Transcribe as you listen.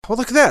Well,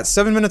 look at that.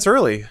 7 minutes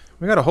early.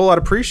 We got a whole lot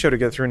of pre-show to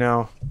get through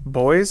now,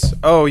 boys.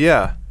 Oh,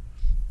 yeah.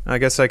 I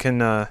guess I can...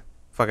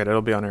 fuck it.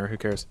 It'll be on air. Who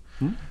cares?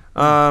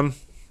 Run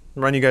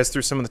you guys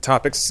through some of the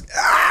topics.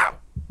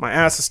 My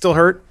ass is still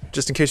hurt,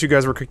 just in case you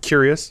guys were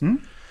curious.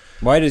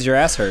 Why does your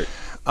ass hurt?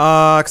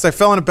 Because I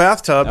fell in a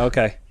bathtub.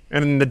 Okay.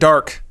 And in the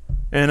dark.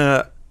 In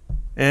a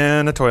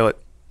toilet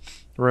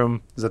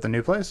room. Is that the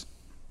new place?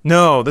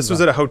 No, this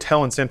was at a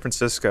hotel in San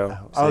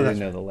Francisco. So you didn't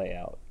know the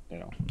layout.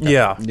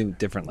 Yeah. New,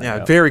 different layout.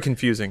 Yeah, very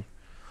confusing.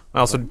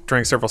 I also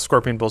drank several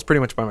Scorpion Bowls pretty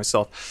much by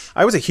myself.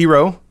 I was a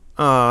hero.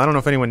 I don't know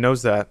if anyone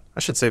knows that. I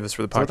should save this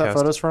for the podcast. Is that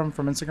photo's from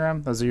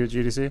Instagram? Those are your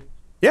GDC?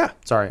 Yeah.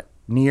 Sorry,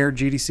 near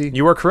GDC?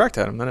 You are correct,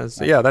 Adam. That is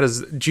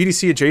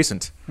GDC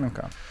adjacent.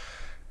 Okay.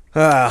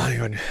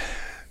 Let me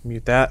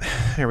mute that.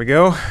 There we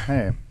go.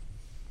 Hey.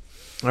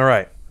 All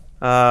right.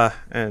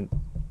 And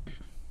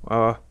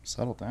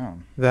settle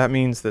down. that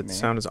means that the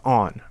sound is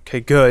on.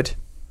 Okay, good.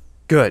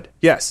 Good.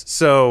 Yes.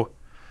 So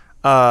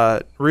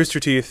Rooster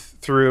Teeth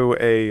threw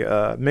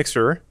a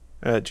mixer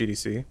at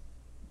GDC.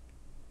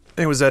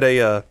 It was at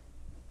a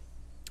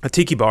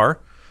tiki bar,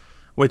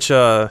 which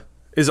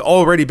is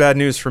already bad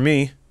news for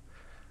me.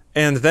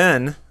 And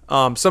then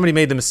somebody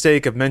made the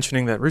mistake of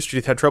mentioning that Rooster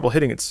Teeth had trouble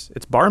hitting its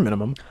bar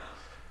minimum.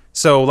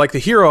 So, like the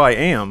hero I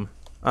am,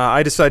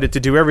 I decided to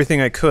do everything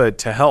I could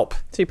to help.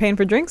 So you're paying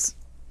for drinks?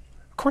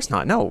 Of course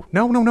not. No.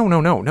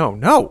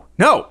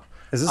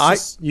 Is this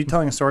just you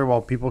telling a story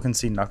while people can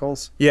see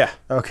Knuckles? Yeah.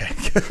 Okay,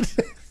 good.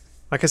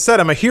 Like I said,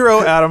 I'm a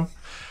hero, Adam.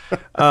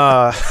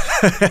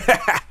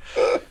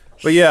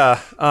 But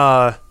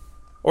yeah,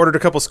 ordered a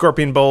couple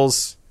Scorpion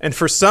Bowls, and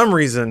for some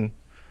reason,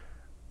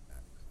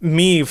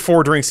 me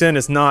 4 drinks in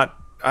is not,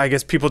 I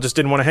guess people just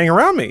didn't want to hang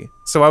around me.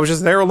 So I was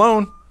just there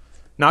alone,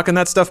 knocking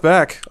that stuff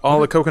back. All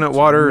the coconut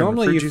water.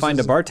 Normally and you fruit find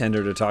a juices.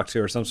 bartender to talk to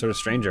or some sort of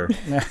stranger.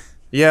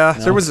 Yeah,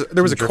 there was a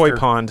koi drifter.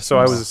 pond, so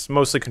I was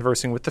mostly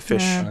conversing with the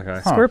fish. Yeah.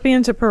 Okay.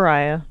 Scorpion to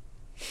pariah.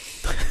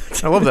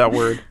 I love that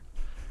word.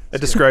 It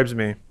describes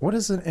me. What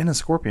is it in a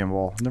Scorpion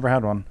Bowl? I've never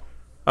had one.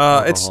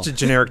 It's just a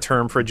generic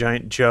term for a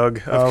giant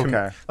jug. Of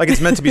Okay. Like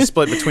it's meant to be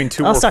split between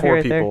 2 I'll or stop you 4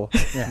 right there.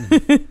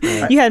 people.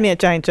 Yeah. You had me at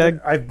Giant Jug.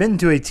 I've been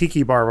to a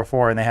tiki bar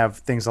before, and they have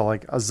things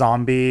like a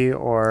zombie,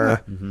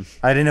 or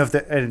I didn't know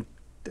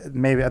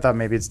if I thought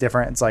maybe it's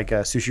different. It's like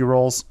sushi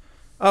rolls.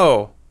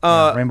 Oh,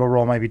 Rainbow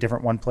roll might be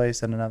different one place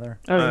than another.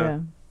 Oh, yeah.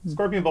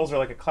 Scorpion Bowls are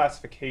like a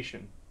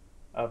classification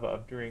of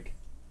a drink.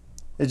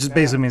 It just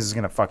basically means it's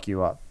gonna fuck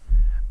you up.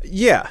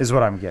 Yeah. Is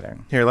what I'm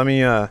getting. Here, let me.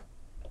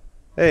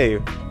 Hey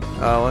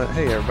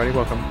everybody,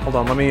 welcome. Hold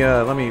on, let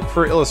me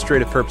for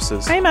illustrative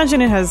purposes. I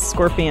imagine it has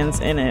scorpions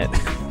in it.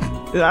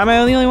 Am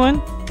I the only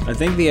one? I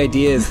think the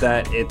idea is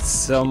that it's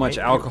so much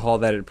alcohol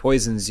that it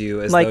poisons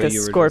you as Like though a you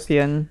were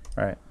scorpion.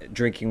 Right. just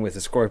drinking with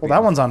a scorpion. Well,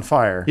 that one's on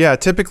fire. Yeah,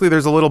 typically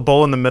there's a little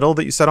bowl in the middle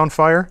that you set on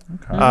fire,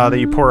 that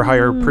you pour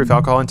higher proof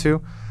alcohol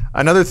into.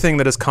 Another thing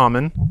that is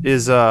common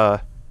is,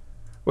 well,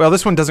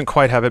 this one doesn't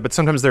quite have it, but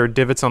sometimes there are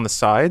divots on the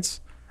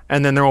sides,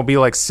 and then there will be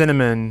like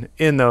cinnamon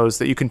in those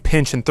that you can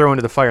pinch and throw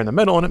into the fire in the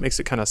middle, and it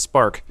makes it kind of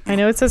spark. I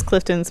know it says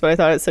Clifton's, but I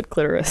thought it said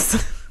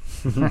clitoris.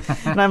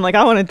 And I'm like,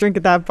 I want to drink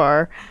at that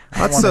bar.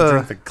 I want to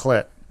drink the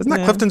clit. Isn't that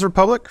Yeah. Clifton's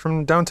Republic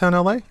from downtown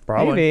LA?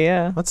 Probably. Maybe,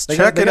 yeah. Let's They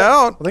check got- it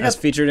out. They That's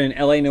got, featured in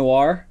LA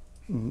Noir.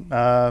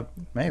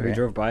 maybe. We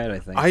drove by it, I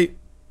think.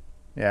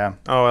 Yeah.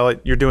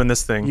 You're doing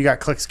this thing. You got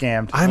click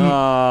scammed.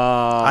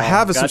 I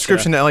have a gotcha.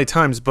 subscription to LA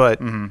Times, but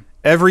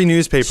every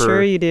newspaper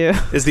Sure you do.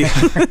 is the.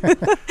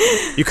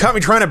 You caught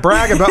me trying to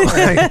brag about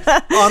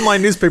my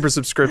online newspaper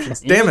subscriptions.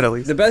 Damn it,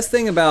 Elise. The best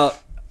thing about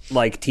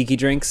like tiki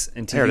drinks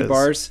and There it tiki is.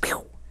 bars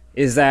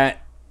is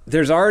that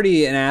there's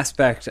already an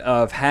aspect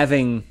of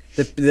having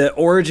the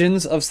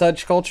origins of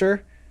such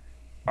culture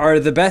are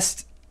the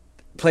best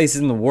places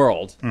in the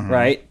world,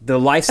 right? The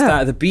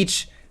lifestyle, the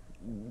beach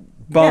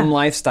bum Yeah.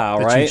 lifestyle,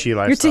 The right? Chi-Chi Your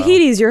lifestyle.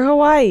 Tahiti's, your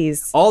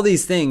Hawaii's. All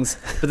these things,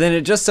 but then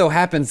it just so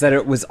happens that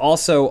it was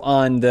also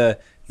on the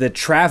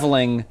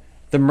traveling,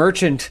 the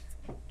merchant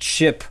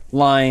ship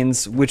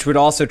lines, which would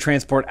also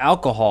transport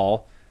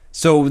alcohol.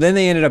 So then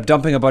they ended up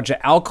dumping a bunch of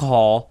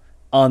alcohol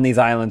on these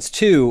islands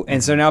too,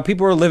 and so now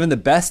people are living the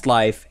best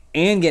life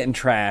and getting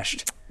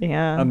trashed.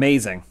 Yeah.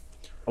 Amazing.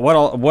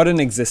 What an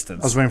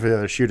existence. I was waiting for the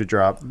other shoe to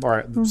drop.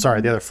 Or,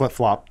 sorry, the other flip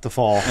flop to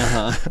fall.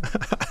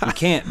 You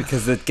can't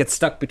because it gets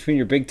stuck between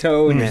your big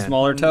toe and your Man.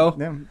 smaller toe.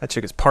 Yeah, That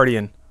chick is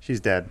partying. she's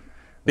dead.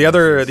 The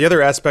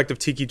other aspect of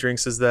tiki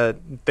drinks is that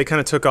they kind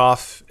of took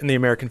off in the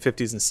American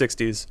 50s and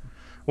 60s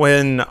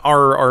when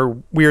our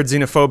weird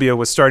xenophobia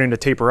was starting to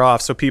taper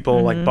off. So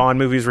people like Bond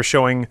movies were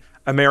showing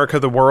America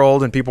the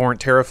world and people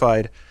weren't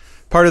terrified.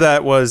 Part of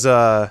that was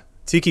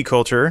tiki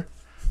culture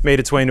made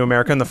its way into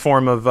America in the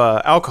form of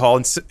alcohol.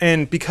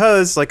 And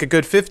because like a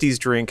good 50s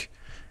drink,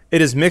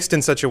 it is mixed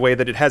in such a way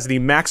that it has the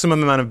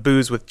maximum amount of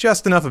booze with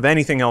just enough of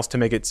anything else to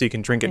make it so you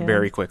can drink it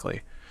very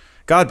quickly.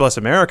 God bless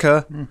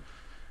America.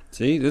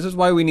 See, this is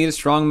why we need a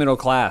strong middle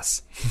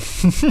class.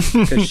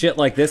 Because shit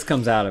like this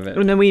comes out of it.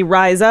 And then we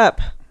rise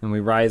up and we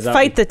rise up.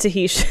 Fight the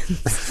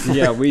Tahitians.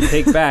 Yeah, we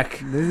take back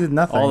They did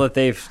nothing. all that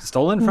they've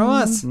stolen from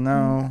us.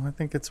 No, I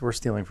think we're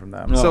stealing from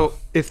them. No. So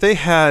if they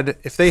had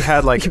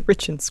like,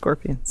 Rich in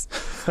scorpions.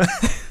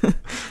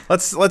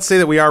 let's say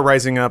that we are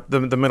rising up, the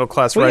middle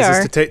class We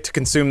rises are. to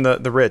consume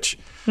the rich,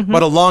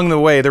 but along the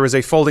way there was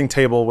a folding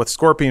table with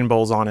scorpion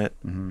bowls on it.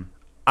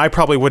 I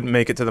probably wouldn't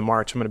make it to the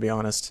march. I'm going to be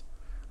honest.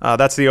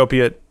 That's the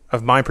opiate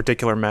of my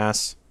particular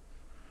mass.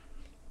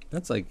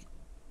 That's like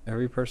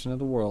every person in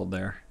the world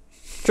there.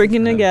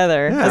 Drinking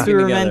together Yeah. as we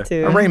were Drinking meant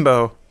to. A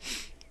rainbow.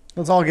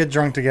 Let's all get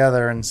drunk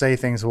together and say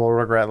things we'll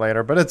regret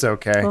later, but it's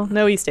okay. Well,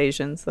 no East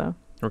Asians, though.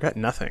 Regret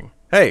nothing.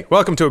 Hey,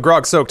 welcome to a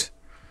grog-soaked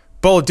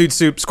bowl of dude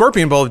soup,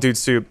 scorpion bowl of dude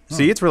soup.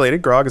 See, it's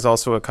related. Grog is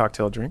also a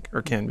cocktail drink,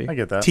 or can be. I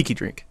get that. Tiki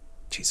drink.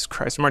 Jesus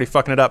Christ, I'm already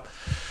fucking it up.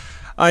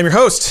 I'm your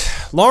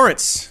host,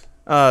 Lawrence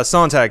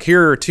Sontag,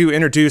 here to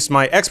introduce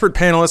my expert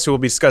panelists who will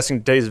be discussing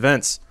today's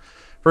events.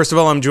 First of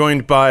all, I'm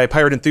joined by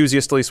pirate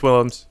enthusiast Elise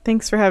Willems.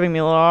 Thanks for having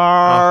me,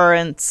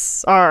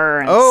 Lawrence.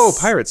 Oh,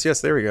 pirates.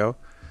 Yes, there we go.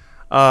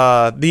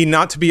 The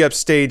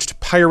not-to-be-upstaged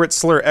pirate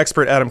slur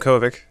expert Adam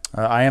Kovic.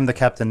 I am the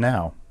captain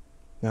now.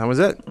 That was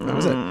it.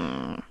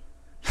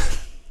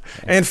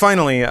 And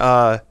finally,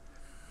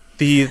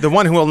 the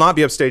one who will not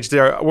be upstaged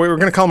there, we're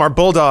going to call him our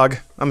bulldog.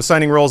 I'm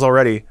assigning roles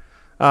already.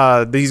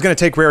 He's going to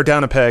take Rare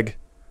down a peg.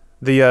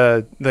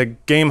 The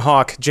game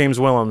hawk James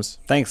Willems.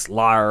 Thanks,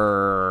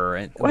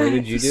 Lar. What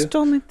did you do?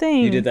 Stole my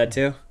thing. You did that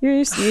too? You're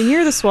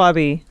the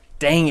swabby.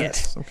 Dang it.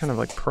 Some kind of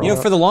like pro. You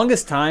know, for the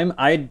longest time,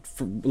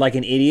 like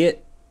an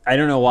idiot. I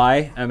don't know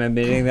why. I'm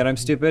admitting that I'm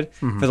stupid.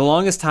 For the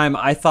longest time,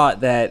 I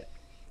thought that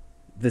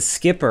the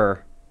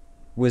skipper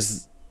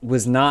was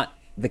not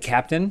the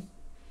captain.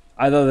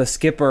 I thought the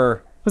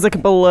skipper Was like a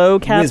below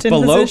captain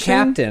was below position?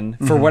 captain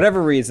for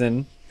whatever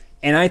reason,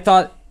 and I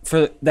thought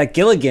that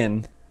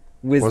Gilligan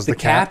was the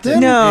captain.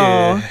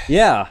 No.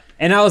 Yeah.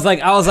 And I was like,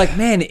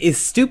 man, as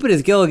stupid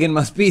as Gilligan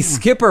must be,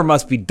 Skipper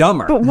must be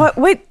dumber. But what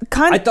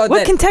I thought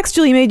what that-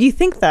 contextually made you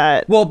think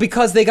that? Well,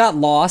 because they got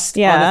lost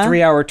on Yeah. a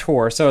 3-hour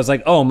tour, so I was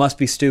like, oh, must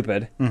be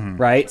stupid,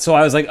 right? So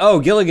I was like, oh,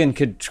 Gilligan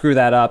could screw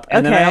that up.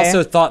 And then I Okay.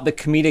 also thought the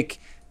comedic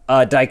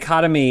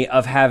dichotomy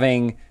of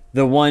having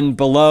the one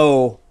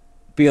below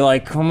be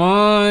like, come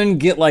on,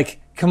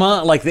 like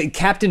the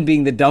captain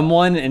being the dumb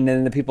one, and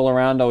then the people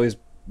around always,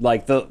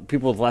 like the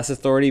people with less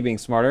authority being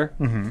smarter.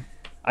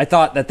 I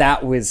thought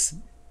that was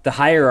the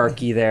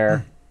hierarchy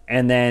there,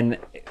 and then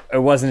it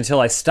wasn't until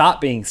I stopped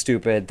being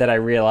stupid that I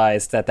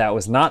realized that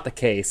was not the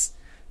case.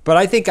 But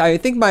I think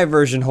my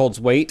version holds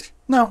weight.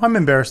 No, I'm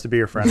embarrassed to be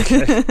your friend.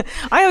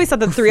 I always thought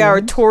the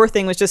 3-hour tour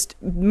thing was just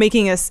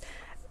making us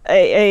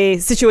a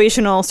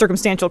situational,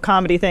 circumstantial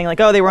comedy thing. Like,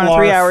 oh, they were on a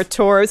Larf. 3-hour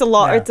tour. It's a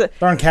lot. Yeah. It's a,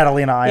 They're on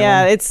Catalina Island.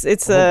 yeah, it's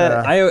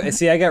a.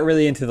 I got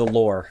really into the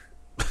lore.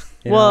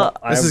 You Well,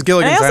 know, This is I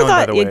Gilligan's also Island, by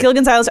thought the way.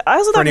 Gilligan's Island. I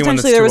also thought anyone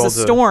potentially that's there too was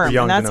a old to- storm,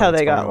 young and to that's know how what's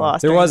they got going on.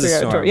 lost. There during was the a 3-hour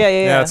storm. tour.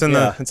 Yeah.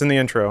 It's in the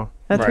intro.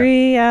 A Right.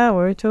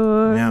 3-hour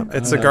tour. Yeah,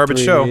 it's a garbage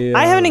show.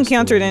 I haven't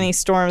encountered any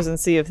storms in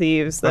Sea of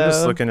Thieves, though. I'm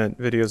just looking at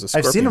videos of.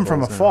 I've seen them from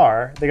scorpion bowls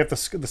afar. They got the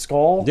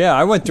skull.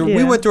 Yeah, we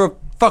Yeah. went through a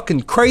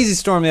fucking crazy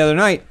storm the other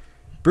night.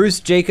 Bruce,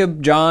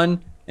 Jacob,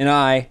 John, and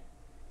I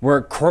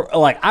were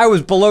I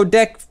was below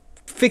deck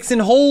fixing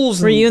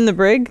holes. Were you in the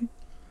brig?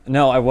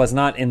 No, I was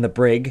not in the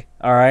brig.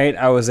 All right,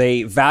 I was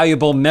a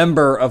valuable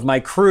member of my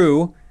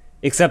crew.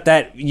 Except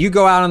that you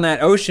go out on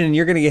that ocean and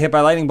you're going to get hit by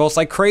lightning bolts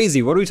like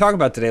crazy. What are we talking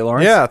about today,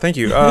 Lawrence? Yeah, thank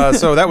you.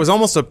 So that was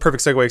almost a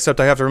perfect segue, except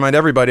I have to remind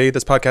everybody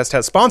this podcast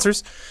has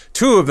sponsors.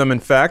 2 of them, in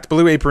fact,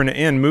 Blue Apron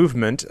and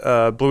Movement.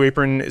 Blue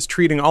Apron is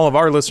treating all of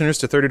our listeners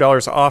to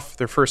 $30 off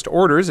their first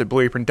orders at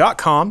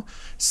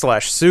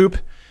blueapron.com/soup.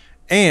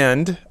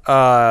 And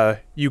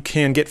you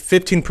can get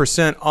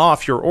 15%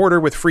 off your order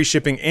with free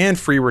shipping and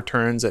free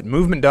returns at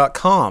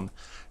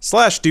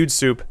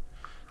movement.com/dudesoup.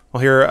 We'll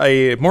hear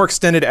a more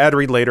extended ad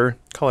read later.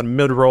 Call it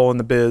mid-roll in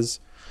the biz.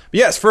 But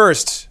yes,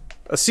 first,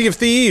 A Sea of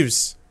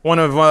Thieves. One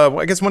of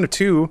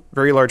 2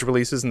 very large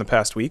releases in the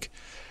past week.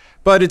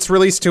 But it's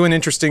released to an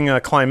interesting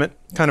climate.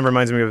 Kind of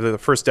reminds me of the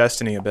first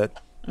Destiny a bit.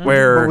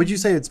 Where But would you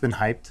say it's been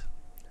hyped?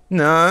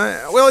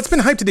 well, it's been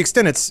hyped to the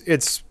extent it's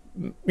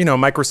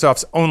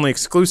Microsoft's only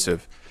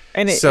exclusive.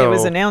 And it So-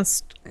 was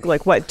announced,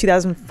 like, what,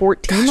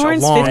 2014, Gosh, a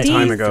Lawrence? long 15?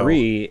 time ago.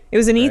 Three. It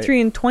was an Right. E3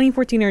 in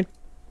 2014 or...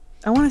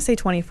 I want to say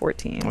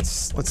 2014.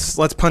 Let's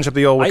punch up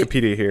the old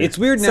Wikipedia here. It's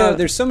weird now. So-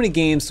 There's so many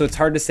games, so it's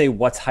hard to say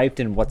what's hyped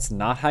and what's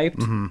not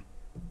hyped.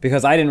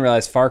 Because I didn't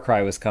realize Far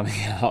Cry was coming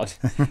out,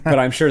 but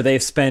I'm sure their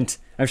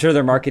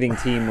marketing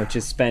team, which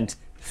has spent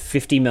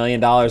 $50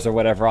 million or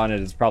whatever on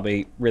it, is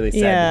probably really sad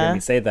to Yeah. hear me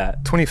say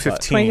that.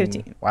 2015.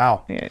 2015.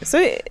 Wow. Yeah. So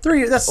it,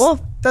 3. That's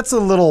a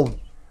little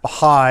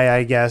high,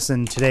 I guess,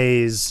 in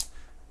today's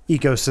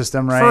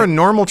ecosystem, right? For a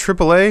normal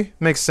AAA,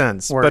 makes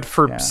sense. Or- but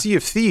for yeah. Sea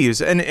of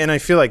Thieves, and I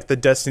feel like the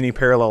Destiny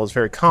parallel is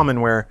very common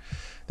where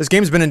this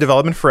game's been in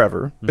development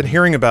forever, been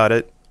hearing about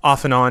it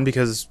off and on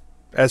because,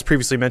 as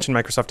previously mentioned,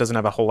 Microsoft doesn't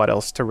have a whole lot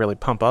else to really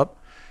pump up.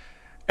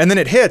 And then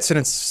it hits, and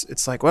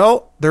it's like,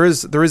 well, there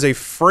is a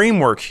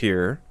framework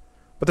here,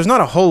 but there's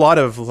not a whole lot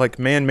of like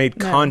man-made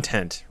No.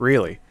 content,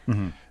 really.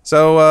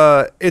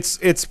 So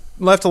it's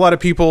left a lot of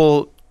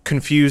people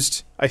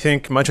confused, I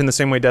think, much in the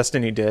same way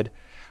Destiny did.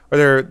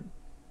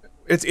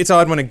 It's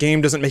odd when a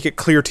game doesn't make it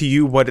clear to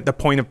you what the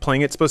point of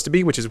playing it's supposed to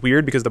be, which is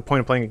weird because the point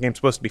of playing a game is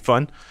supposed to be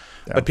fun.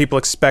 Yeah. But people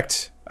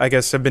expect, I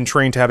guess, have been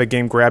trained to have a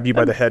game grab you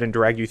by the head and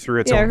drag you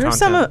through its own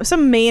content.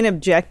 Some main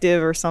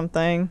objective or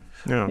something.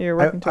 Yeah. You're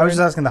working I was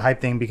just asking the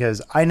hype thing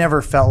because I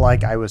never felt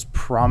like I was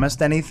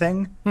promised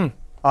anything.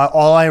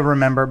 All I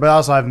remember, but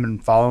also I haven't been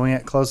following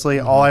it closely.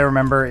 All I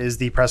remember is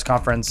the press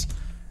conference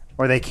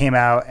where they came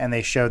out and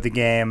they showed the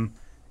game.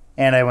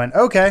 And I went,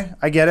 okay,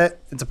 I get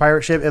it. It's a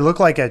pirate ship. It looked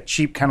like a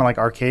cheap kind of like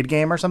arcade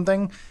game or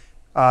something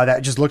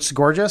that just looks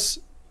gorgeous.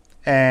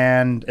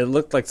 And it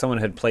looked like someone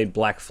had played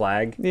Black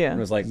Flag. Yeah. It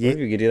was like,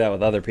 maybe you could do that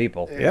with other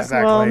people. yeah,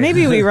 exactly. Well,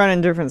 maybe we run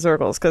in different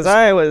circles because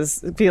I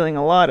was feeling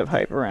a lot of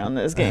hype around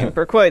this game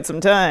for quite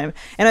some time.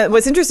 And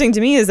what's interesting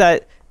to me is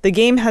that the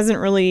game hasn't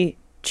really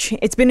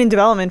it's been in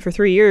development for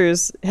 3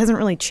 years. It hasn't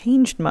really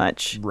changed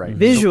much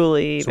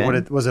visually.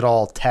 So was it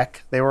all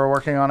tech they were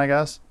working on, I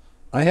guess?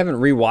 I haven't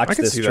rewatched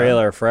this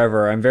trailer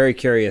forever. I'm very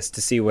curious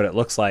to see what it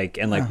looks like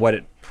and like what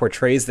it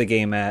portrays the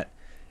game as.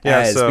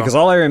 Because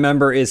all I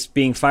remember is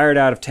being fired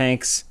out of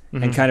tanks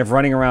and kind of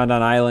running around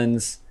on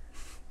islands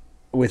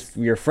with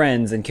your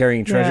friends and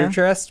carrying treasure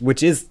chests,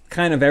 which is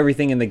kind of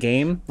everything in the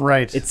game.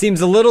 Right. It seems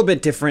a little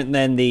bit different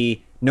than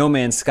the No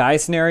Man's Sky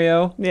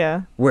scenario.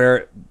 Yeah.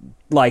 Where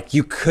like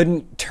you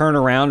couldn't turn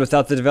around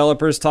without the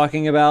developers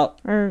talking about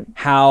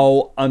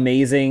how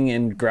amazing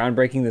and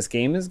groundbreaking this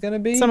game is going to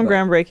be. Some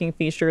groundbreaking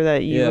feature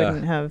that you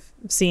wouldn't have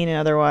seen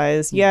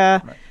otherwise. Yeah.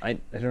 I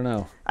don't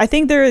know. I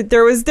think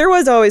there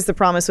was always the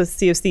promise with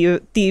Sea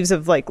of Thieves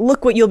of like,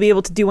 look what you'll be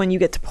able to do when you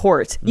get to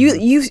port.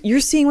 You're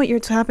seeing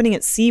what's happening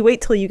at sea.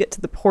 Wait till you get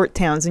to the port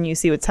towns and you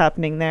see what's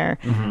happening there.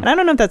 And I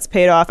don't know if that's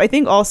paid off. I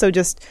think also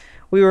just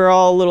we were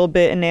all a little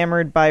bit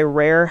enamored by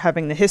Rare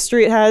having the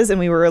history it has, and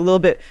we were a little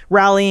bit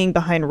rallying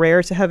behind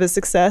Rare to have a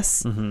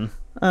success.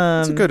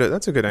 That's a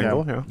good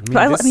angle. Yeah. But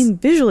I mean,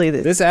 visually,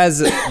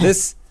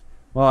 this.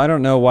 Well, I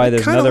don't know why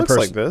there's another person.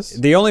 Like this.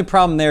 The only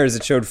problem there is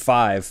it showed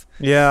 5.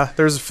 Yeah,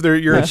 you're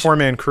in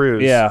 4-man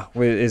crews. Yeah,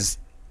 is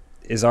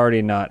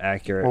already not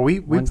accurate. Well, we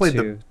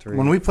played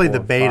when we played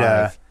the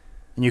beta,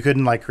 and you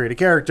couldn't like create a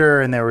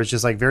character, and there was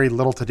just like very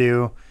little to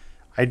do.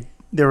 I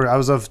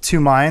was of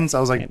two minds. I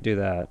was like, can't do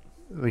that.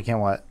 We can't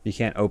what? You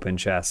can't open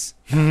chests.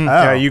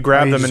 Yeah, you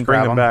grab them and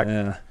bring them back.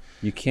 Yeah.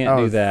 You can't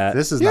do that.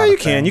 This is yeah, you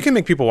can. You can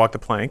make people walk the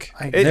plank.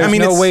 There's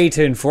no way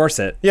to enforce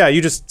it. Yeah,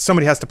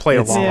 somebody has to play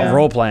along.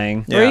 Role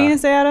playing. What were you gonna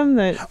say, Adam?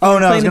 That I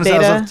was gonna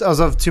say I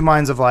was of two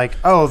minds of like,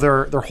 oh,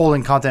 they're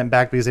holding content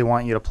back because they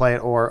want you to play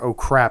it, or oh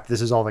crap,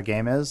 this is all the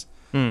game is.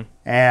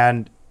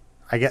 And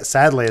I guess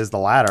sadly is the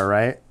latter,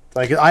 right?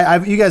 Like you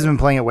guys have been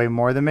playing it way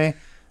more than me.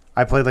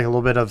 I played like a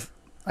little bit of,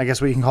 I guess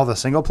what you can call the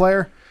single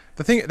player.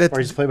 The thing that or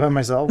I just play by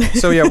myself.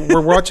 So yeah,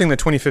 we're watching the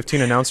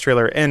 2015 announced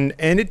trailer, and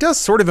it does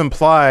sort of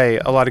imply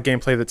a lot of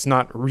gameplay that's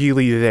not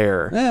really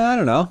there. Yeah, I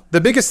don't know. The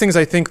biggest things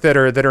I think that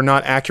are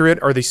not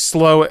accurate are the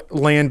slow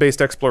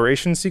land-based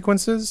exploration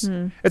sequences.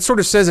 It sort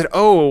of says that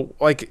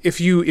like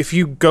if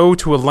you go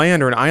to a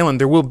land or an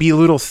island, there will be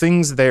little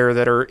things there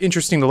that are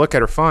interesting to look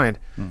at or find.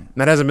 And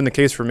that hasn't been the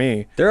case for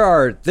me. There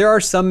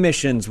are some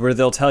missions where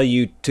they'll tell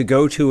you to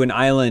go to an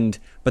island,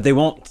 but it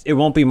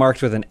won't be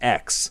marked with an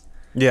X.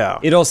 Yeah.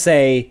 It'll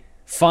say,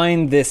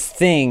 find this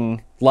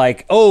thing,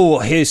 like,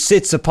 he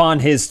sits upon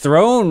his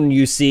throne,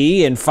 you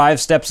see, and 5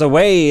 steps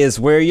away is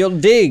where you'll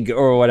dig,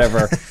 or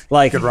whatever.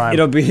 Like,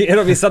 it'll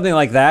be something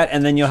like that,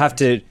 and then you'll have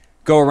to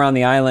go around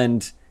the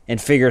island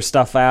and figure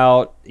stuff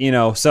out,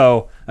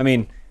 So, I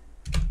mean,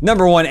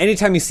 number one,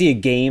 anytime you see a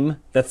game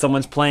that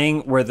someone's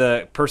playing where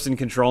the person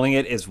controlling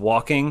it is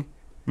walking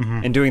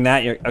and doing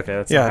that,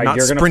 that's how not you're going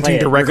to sprinting play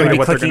it. directly You're to going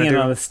what to be they're clicking going to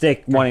do on the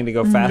stick, wanting to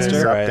go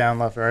faster. Up, down,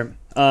 left, right.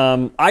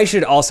 I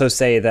should also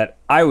say that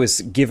I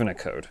was given a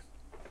code.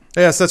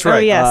 Yes, that's right. Oh,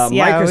 yes.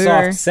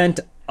 Microsoft sent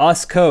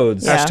us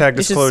codes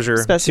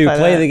 #disclosure to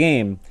play the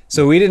game.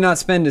 So we did not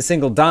spend a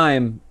single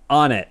dime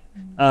on it.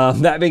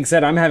 That being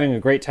said, I'm having a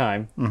great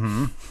time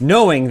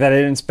knowing that I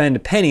didn't spend a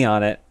penny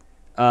on it.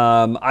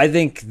 I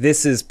think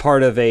this is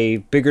part of a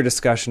bigger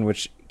discussion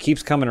which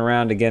keeps coming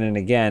around again and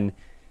again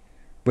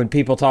when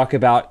people talk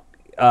about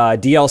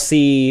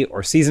DLC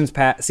or season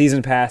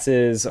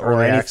passes or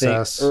early anything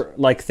access. or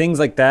like things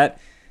like that.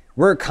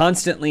 We're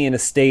constantly in a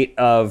state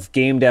of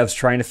game devs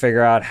trying to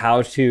figure out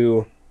how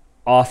to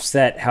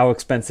offset how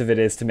expensive it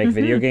is to make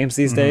video games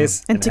these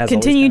days, and to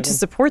continue to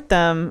support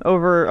them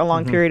over a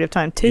long period of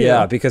time too.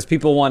 Yeah, because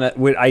people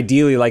would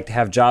ideally like to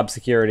have job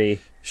security.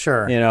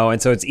 Sure.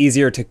 And so it's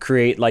easier to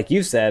create, like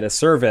you said, a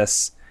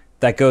service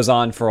that goes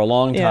on for a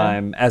long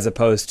time as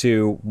opposed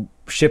to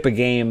ship a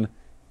game,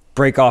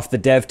 break off the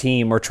dev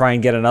team, or try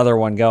and get another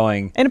one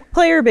going. And a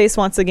player base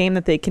wants a game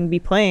that they can be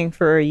playing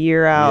for a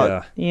year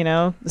out,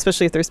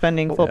 especially if they're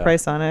spending full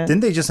price on it.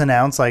 Didn't they just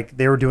announce like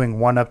they were doing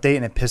one update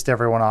and it pissed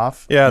everyone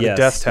off? Yeah, the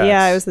death tax.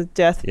 Yeah, it was the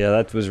death. Yeah,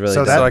 that was really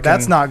so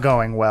that's not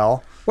going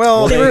well.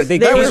 Well, they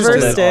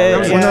reversed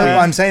it. Well, no,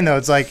 I'm saying though,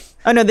 it's like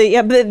Oh no,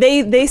 but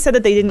they said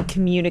that they didn't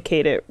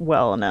communicate it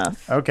well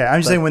enough. Okay, I'm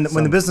just saying when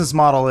the business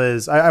model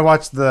is, I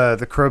watched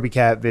the Kroby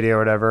Cat video or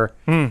whatever,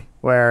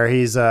 where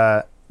he's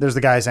there's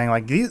the guy saying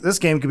like this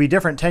game could be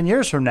different 10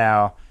 years from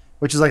now,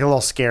 which is like a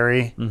little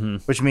scary,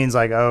 which means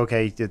like, oh,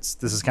 okay, this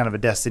is kind of a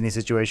Destiny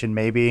situation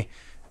maybe.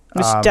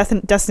 Which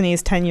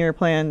Destiny's 10-year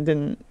plan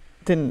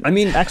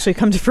didn't actually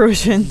come to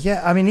fruition.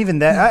 Yeah, I mean even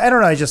that, I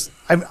don't know. I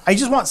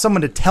just want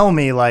someone to tell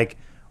me like,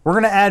 we're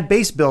gonna add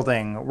base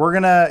building.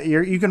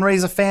 You can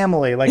raise a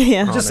family. Like,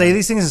 just say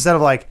these things instead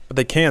of like. But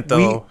they can't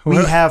though. We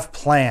have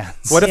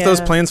plans. What if those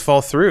plans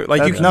fall through?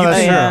 Like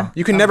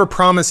you can never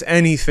promise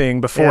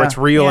anything before it's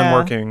real and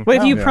working. What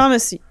if you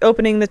promise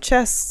opening the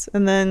chests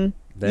and then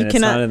you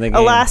cannot?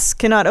 Alas,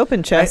 cannot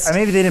open chests.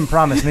 Maybe they didn't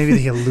promise. Maybe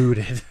they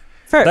alluded.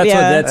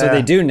 That's what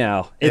they do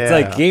now. It's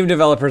like game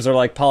developers are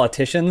like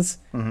politicians,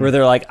 where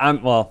they're like,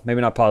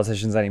 maybe not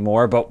politicians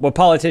anymore, but what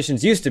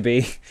politicians used to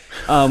be,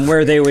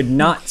 where they would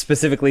not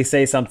specifically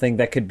say something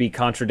that could be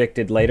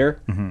contradicted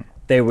later.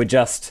 They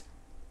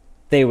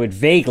would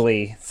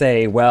vaguely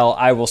say, well,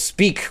 I will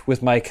speak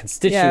with my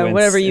constituents. Yeah,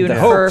 whatever you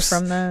infer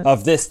from that.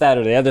 Of this, that,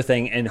 or the other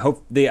thing, and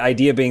hope the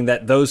idea being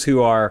that those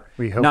who are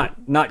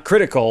not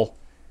critical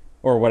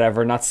or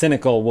whatever, not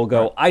cynical, will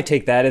go, I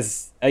take that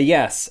as a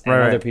yes, and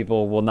other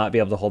people will not be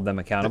able to hold them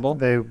accountable.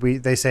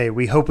 They say,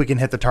 we hope we can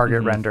hit the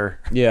target render.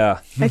 Yeah.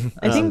 I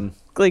think,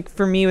 like,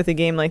 for me with a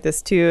game like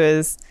this, too,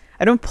 is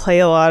I don't play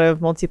a lot of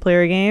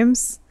multiplayer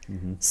games.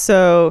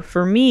 So,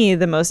 for me,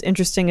 the most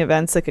interesting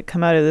events that could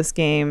come out of this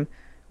game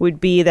would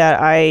be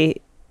that I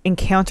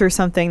encounter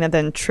something that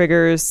then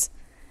triggers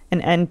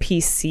an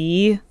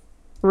NPC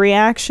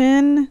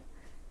reaction.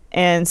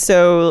 And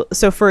so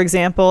for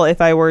example, if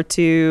I were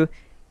to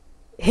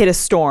hit a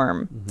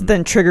storm,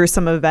 then trigger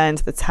some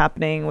event that's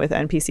happening with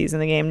NPCs in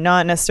the game,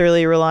 not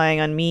necessarily relying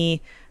on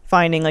me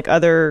finding like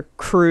other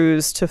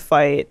crews to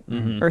fight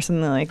or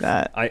something like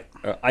that.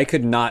 I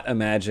could not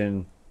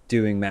imagine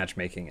doing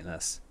matchmaking in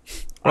this.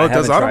 Well, it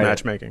does auto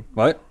matchmaking.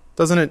 What?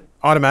 Doesn't it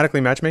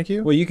automatically matchmake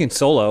you? Well, you can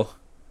solo.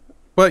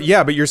 But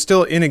you're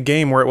still in a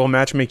game where it will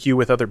matchmake you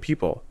with other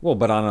people. Well,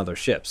 but on other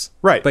ships.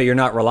 Right. But you're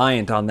not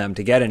reliant on them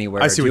to get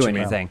anywhere or see do what you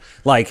mean. anything.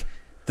 Like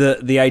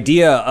the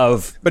idea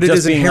of but it just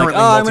is being like,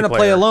 inherently I'm going to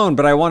play multiplayer. alone,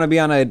 but I want to be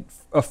on a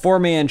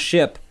 4-man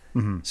ship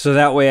so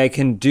that way I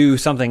can do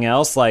something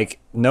else. Like,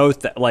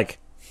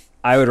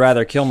 I would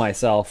rather kill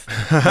myself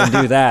than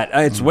do that.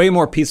 It's way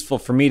more peaceful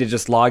for me to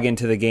just log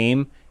into the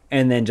game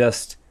and then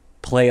just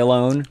play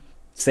alone,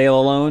 sail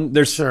alone.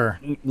 There's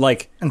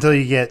like until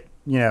you get,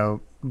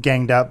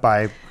 ganged up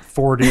by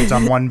 4 dudes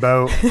on one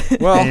boat.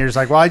 Well, and you're just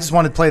like, well, I just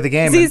want to play the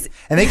game.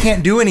 And they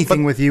can't do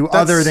anything with you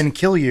other than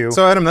kill you.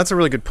 So, Adam, that's a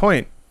really good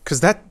point. Because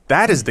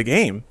that is the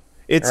game.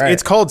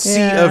 It's called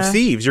Sea of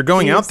Thieves. You're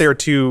going out there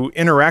to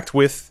interact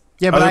with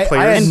other players.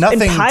 I had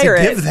nothing to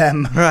give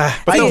them. But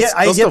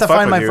I get to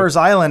find my first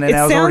island, and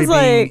I was already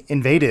being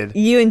invaded.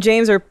 You and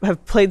James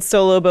have played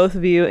solo, both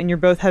of you, and you're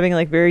both having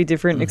like very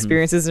different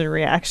experiences and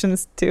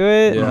reactions to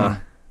it. Yeah.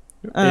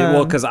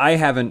 Well, because I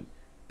haven't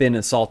been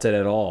assaulted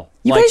at all.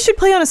 You guys should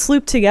play on a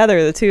sloop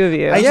together, the two of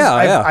you.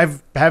 I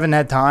haven't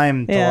had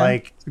time to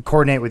like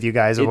coordinate with you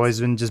guys. I've always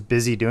been just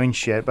busy doing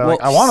shit,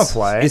 but I want to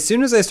play. As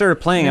soon as I started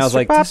playing, I was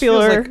like,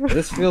 popular.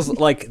 This feels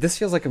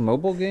like a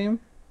mobile game.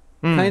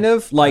 Kind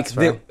of like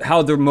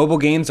how the mobile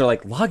games are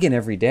like log in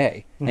every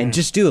day and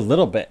just do a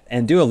little bit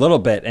and do a little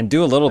bit and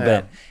do a little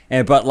bit.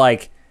 But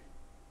like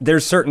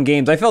there's certain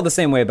games, I felt the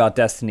same way about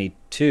Destiny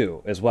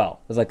 2 as well.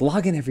 It was like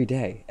log in every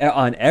day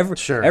on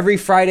every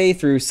Friday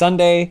through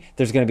Sunday.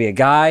 There's going to be a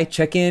guy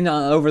check in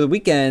over the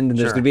weekend, and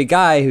there's going to be a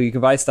guy who you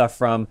can buy stuff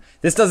from.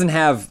 This doesn't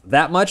have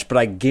that much, but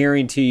I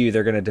guarantee you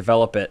they're going to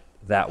develop it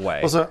that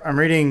way. Also, I'm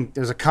reading.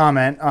 There's a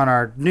comment on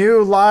our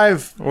new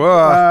live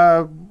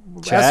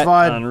chat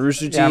SVOD. on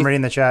Rooster Teeth. Yeah, I'm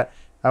reading the chat.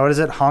 What is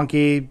it?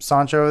 Honky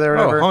Sancho there,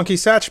 whatever. Honky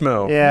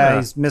Satchmo. Yeah,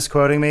 he's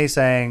misquoting me,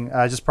 saying,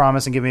 just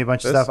promise and give me a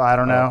bunch of stuff. I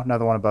don't know.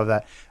 Another one above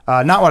that.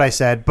 Not what I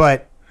said,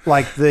 but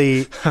like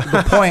the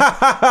point.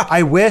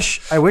 I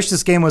wish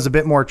this game was a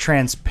bit more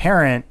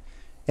transparent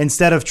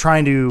instead of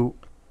trying to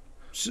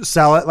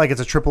sell it like it's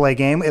a AAA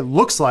game. It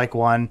looks like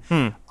one.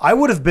 I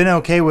would have been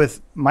okay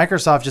with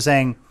Microsoft just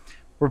saying,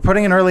 we're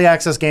putting an early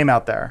access game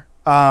out there.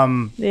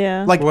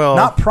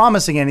 Not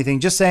promising anything,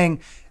 just saying,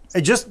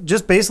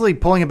 just basically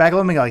pulling it back a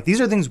little bit, like these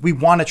are things we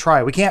want to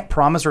try. We can't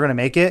promise we're going to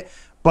make it,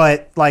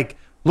 but like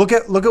look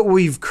at what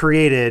we've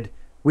created.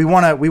 We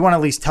want to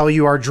at least tell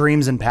you our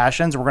dreams and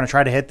passions. We're going to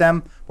try to hit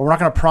them, but we're not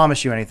going to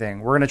promise you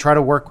anything. We're going to try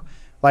to work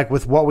like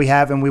with what we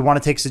have, and we want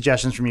to take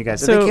suggestions from you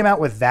guys. So, if they came out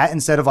with that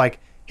instead of like,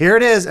 here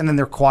it is, and then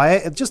they're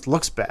quiet, it just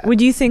looks bad. Would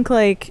you think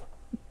like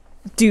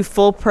do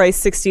full price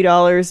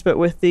 $60, but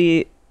with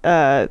the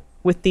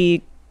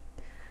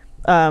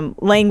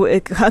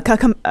language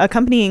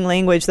accompanying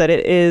language that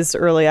it is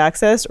early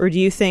access, or do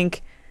you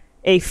think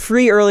a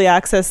free early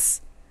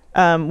access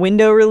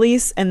window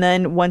release, and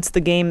then once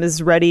the game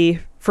is ready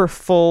for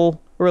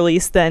full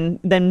release, then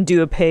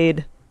do a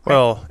paid?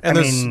 Well, and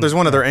there's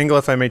one other angle,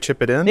 if I may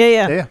chip it in.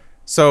 Yeah.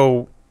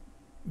 So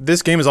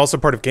this game is also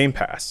part of Game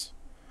Pass.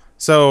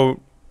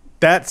 So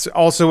that's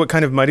also what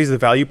kind of muddies the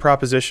value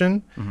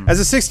proposition. As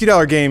a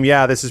 $60 game,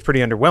 yeah, this is pretty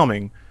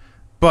underwhelming.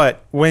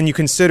 But when you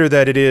consider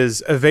that it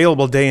is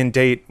available day and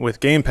date with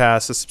Game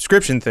Pass, a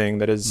subscription thing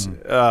that is,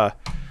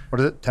 What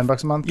is it?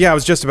 $10 a month? yeah, I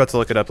was just about to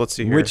look it up. Let's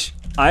see here. Which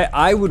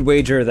I would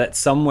wager that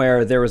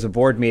somewhere there was a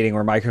board meeting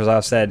where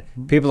Microsoft said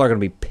people are going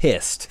to be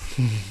pissed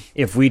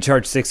if we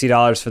charge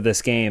 $60 for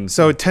this game.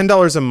 So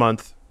 $10 a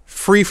month,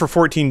 free for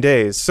 14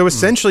 days. So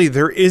essentially,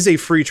 there is a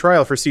free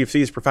trial for Sea of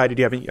Thieves, provided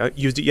you haven't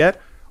used it yet.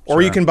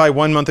 Or you can buy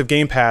 1 month of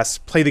Game Pass,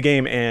 play the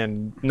game,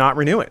 and not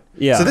renew it.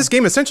 Yeah. So this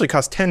game essentially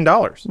costs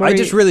 $10. I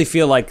just really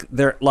feel like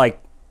they're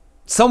like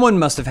someone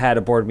must have had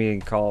a board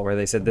meeting call where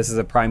they said this is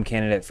a prime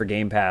candidate for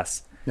Game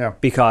Pass. Yeah.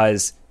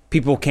 Because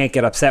people can't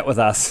get upset with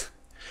us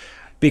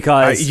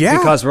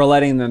because we're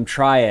letting them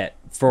try it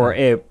for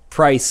a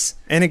price.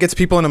 And it gets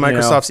people into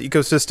Microsoft's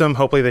ecosystem.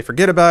 Hopefully they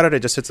forget about it.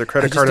 It just hits their I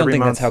credit just card don't every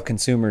think month. that's how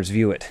consumers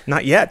view it.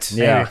 Not yet.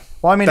 Yeah.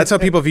 Well, I mean, That's how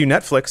people view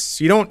Netflix.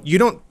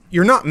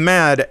 You're not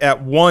mad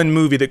at one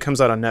movie that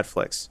comes out on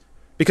Netflix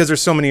because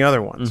there's so many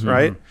other ones,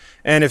 right?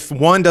 And if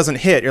one doesn't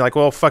hit, you're like,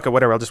 well, fuck it,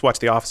 whatever. I'll just watch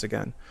The Office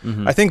again.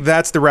 I think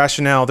that's the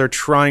rationale they're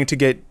trying to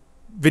get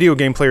video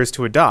game players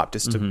to adopt,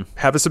 is to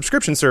have a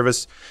subscription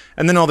service,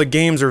 and then all the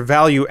games are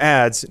value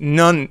adds.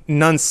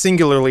 None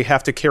singularly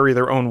have to carry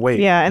their own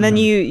weight. Yeah, and then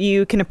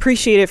you can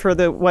appreciate it for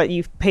what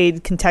you've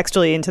paid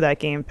contextually into that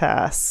Game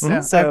Pass. Yeah.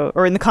 So,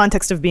 or in the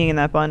context of being in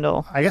that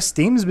bundle. I guess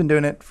Steam's been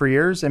doing it for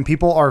years, and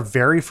people are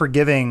very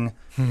forgiving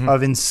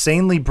of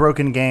insanely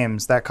broken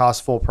games that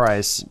cost full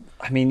price.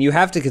 I mean, you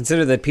have to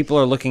consider that people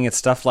are looking at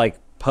stuff like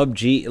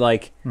PUBG,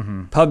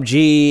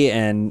 PUBG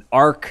and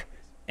Ark,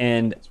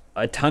 and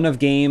a ton of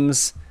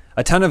games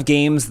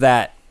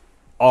that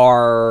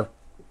are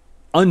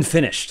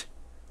unfinished,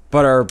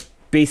 but are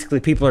basically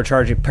people are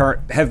charging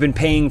have been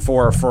paying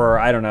for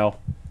I don't know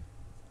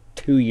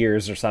 2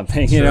 years or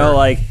something. You know,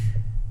 like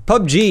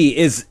PUBG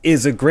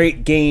is a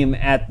great game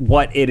at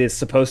what it is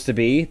supposed to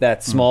be.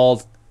 That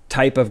small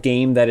type of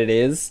game that it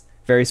is,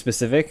 very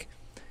specific.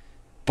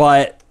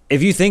 But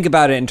if you think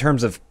about it in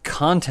terms of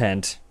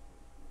content,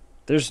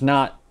 there's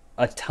not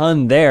a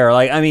ton there.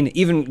 Like, I mean,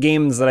 even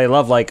games that I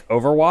love, like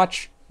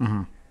Overwatch,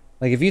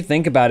 like if you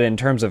think about it in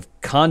terms of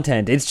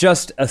content, it's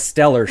just a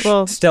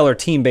stellar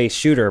team-based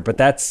shooter, but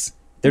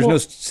there's no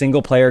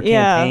single player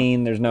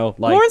campaign. There's no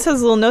like. Lawrence has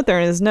a little note there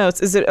in his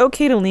notes. Is it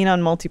okay to lean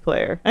on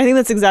multiplayer? I think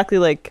that's exactly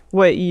like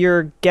what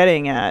you're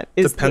getting at.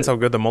 Depends how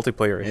good the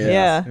multiplayer is.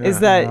 Yeah.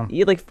 Is that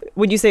like?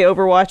 Would you say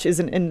Overwatch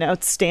is an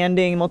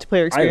outstanding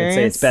multiplayer experience? I would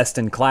say it's best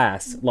in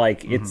class.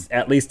 Like it's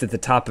at least at the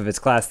top of its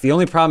class. The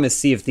only problem is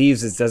Sea of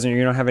Thieves is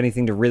you don't have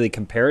anything to really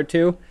compare it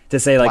to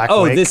say like,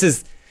 Black Wake. this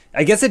is.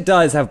 I guess it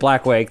does have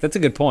Black Wake. That's a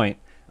good point.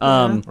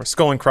 Or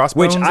Skull and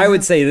Crossbones. Which I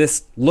would say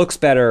this looks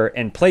better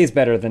and plays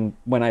better than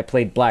when I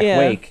played Black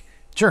Wake.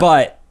 Sure.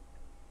 But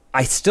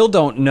I still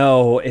don't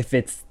know if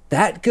it's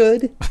that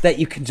good that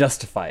you can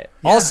justify it.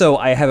 Also,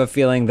 I have a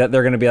feeling that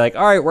they're going to be like,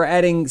 all right, we're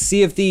adding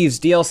Sea of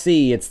Thieves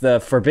DLC. It's the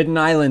Forbidden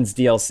Islands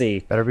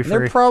DLC. Better be And they're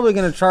free. probably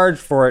going to charge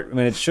for it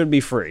when it should be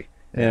free.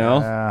 You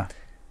know?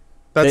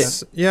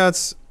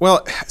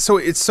 So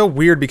it's so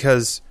weird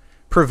because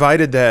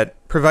provided that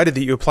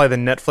you apply the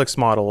Netflix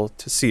model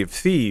to Sea of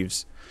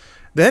Thieves,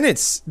 then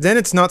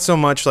it's not so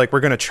much like we're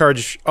going to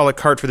charge a la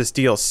carte for this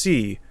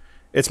DLC.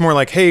 It's more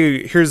like,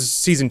 hey, here's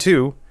season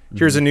 2.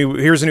 Here's a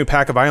new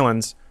pack of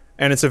islands,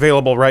 and it's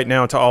available right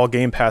now to all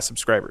Game Pass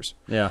subscribers.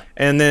 Yeah.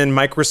 And then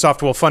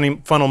Microsoft will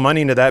funnel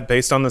money into that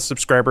based on the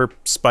subscriber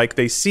spike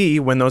they see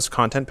when those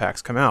content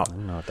packs come out. I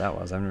don't know what that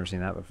was. I've never seen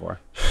that before.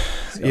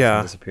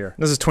 Yeah. Disappear.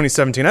 This is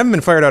 2017. I haven't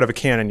been fired out of a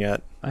cannon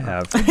yet. I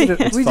have. We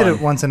did it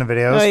once in a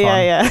video. It was Oh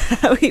fun.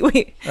 yeah.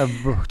 we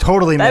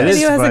Totally that missed.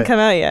 video hasn't but come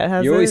out yet,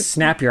 has You it? always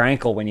snap your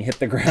ankle when you hit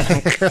the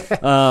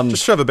ground.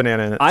 Just shove a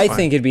banana in it. I It's fine.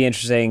 think it'd be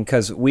interesting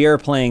because we are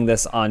playing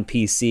this on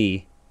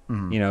PC,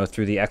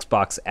 through the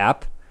Xbox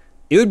app.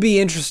 It would be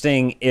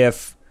interesting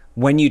if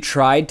when you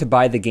tried to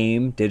buy the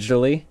game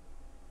digitally,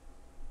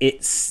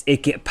 it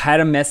had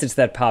a message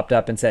that popped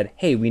up and said,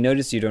 hey, we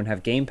noticed you don't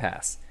have Game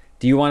Pass.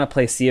 Do you want to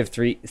play Sea of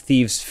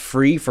Thieves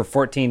free for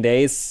 14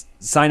 days?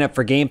 Sign up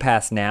for Game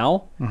Pass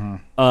now.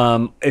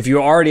 If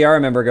you already are a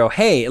member, go,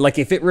 hey, like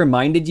if it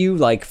reminded you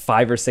like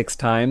 5 or 6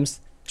 times,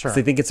 Sure.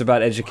 so I think it's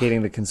about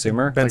educating the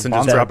consumer. Benson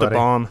Like just dropped a buddy.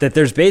 bomb. That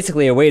there's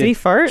basically a way Did he to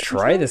fart?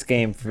 try this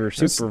game for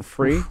super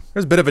free.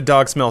 There's a bit of a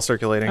dog smell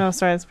circulating. Oh,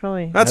 sorry. That's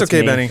probably. That's That's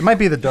okay, me. Benny. It might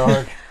be the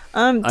dog.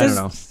 I don't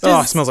know.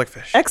 Oh, it smells like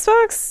fish.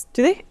 Xbox,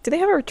 do they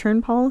have a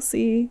return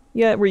policy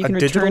yet where you A can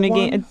digital return a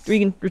game? one? Where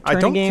you can return I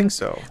don't a game? think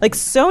so. Like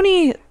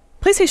Sony,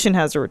 PlayStation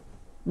has a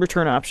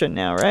return option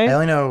now, right? I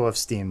only know of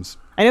Steam's.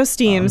 I know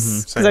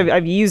Steam's because same.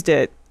 I've used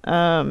it.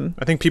 I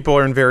think people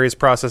are in various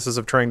processes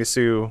of trying to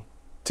sue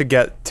to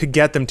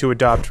get them to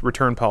adopt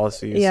return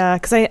policies. Yeah,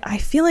 because I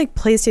feel like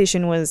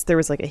PlayStation there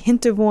was like a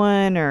hint of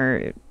one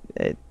or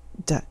I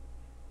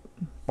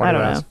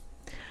don't know.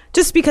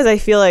 Just because I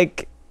feel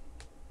like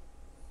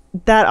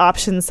that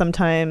option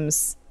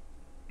sometimes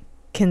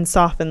can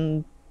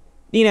soften,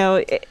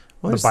 Well, The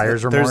buyer's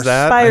there's remorse.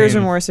 that. Buyer's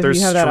remorse if there's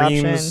you have that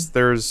streams,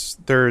 option.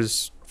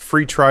 There's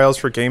free trials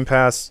for Game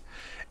Pass.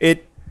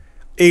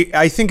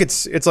 I think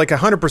it's like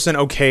 100%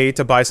 okay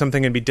to buy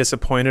something and be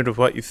disappointed with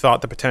what you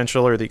thought the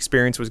potential or the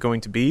experience was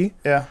going to be.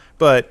 Yeah.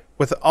 But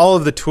with all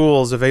of the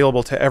tools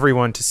available to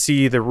everyone to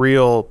see the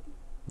real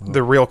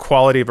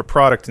quality of a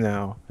product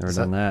now. Never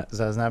done that. That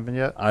hasn't happened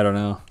yet? I don't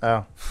know.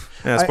 Oh.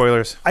 Yeah,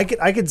 spoilers. I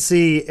could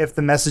see if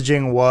the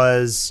messaging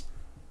was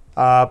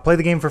play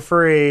the game for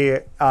free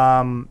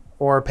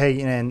or pay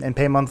and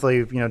pay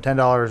monthly, $10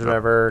 or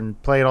whatever, and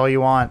play it all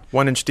you want.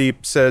 1 Inch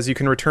Deep says you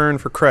can return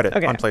for credit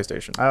Okay. on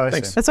PlayStation. Oh, I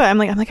Thanks. see. That's why I'm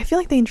like I feel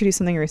like they introduced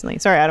something recently.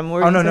 Sorry, Adam. What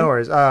were Oh, you no, gonna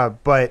no say? worries.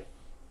 But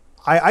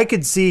I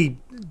could see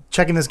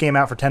checking this game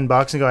out for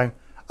 $10 and going,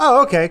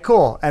 oh, okay,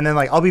 cool. And then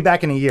I'll be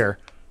back in a year.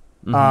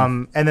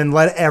 And then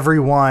let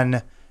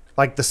everyone,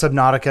 like the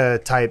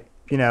Subnautica type,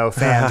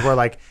 fans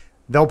where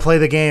they'll play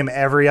the game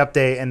every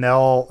update and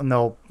they'll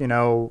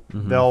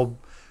they'll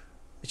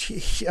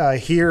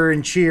hear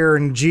and cheer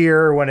and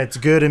jeer when it's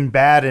good and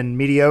bad and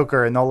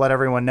mediocre, and they'll let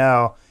everyone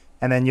know.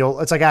 And then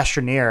it's like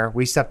Astroneer.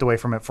 We stepped away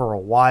from it for a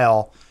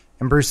while,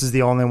 and Bruce is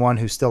the only one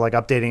who's still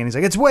updating, and he's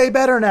like, it's way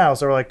better now.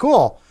 So we're like,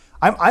 cool.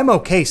 I'm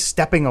okay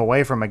stepping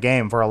away from a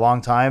game for a long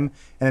time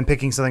and then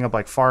picking something up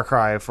like Far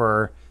Cry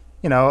for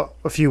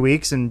a few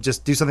weeks and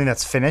just do something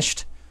that's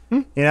finished,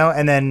 and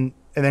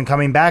then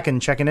coming back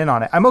and checking in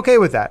on it. I'm okay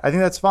with that. I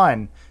think that's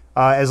fine.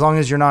 As long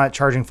as you're not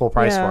charging full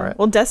price for it.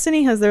 Well,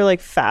 Destiny has their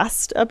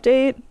fast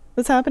update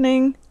that's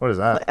happening. What is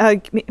that?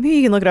 Maybe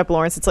you can look it up,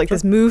 Lawrence. It's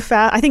this move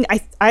fast. I think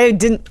I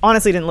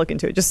honestly didn't look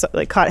into it. Just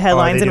caught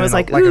headlines and was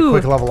like, like ooh. a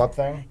quick level up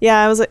thing.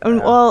 Yeah, I was like,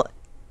 well,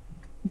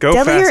 Go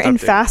deadlier fast and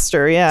update.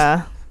 faster.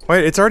 Yeah,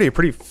 Wait, it's already a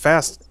pretty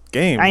fast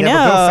game. I Yeah, know.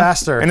 but go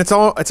faster. And it's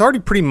already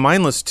pretty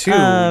mindless too.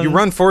 You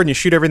run forward and you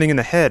shoot everything in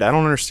the head. I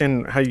don't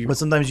understand how you. But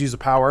sometimes use the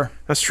power.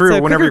 That's true.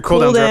 So Whenever your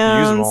quicker cooldowns are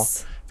usable.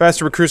 cooldowns.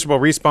 Faster crucible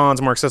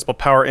respawns, more accessible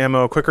power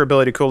ammo, quicker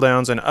ability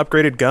cooldowns, and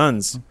upgraded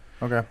guns.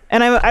 Okay.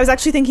 And I was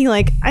actually thinking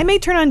I may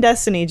turn on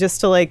Destiny just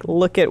to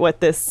look at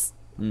what this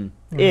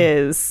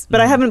is,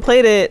 but I haven't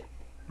played it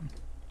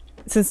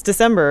since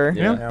December.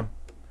 Yeah.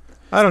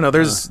 I don't know.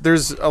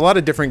 There's a lot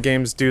of different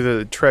games do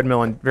the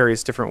treadmill in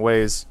various different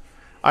ways.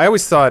 I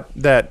always thought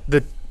that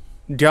the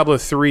Diablo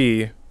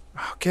 3.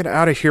 Oh, get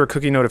out of here,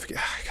 cookie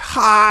notification.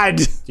 God.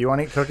 Do you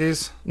want to eat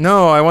cookies?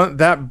 No, I want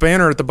that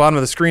banner at the bottom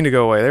of the screen to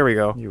go away. There we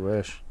go. You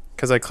wish.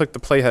 Because I clicked the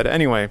playhead.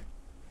 Anyway,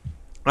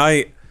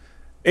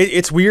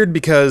 it's weird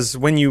because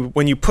when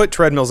you put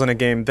treadmills in a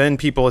game, then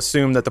people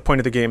assume that the point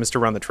of the game is to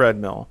run the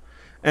treadmill.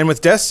 And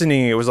with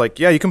Destiny, it was like,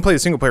 yeah, you can play the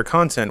single player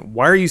content.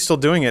 Why are you still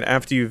doing it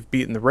after you've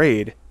beaten the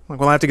raid? Like,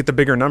 well, I have to get the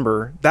bigger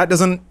number. That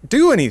doesn't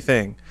do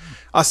anything.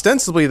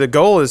 Ostensibly, the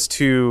goal is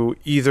to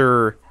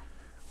either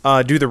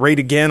do the raid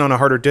again on a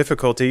harder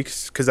difficulty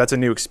because that's a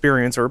new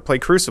experience, or play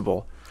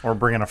Crucible. Or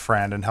bring in a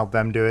friend and help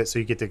them do it so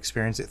you get to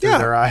experience it through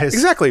their eyes.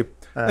 Exactly.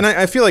 And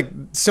I feel like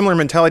similar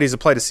mentalities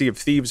apply to Sea of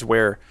Thieves,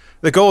 where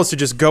the goal is to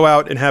just go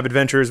out and have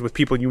adventures with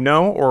people you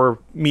know or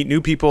meet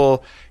new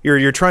people.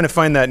 You're trying to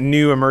find that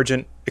new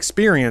emergent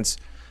experience,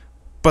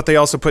 but they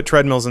also put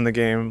treadmills in the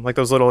game, like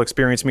those little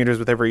experience meters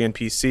with every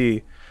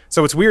NPC.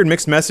 So it's weird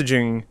mixed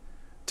messaging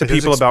to There's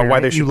people about why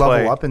they should you level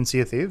play. up in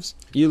Sea of Thieves?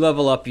 You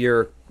level up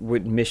your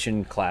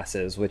mission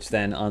classes, which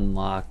then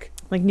unlock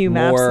New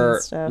maps more,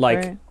 and stuff. like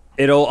right?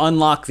 it'll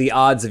unlock the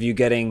odds of you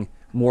getting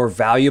more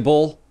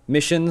valuable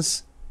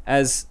missions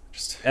as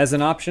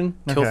an option.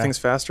 Kill Okay. things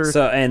faster.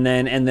 So and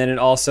then it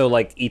also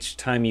each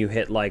time you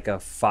hit a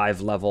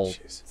 5 level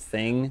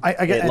thing,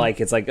 I get-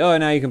 it's oh,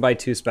 now you can buy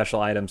 2 special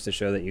items to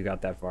show that you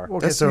got that far.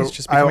 Okay, Destiny's so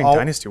just becoming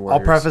Dynasty I'll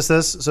Warriors. preface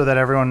this so that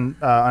everyone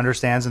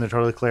understands and they're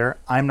totally clear.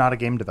 I'm not a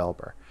game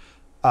developer.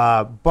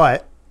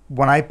 But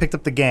when I picked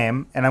up the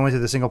game and I went to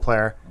the single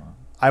player,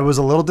 I was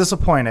a little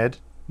disappointed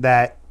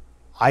that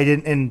I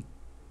didn't, and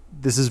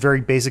this is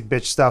very basic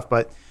bitch stuff,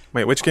 but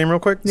Wait, which game real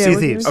quick? Yeah, Sea of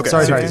what Thieves. game? Okay,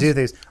 Sorry, Sea of Sea of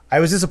Thieves. I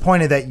was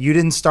disappointed that you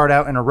didn't start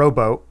out in a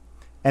rowboat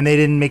and they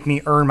didn't make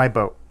me earn my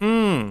boat.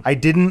 I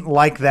didn't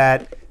like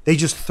that. They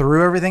just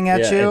threw everything at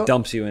Yeah, you. it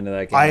dumps you into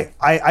that game.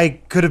 I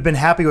could have been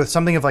happy with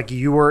something if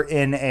you were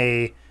in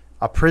a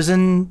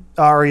prison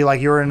or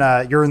you're in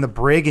the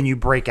brig and you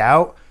break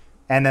out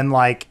and then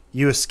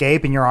you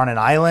escape and you're on an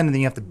island and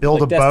then you have to build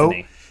Like a boat.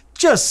 Destiny.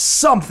 Just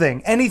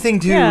something, anything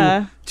to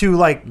Yeah. to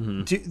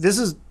this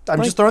is.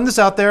 I'm just throwing this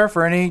out there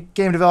for any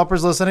game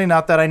developers listening.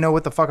 Not that I know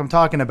what the fuck I'm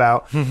talking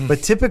about,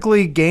 but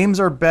typically games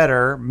are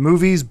better.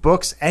 Movies,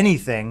 books,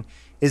 anything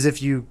is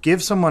if you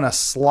give someone a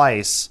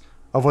slice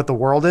of what the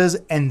world is,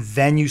 and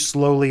then you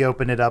slowly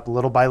open it up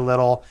little by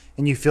little,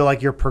 and you feel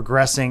like you're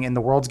progressing, and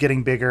the world's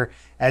getting bigger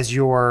as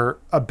your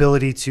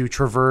ability to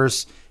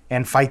traverse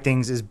and fight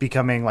things is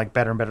becoming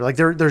better and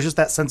better. There's just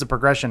that sense of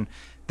progression.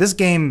 This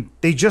game,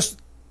 they just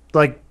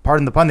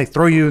pardon the pun, they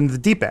throw you in the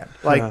deep end.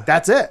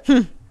 That's it,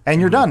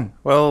 and you're done.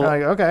 Well,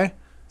 Okay.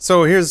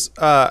 So here's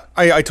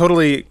I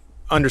totally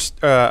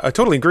I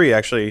totally agree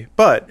actually,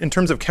 but in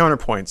terms of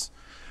counterpoints,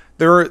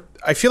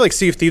 I feel like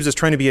Sea of Thieves is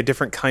trying to be a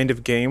different kind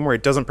of game where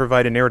it doesn't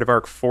provide a narrative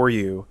arc for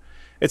you.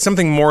 It's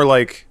something more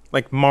like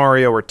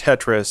Mario or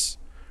Tetris,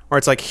 where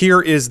it's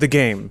here is the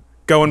game,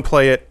 go and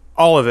play it,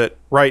 all of it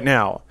right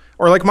now.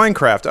 or like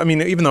Minecraft. I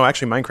mean, even though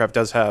actually Minecraft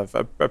does have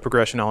a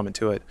progression element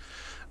to it,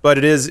 but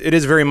it is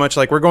very much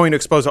like we're going to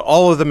expose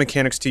all of the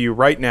mechanics to you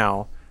right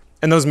now,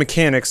 and those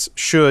mechanics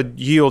should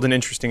yield an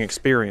interesting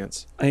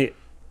experience.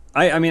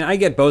 I mean, I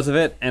get both of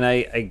it, and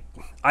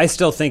I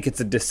still think it's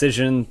a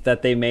decision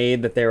that they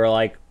made, that they were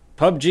like,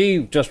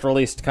 PUBG just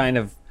released kind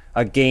of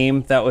a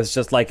game that was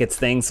just like its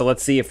thing, so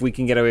let's see if we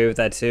can get away with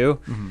that too.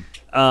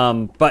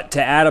 But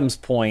to Adam's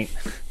point,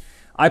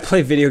 I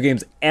play video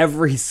games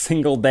every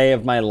single day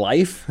of my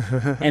life,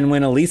 and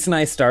when Elise and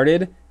I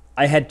started,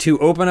 I had to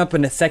open up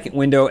in a second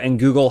window and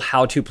Google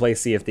how to play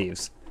Sea of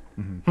Thieves.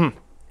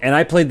 And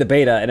I played the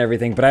beta and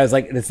everything, but I was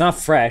like, it's not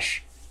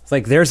fresh. It's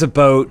like, there's a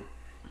boat,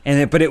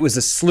 but it was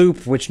a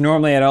sloop, which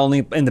normally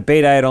in the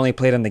beta I'd only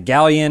played on the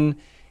galleon,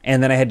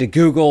 and then I had to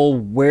Google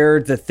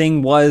where the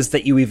thing was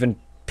that you even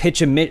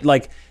pitch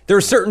like, there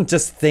were certain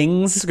just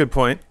things. That's a good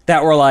point.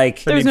 That were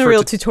like, There's no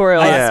real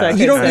tutorial aspect.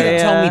 you don't I'd need say, to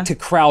tell me to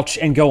crouch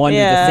and go under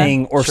Yeah. the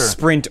thing or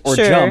sprint or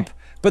jump.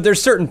 But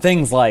there's certain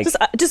things like,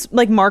 just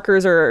like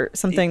markers or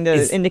something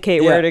to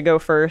indicate where to go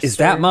first. Is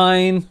that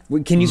mine?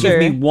 Can you Sure.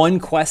 give me one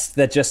quest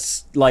that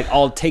just like,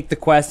 I'll take the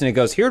quest and it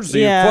goes, here's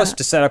your quest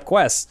to set up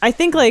quests. I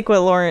think like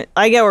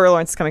I get where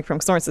Lawrence is coming from,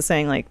 because Lawrence is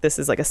saying like this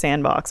is like a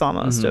sandbox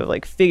almost of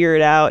like figure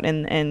it out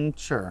and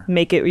Sure.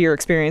 make it your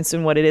experience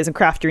and what it is and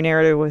craft your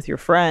narrative with your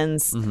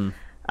friends.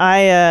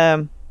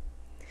 I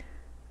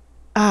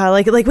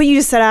like what you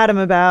just said, Adam,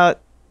 about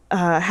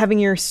having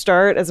your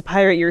start as a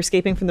pirate, you're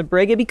escaping from the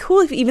brig. It'd be cool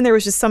if even there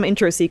was just some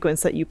intro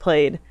sequence that you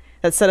played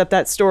that set up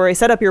that story,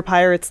 set up your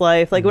pirate's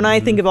life. Like when I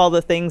think of all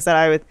the things that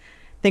I would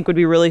think would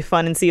be really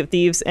fun in Sea of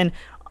Thieves, and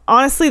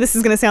honestly, this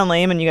is going to sound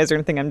lame and you guys are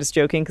going to think I'm just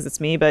joking because it's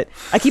me, but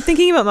I keep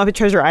thinking about Muppet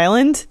Treasure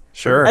Island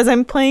Sure. as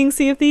I'm playing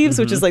Sea of Thieves,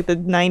 which is like the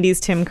 90s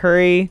Tim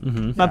Curry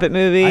Muppet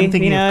movie. I'm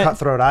thinking Peanut. of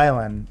Cutthroat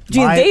Island.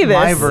 Gina Davis,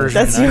 My version.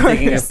 that's I'm yours.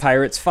 thinking of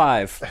Pirates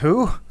 5.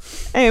 Who?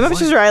 Anyway, Muppet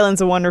Treasure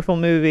Island's a wonderful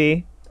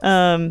movie.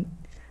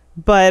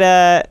 But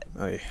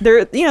Aye.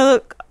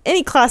 there,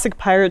 any classic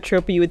pirate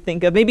trope you would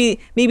think of. Maybe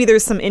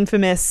there's some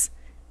infamous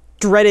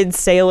dreaded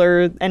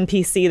sailor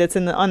NPC that's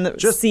on the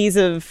seas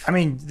of I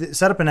mean,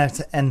 set up an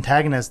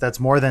antagonist that's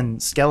more than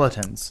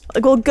skeletons.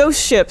 like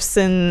ghost ships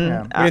and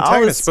Yeah. The all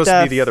antagonist this is supposed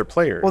stuff. to be the other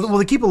players. Well,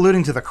 they keep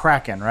alluding to the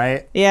Kraken,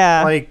 right?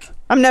 Yeah, Like,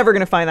 I'm never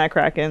gonna find that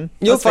Kraken.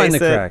 You'll Let's find the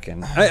face it.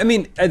 Kraken. I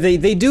mean,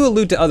 they do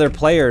allude to other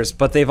players,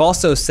 but they've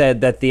also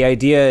said that the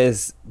idea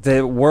is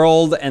the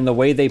world and the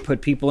way they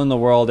put people in the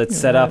world, it's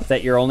set up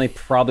that you're only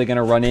probably going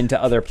to run into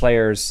other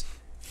players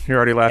You're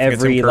already laughing at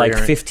every Tim like Curry,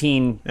 aren't you?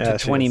 15 Yeah, to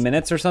she 20 is.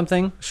 minutes or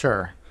something,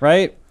 sure.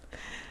 right?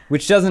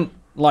 Which doesn't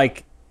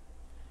like...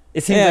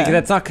 It seems like Yeah.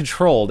 that's not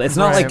controlled. It's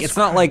not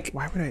Right. like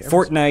Why would I ever-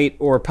 Fortnite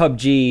or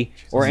PUBG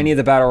or any of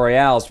the battle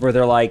royales where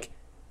they're like,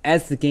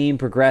 as the game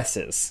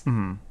progresses,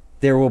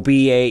 there will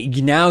be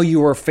now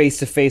you are face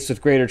to face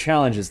with greater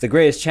challenges. The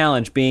greatest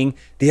challenge being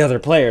the other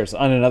players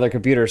on another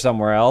computer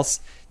somewhere else.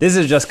 This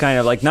is just kind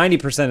of like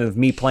 90% of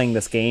me playing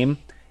this game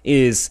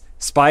is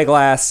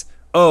Spyglass.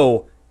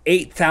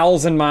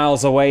 8,000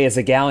 miles away is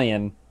a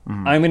galleon.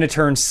 I'm going to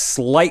turn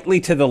slightly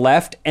to the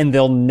left and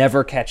they'll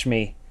never catch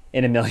me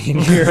in a million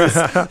years.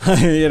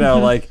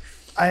 Like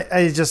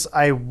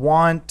I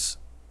want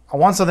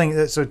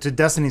something. So to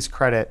Destiny's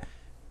credit,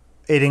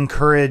 it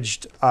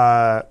encouraged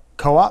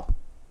co-op,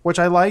 which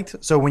I liked.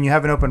 So when you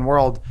have an open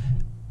world,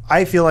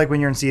 I feel like when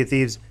you're in Sea of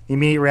Thieves, the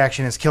immediate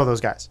reaction is kill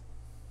those guys.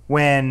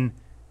 When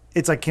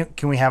it's like,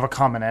 can we have a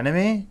common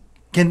enemy?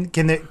 Can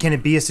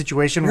it be a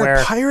situation You're where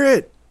a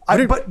pirate.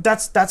 but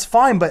that's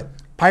fine. But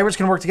pirates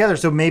can work together.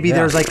 So maybe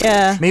there's like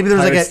Yeah. maybe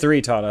there's Pirates like a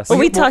 3 taught us. But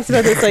we talked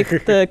about this, like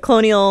the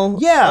colonial.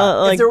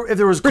 like if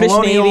there was British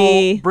colonial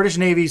Navy. British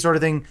Navy sort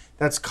of thing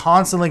that's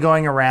constantly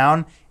going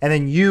around, and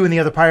then you and the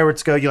other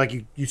pirates go,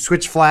 you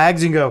switch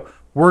flags and go,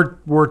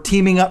 we're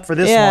teaming up for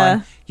this Yeah.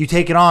 one. You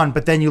take it on,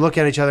 but then you look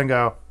at each other and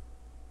go,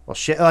 well,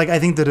 shit. Like I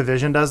think the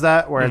Division does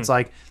that, where it's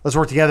like, let's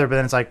work together, but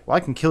then it's like, well,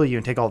 I can kill you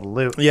and take all the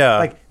loot. Yeah,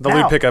 like the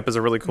now- loot pickup is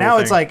a really cool Now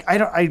thing. it's like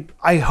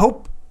I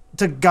hope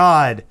to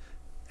God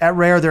at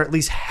Rare they're at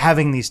least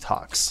having these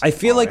talks. I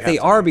feel like they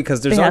are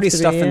because there's They have already to be,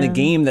 stuff in the yeah.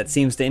 game that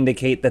seems to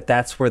indicate that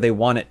that's where they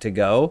want it to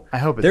go. I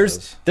hope it there's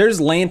does. there's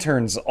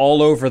lanterns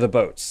all over the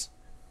boats,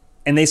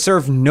 and they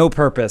serve no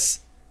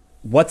purpose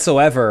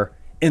whatsoever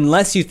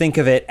unless you think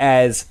of it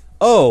as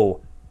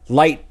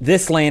light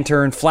this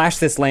lantern, flash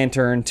this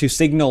lantern to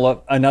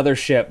signal another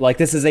ship. Like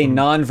this is a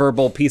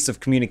nonverbal piece of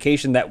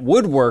communication that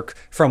would work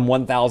from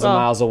 1,000 Oh.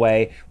 miles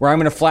away, where I'm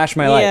going to flash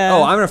my light. Yeah.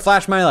 I'm going to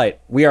flash my light.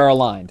 We are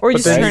aligned. Or But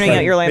just then you turning can-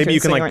 out your lantern maybe you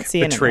so can you aren't like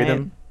seeing betray it, right?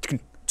 them. You can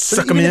But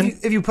suck even them in.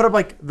 if you put up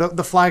like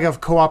the flag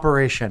of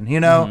cooperation, it's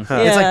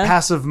Yeah. like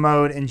passive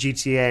mode in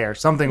GTA or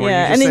something where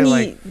Yeah, you just and say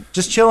then like,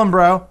 just chillin',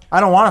 bro. I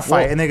don't want to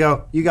fight, Well- and they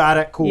go, you got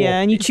it, cool. Yeah,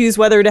 and you choose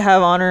whether to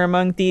have honor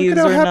among thieves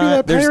how or happy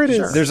not. that pirate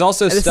is. There's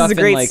also This is stuff a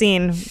great in like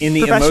scene. in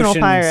the Professional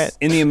emotions pirate.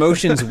 in the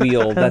emotions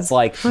wheel that's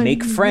like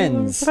make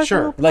friends.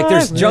 Sure. Like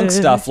there's junk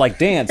stuff like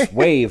dance,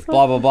 wave,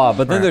 blah blah blah.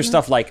 But then there's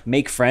stuff like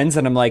make friends,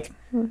 and I'm like,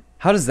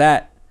 how does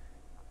that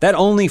that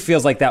only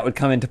feels like that would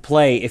come into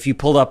play if you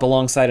pulled up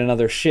alongside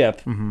another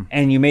ship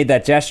and you made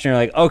that gesture and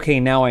you're like, okay,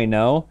 now I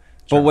know.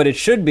 But what it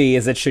should be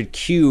is it should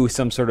cue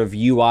some sort of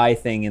UI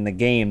thing in the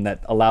game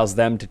that allows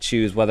them to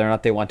choose whether or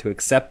not they want to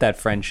accept that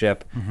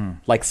friendship,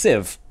 like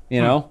Civ,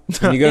 you know?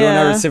 When you go to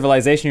another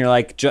civilization, you're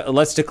like,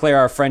 let's declare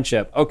our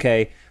friendship.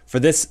 Okay, for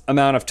this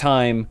amount of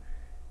time,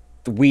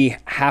 we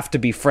have to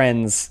be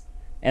friends,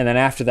 and then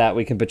after that,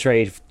 we can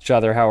betray each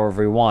other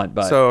however we want.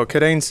 But So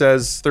Kadane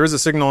says there is a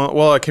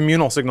signal, a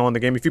communal signal in the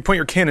game. If you point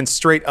your cannon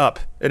straight up,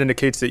 it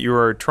indicates that you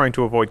are trying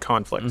to avoid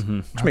conflict,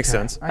 which makes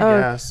sense. I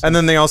guess. And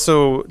then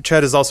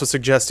Ched is also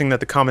suggesting that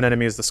the common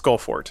enemy is the Skull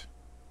Fort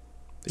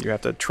that you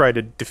have to try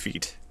to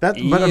defeat. But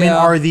I mean, Yeah.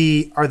 are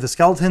the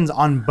skeletons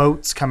on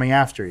boats coming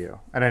after you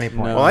at any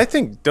point? No. Well, I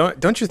think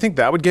don't you think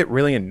that would get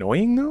really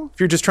annoying though?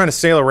 If you're just trying to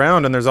sail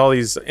around and there's all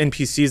these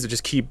NPCs that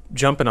just keep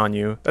jumping on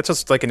you, that's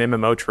just like an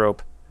MMO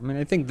trope. I mean,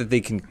 I think that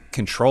they can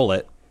control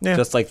it, Yeah.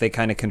 just like they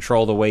kind of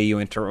control the way you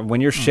enter. When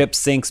your ship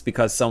sinks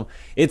because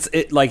it's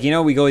like, you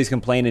know, we always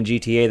complain in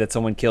GTA that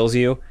someone kills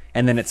you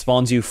and then it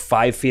spawns you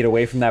 5 feet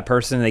away from that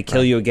person and they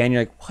kill you again.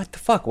 You're like, what the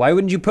fuck? Why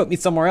wouldn't you put me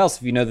somewhere else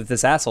if you know that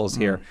this asshole's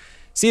here?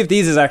 Sea of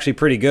Thieves is actually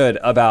pretty good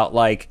about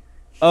like,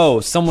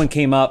 oh, someone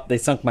came up, they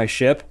sunk my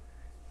ship,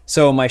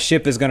 so my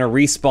ship is going to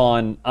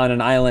respawn on an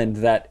island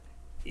that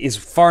is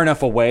far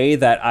enough away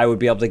that I would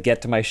be able to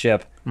get to my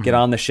ship, get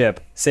on the ship,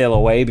 sail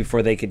away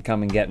before they could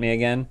come and get me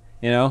again,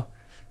 you know?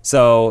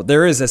 So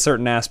there is a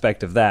certain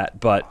aspect of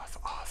that, but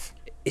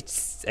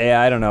it's,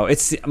 I don't know.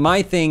 It's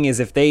my thing is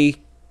if they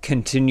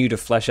continue to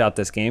flesh out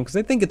this game, because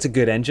I think it's a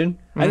good engine.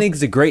 I think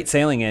it's a great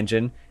sailing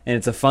engine, and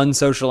it's a fun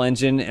social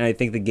engine, and I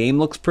think the game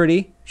looks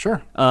pretty.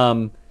 Sure.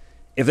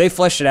 If they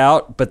flesh it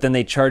out, but then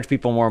they charge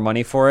people more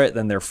money for it,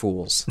 then they're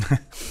fools.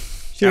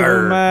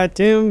 Shiver my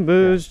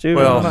timbers, shiver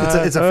Well,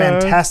 my It's a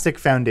heart. fantastic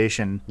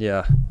foundation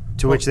Yeah.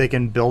 to which they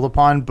can build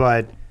upon.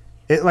 But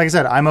like I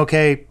said, I'm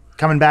okay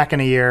coming back in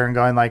a year and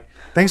going like,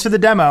 thanks for the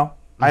demo.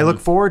 I look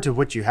forward to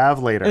what you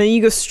have later. And then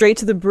you go straight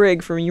to the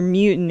brig for your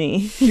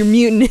mutiny, your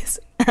mutinous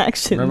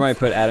action. Remember I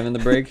put Adam in the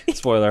brig?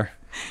 Spoiler.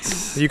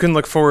 You can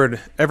look forward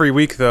every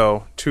week,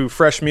 though, to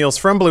fresh meals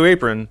from Blue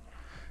Apron,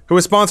 who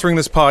is sponsoring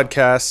this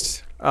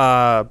podcast.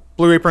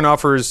 Blue Apron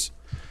offers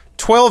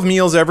 12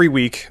 meals every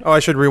week. Oh, I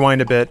should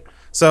rewind a bit.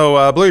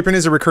 So Blue Apron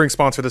is a recurring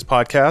sponsor of this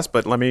podcast,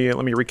 but let me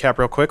recap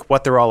real quick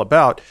what they're all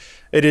about.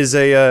 It is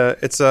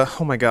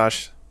oh my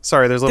gosh.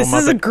 Sorry, there's little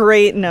This is a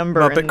great number.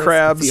 Muppet in this.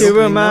 crabs. Shiver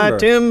Opening my number.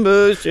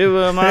 timbers,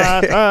 shiver my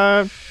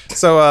heart.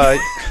 So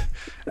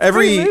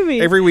great movie.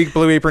 every week,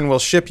 Blue Apron will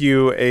ship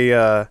you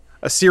a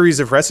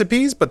series of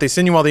recipes, but they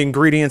send you all the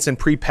ingredients in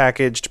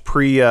prepackaged,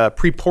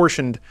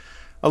 pre-portioned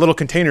little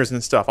containers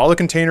and stuff. All the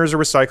containers are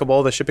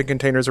recyclable. The shipping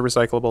containers are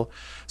recyclable.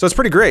 So it's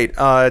pretty great.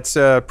 It's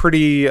a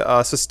pretty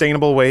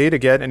sustainable way to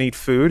get and eat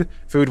food.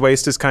 Food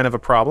waste is kind of a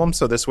problem.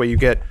 So this way you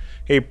get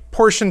a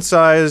portion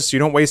size. You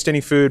don't waste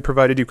any food,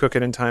 provided you cook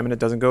it in time and it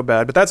doesn't go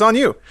bad. But that's on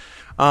you.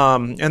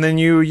 And then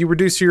you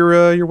reduce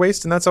your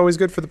waste, and that's always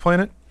good for the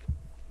planet.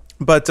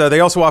 But they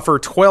also offer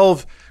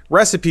 12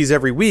 recipes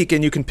every week,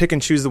 and you can pick and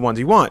choose the ones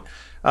you want.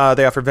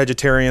 They offer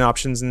vegetarian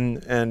options,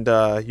 and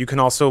you can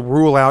also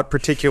rule out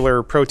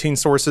particular protein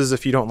sources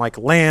if you don't like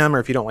lamb or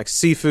if you don't like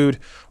seafood,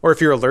 or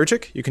if you're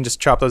allergic, you can just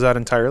chop those out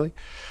entirely.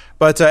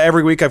 But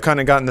every week I've kind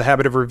of gotten the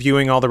habit of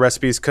reviewing all the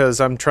recipes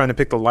because I'm trying to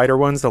pick the lighter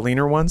ones, the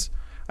leaner ones.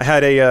 I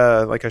had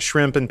a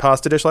shrimp and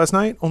pasta dish last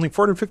night, only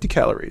 450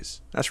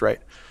 calories. That's right.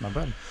 Not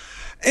bad.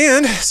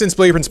 And since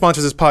Blue Apron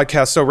sponsors this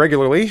podcast so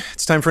regularly,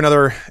 it's time for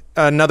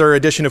another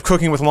edition of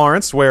Cooking with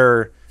Lawrence,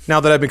 where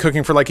now that I've been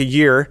cooking for like a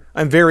year,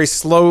 I'm very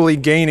slowly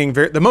gaining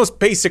the most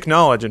basic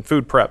knowledge in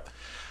food prep.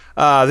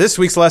 This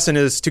week's lesson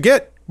is to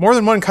get more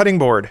than one cutting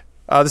board.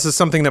 This is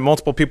something that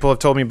multiple people have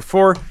told me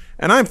before,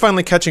 and I'm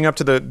finally catching up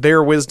to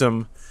their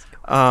wisdom.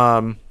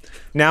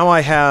 Now I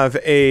have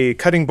a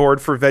cutting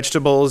board for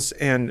vegetables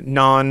and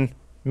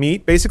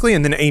non-meat, basically,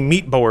 and then a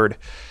meat board.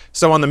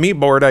 So on the meat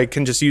board, I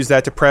can just use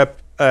that to prep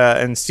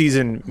and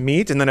season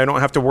meat, and then I don't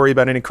have to worry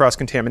about any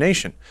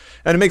cross-contamination.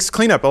 And it makes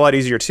cleanup a lot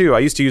easier, too. I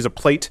used to use a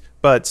plate,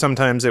 but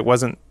sometimes it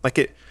wasn't like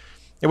it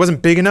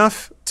wasn't big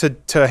enough to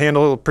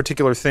handle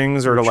particular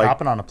things or to like...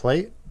 Chopping on a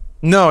plate?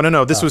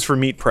 No. This was for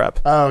meat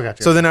prep. Oh,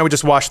 gotcha. So then I would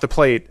just wash the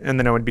plate, and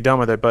then I would be done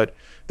with it. But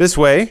this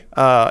way,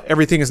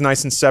 everything is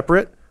nice and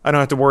separate. I don't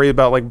have to worry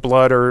about like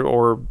blood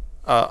or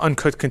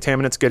uncooked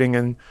contaminants getting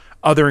in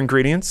other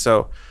ingredients.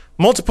 So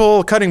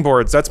multiple cutting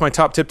boards. That's my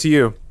top tip to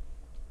you.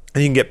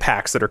 And you can get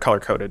packs that are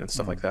color-coded and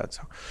stuff like that.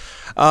 So,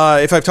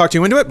 if I've talked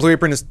you into it, Blue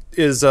Apron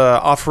is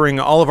offering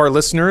all of our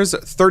listeners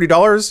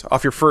 $30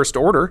 off your first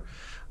order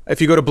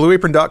if you go to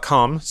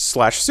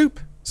blueapron.com/soup.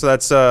 So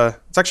that's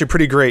it's actually a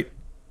pretty great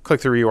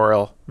click-through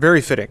URL. Very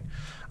fitting.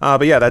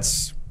 But yeah,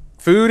 that's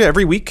food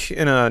every week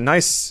in a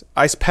nice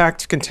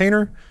ice-packed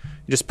container.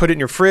 You just put it in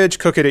your fridge,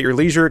 cook it at your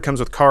leisure. It comes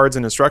with cards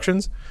and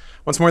instructions.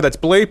 Once more, that's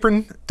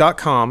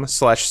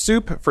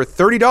blueapron.com/soup for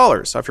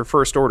 $30 off your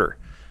first order.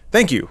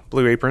 Thank you,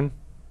 Blue Apron.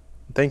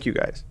 Thank you,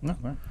 guys.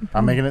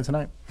 I'm making it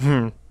tonight.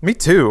 Me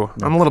too.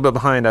 I'm a little bit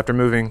behind after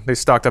moving. They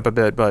stocked up a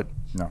bit, but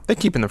They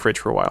keep in the fridge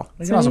for a while.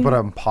 You can also put it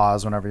on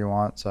pause whenever you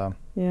want, so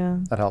Yeah.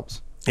 that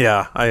helps.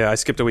 Yeah, I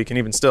skipped a week, and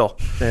even still.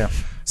 Yeah.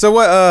 So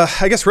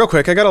I guess real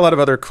quick, I got a lot of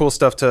other cool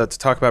stuff to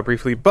talk about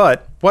briefly,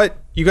 but what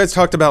you guys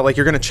talked about, like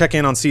you're going to check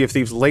in on Sea of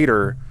Thieves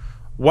later.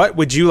 What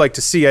would you like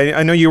to see?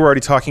 I know you were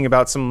already talking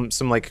about some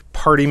like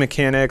party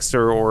mechanics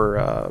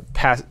or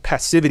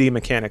passivity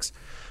mechanics,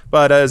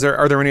 but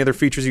are there any other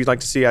features you'd like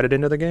to see added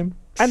into the game?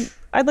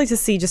 I'd like to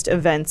see just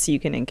events you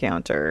can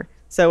encounter.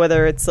 So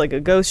whether it's like a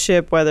ghost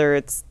ship, whether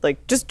it's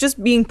like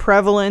just being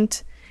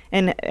prevalent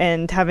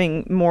and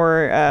having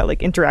more like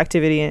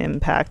interactivity and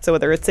impact. So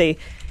whether it's a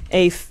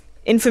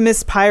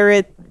infamous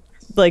pirate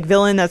like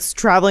villain that's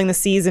traveling the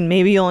seas and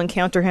maybe you'll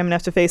encounter him and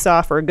have to face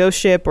off, or a ghost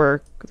ship,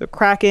 or the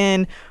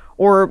Kraken,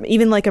 or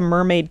even like a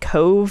mermaid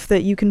cove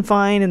that you can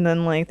find, and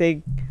then like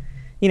they,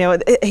 you know,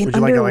 Would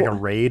you like a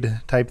raid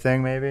type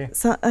thing, maybe?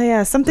 So,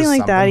 yeah, something Just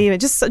like that. something. Even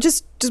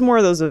just more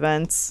of those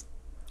events.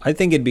 I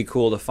think it'd be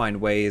cool to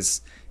find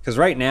ways, because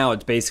right now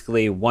it's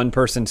basically one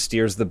person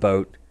steers the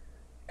boat,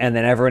 and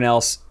then everyone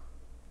else,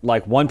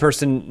 like one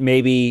person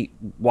maybe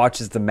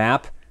watches the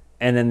map,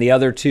 and then the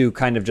other two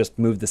kind of just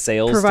move the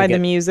sails, Provide to get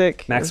the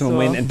music, maximum as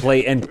well. wind, and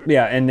play,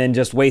 and then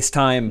just waste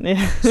time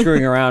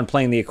screwing around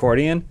playing the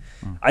accordion.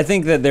 I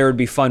think that there would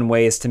be fun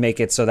ways to make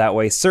it so that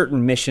way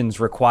certain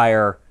missions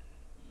require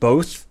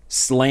both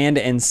land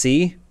and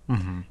sea.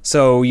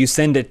 So you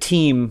send a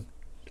team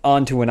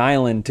onto an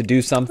island to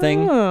do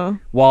something,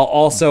 while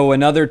also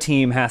another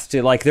team has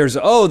to, like, there's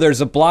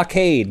a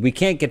blockade, we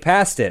can't get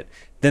past it.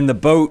 Then the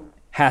boat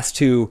has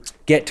to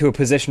get to a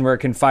position where it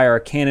can fire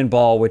a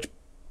cannonball, which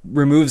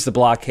removes the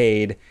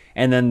blockade,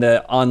 and then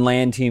the on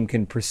land team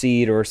can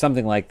proceed, or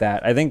something like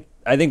that. I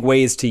think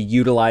ways to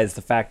utilize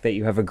the fact that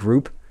you have a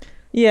group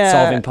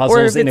solving puzzles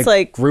or if in it's a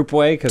like group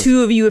way. 'Cause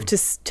two of you have to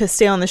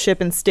stay on the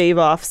ship and stave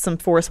off some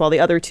force while the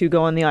other two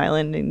go on the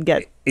island and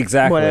get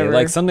exactly whatever.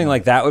 like something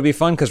like that would be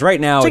fun, because right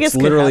now Which I it's guess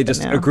could literally happen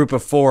just now. a group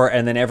of 4,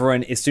 and then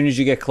everyone, as soon as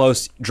you get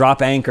close,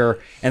 drop anchor,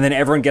 and then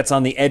everyone gets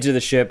on the edge of the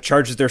ship,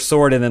 charges their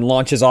sword, and then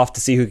launches off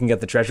to see who can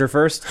get the treasure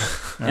first.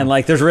 And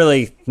like there's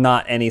really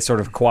not any sort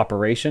of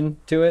cooperation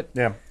to it.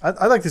 Yeah,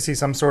 I'd like to see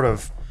some sort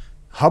of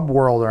hub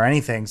world or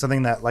anything,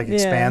 something that like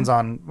expands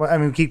on. I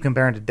mean, we keep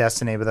comparing to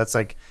Destiny, but that's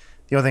like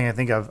the only thing I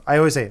think of. I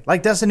always say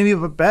like Destiny,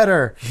 but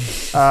better.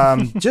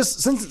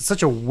 Just since it's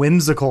such a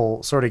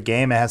whimsical sort of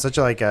game, it has such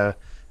a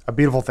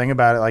beautiful thing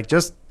about it. Like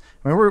just,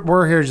 I mean,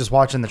 we're here just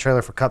watching the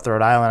trailer for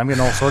Cutthroat Island. I'm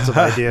getting all sorts of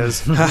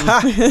ideas, but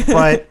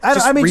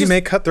I mean,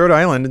 remake Cutthroat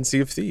Island and Sea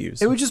of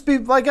Thieves. it would just be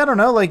like, I don't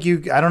know, like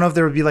I don't know if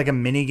there would be like a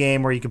mini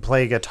game where you could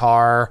play a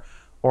guitar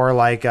or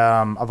like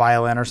a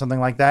violin or something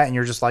like that, and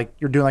you're just like,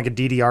 you're doing like a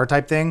DDR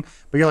type thing,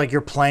 but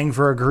you're playing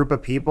for a group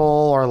of people,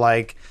 or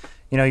like,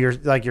 you know,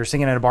 you're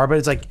singing at a bar, but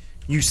it's like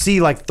you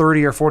see like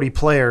 30 or 40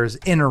 players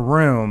in a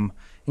room,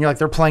 and you're like,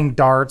 they're playing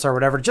darts or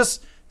whatever,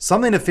 just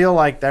something to feel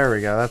like, there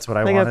we go, that's what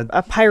I like wanted.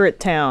 a pirate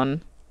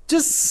town.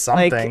 Just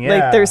something, Like yeah.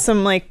 like there's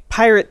some like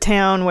pirate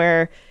town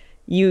where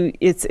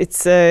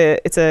it's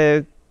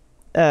a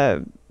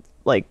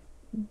like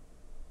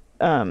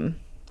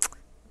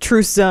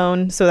truce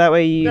zone, so that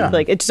way you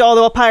like, it's just all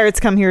the pirates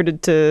come here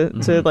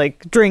to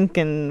like drink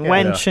and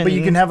wench, and but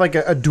you can have like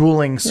a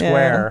dueling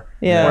square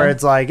Yeah. where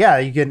it's like, yeah,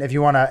 you can, if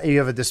you you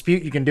have a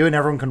dispute, you can do it and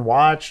everyone can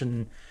watch,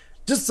 and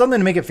just something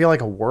to make it feel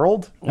like a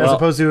world, as Well-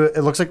 opposed to,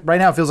 it looks like right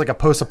now it feels like a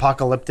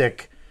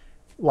post-apocalyptic,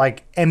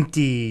 like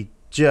empty,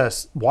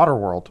 just water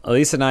world.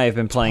 Elise and I have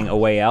been playing A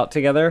Way Out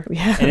together,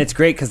 Yeah. and it's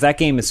great because that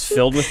game is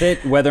filled with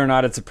it, whether or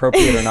not it's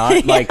appropriate or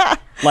not.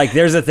 Like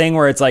there's a thing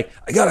where it's like,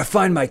 I gotta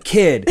find my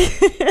kid,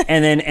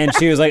 and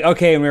she was like,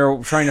 okay, and we were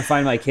trying to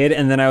find my kid,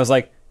 and then I was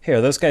like, hey,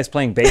 are those guys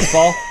playing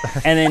baseball?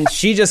 And then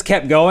she just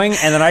kept going,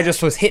 and then I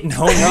just was hitting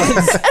home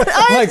runs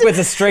like with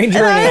a stranger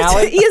in an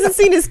alley. he hasn't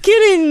seen his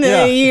kid in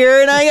Yeah. a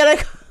year, and I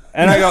gotta.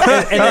 And I go,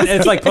 and then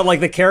it's like, but like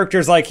the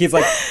character's like, he's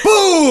like,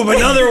 boom,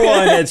 another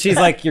one, and she's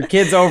like, your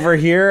kid's over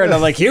here, and I'm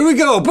like, here we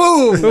go,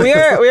 boom. we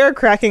are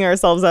cracking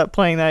ourselves up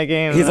playing that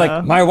game. He's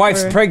like, my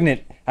wife's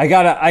pregnant. I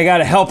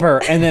gotta help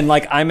her. And then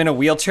like I'm in a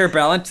wheelchair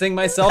balancing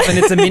myself, and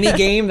it's a mini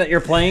game that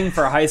you're playing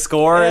for a high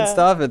score and Yeah.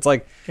 stuff. It's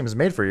like Game is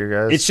made for you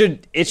guys.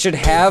 it should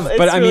have,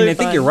 but It's I mean, really I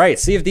think fun. you're right.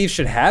 Sea of Thieves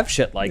should have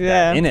shit like Yeah.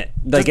 that in it.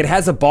 Like it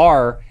has a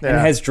bar and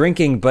Yeah. has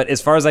drinking, but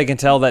as far as I can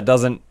tell, that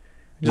doesn't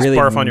Just really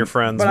barf on your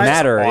friends. But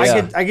matter.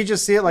 I could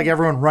just see it like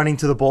everyone running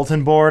to the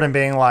bulletin board and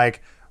being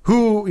like,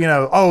 who, you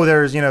know, oh,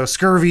 there's, you know,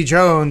 Scurvy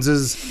Jones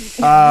is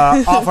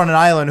off on an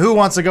island. Who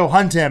wants to go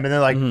hunt him? And they're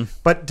like,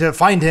 but to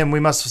find him, we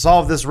must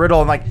solve this riddle.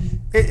 And like,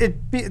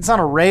 it's not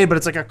a raid, but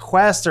it's like a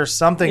quest or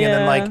something. And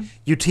then Yeah. like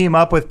you team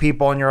up with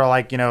people and you're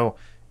like, you know,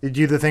 you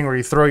do the thing where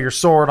you throw your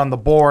sword on the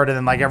board and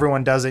then like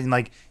everyone does it. And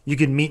like you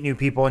can meet new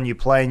people and you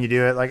play and you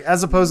do it. Like,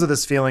 as opposed to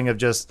this feeling of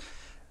just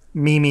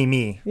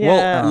me.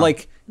 Yeah. Well,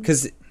 like,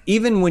 because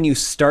even when you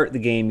start the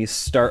game, you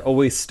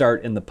always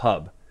start in the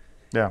pub.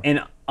 Yeah.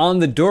 And on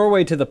the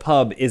doorway to the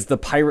pub is the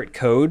pirate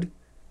code,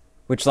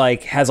 which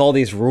like has all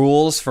these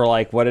rules for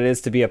like what it is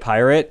to be a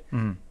pirate.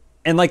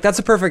 And like that's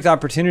a perfect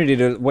opportunity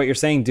to, what you're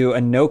saying, do a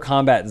no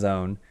combat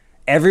zone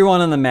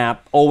everyone on the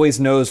map always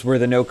knows where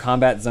the no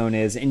combat zone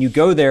is, and you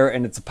go there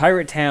and it's a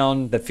pirate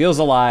town that feels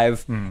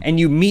alive, and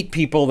you meet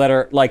people that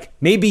are like,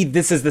 maybe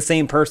this is the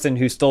same person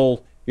who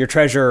stole your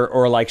treasure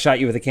or like shot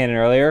you with a cannon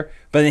earlier,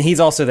 but then he's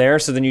also there,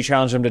 so then you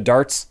challenge him to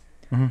darts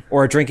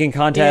or a drinking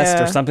contest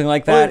or something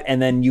like that,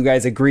 and then you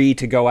guys agree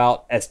to go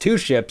out as two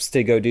ships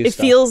to go do It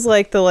stuff. feels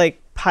like the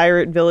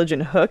pirate village in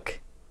Hook,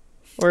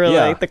 where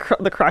like the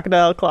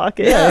crocodile clock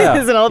is,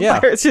 and all the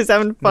pirates just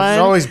having fun. There's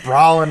always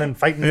brawling and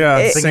fighting.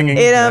 Yeah, singing.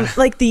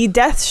 Like the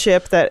death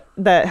ship that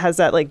has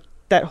that like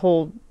that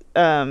whole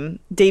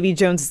Davy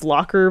Jones's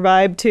locker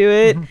vibe to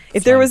it.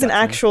 If there was an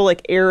actual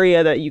like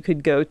area that you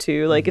could go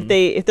to, like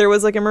if there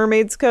was like a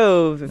Mermaid's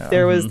Cove, if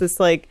there was this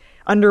like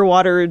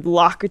underwater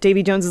locker,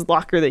 Davy Jones's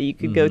locker that you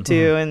could go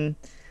to and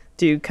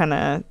do kind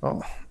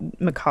of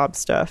macabre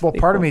stuff. Well,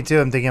 part of me too,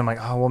 I'm thinking, I'm like,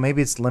 oh, well,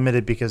 maybe it's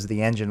limited because of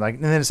the engine. Like,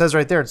 and then it says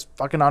right there, it's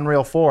fucking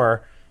Unreal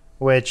 4,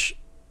 which,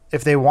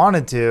 if they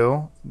wanted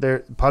to, they're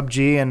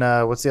PUBG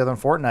and what's the other one,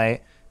 Fortnite,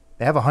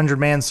 they have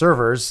 100-man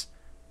servers.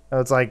 So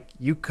it's like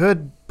you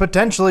could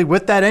potentially,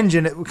 with that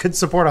engine, it could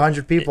support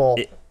 100 people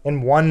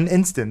in one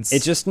instance.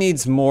 It just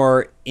needs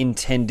more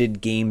intended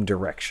game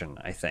direction,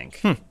 I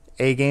think.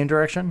 A game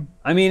direction.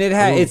 I mean,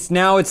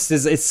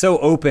 it's so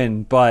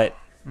open, but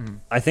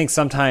I think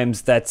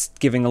sometimes that's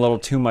giving a little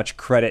too much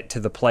credit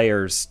to the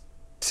players.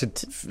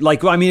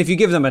 Like, I mean, if you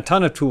give them a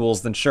ton of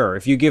tools, then sure.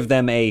 If you give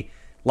them a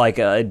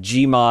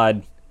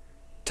Gmod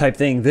type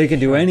thing, they can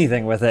do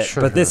anything with it.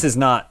 But this is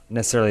not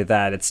necessarily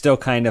that. It's still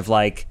kind of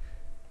like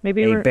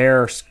maybe a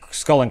bare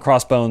skull and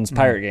crossbones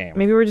pirate game.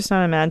 Maybe we're just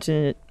not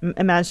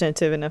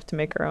imaginative enough to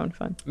make our own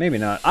fun. Maybe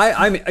not.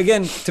 I'm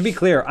again, to be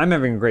clear, I'm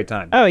having a great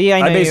time. Oh yeah,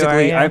 I know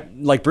basically, you are, yeah.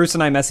 like Bruce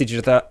and I message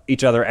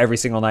each other every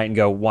single night and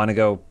go, want to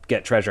go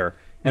get treasure,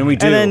 and we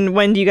do. And then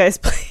when do you guys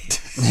play?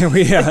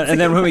 And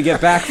then when we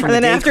get back from and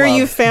then the after club,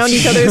 you found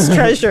each other's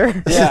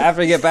treasure.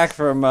 after we get back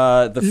from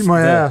Eat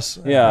my ass.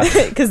 Yeah.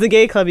 Because the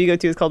gay club you go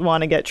to is called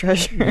Wanna Get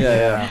Treasure.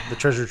 The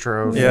treasure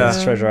trove. Yeah.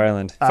 It's Treasure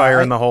Island.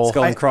 Fire in the hole.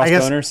 Skull and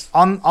crossboners.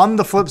 On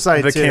the flip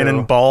side, The too,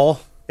 cannonball.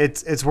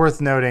 it's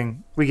worth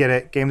noting. We get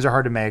it. Games are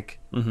hard to make.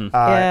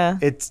 Yeah.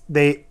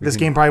 This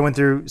game probably went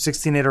through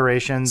 16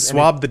 iterations. and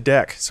Swab the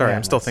deck. Sorry, Yeah,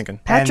 I'm still nice. thinking.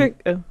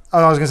 Patrick,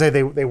 I was gonna say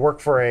they work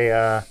for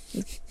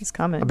his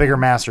comment. a bigger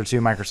master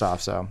too, Microsoft.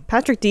 So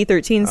Patrick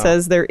D13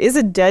 says there is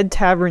a dead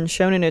tavern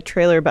shown in a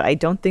trailer, but I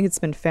don't think it's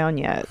been found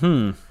yet. I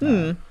don't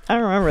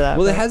remember that.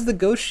 Well, it but- has the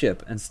ghost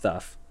ship and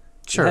stuff.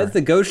 Sure. It has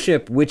the ghost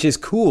ship, which is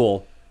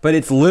cool, but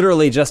it's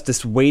literally just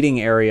this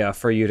waiting area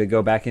for you to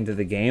go back into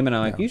the game. And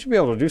I'm like, you should be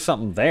able to do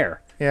something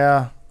there.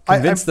 yeah,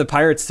 Convince the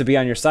pirates to be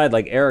on your side,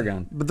 like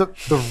Aragon. but the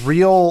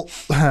real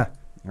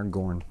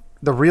Aragorn.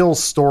 the real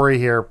story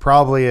here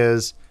probably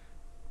is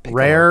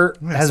Rare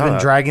has saw been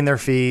that. dragging their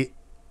feet,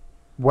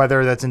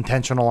 whether that's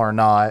intentional or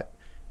not,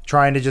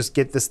 trying to just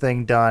get this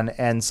thing done.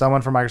 And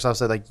someone from Microsoft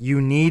said, like, you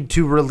need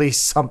to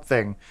release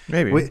something.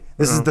 Maybe.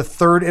 This is the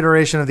third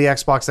iteration of the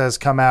Xbox that has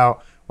come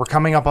out. We're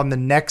coming up on the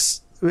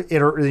next,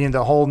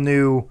 the whole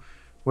new,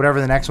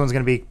 whatever the next one's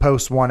going to be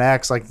post One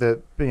X, like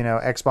the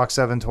Xbox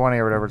 720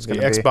 or whatever it's The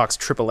going to be. Xbox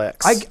Triple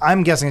X.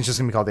 I'm guessing it's just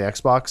going to be called the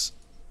Xbox.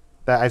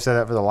 That I've said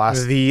that for the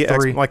last the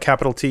three. like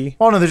capital T.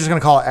 Oh no, they're just going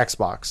to call it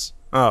Xbox.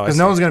 Oh, I Because see.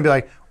 no one's going to be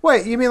like,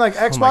 wait, you mean like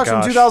Xbox from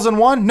gosh.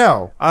 2001?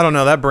 No. I don't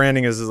know. That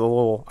branding is a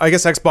little. I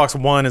guess Xbox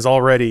One is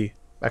already.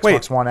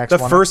 Xbox One X. The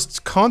One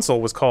first console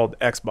was called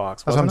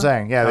Xbox. That's what I'm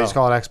saying. Yeah, they just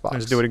call it Xbox.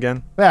 Just do it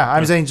again. Yeah,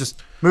 I'm saying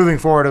just moving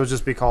forward, it would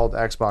just be called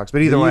Xbox.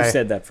 But either You've way,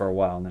 said that for a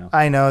while now.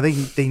 I know they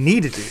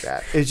need to do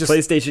that. It's just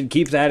PlayStation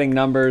keeps adding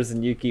numbers,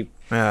 and you keep.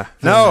 Yeah.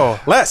 No,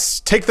 less.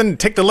 Take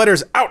the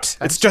letters out.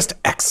 It's just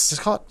X.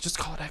 just call it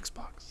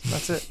Xbox.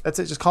 That's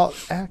it. Just call it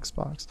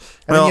Xbox.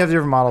 And Well- then you have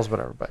different models,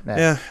 whatever. But nah.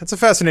 Yeah, it's a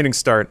fascinating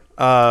start.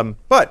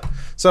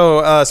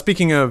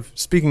 Speaking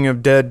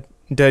of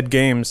dead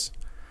games,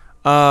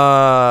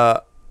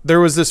 there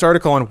was this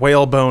article on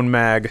Whalebone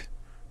Mag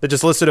that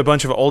just listed a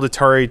bunch of old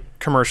Atari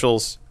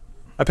commercials.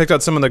 I picked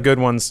out some of the good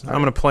ones. I'm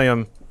gonna play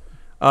them,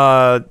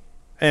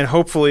 and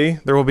hopefully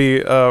there will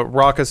be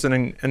raucous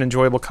and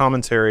enjoyable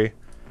commentary.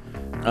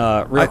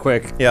 Real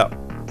quick, Yeah.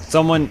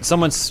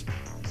 someone's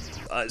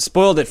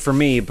spoiled it for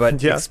me,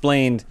 but Yeah.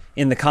 explained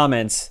in the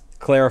comments,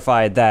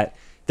 clarified that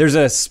there's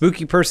a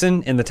spooky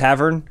person in the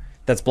tavern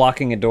that's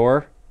blocking a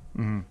door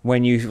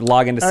when you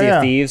log into Sea yeah.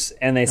 of Thieves,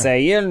 and they say,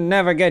 you'll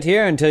never get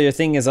here until your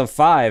thing is of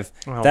 5.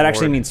 That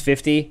actually Lord. means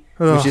 50,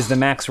 which is the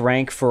max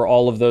rank for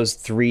all of those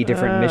 3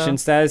 different mission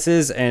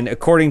statuses. And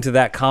according to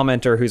that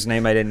commenter, whose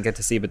name I didn't get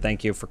to see, but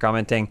thank you for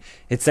commenting,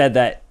 it said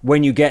that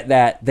when you get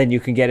that, then you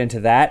can get into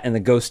that, and the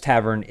Ghost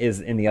Tavern is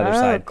in the other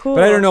side. Cool.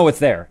 But I don't know what's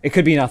there. It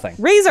could be nothing.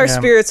 Raise our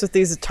spirits with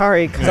these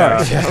Atari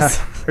commercials.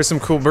 There's some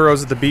cool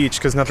burrows at the beach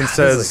because nothing It's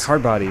says like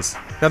hard bodies.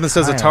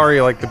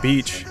 Atari like the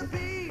beach.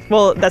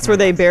 Well, that's where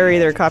they bury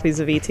their copies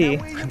of ET.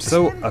 I'm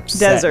so upset.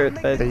 Desert,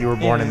 but That you were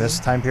born in this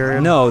time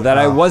period? No, that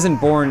I wasn't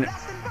born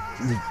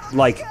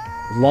like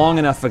long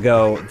enough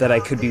ago that I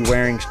could be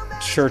wearing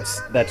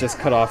shirts that just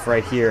cut off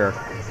right here.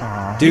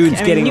 Dudes I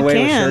mean, getting you away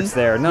can. with shirts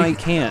there. No, you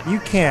can't. You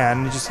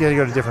can. You just got to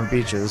go to different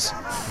beaches.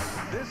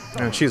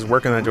 And she's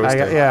working that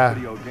joystick. Yeah.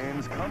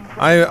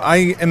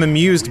 I am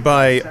amused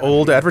by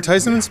old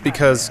advertisements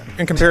because,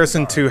 in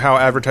comparison to how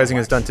advertising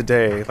is done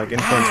today, like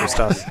influencer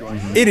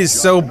stuff, it is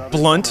so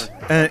blunt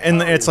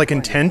and it's like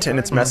intent in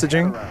its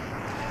messaging.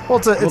 Well,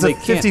 it's a they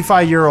can't-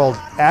 55-year-old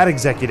ad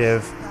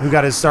executive who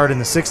got his start in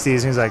the 60s,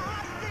 and he's like,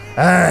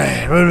 all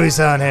right, what are we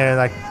selling here?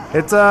 Like,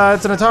 it's an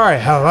Atari.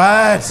 How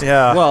what?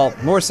 Yeah. Well,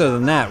 more so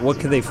than that, what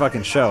could they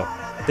fucking show?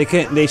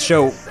 They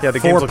show Yeah, the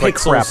 4 games look like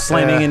pixels crap.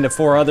 slamming Yeah. into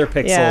 4 other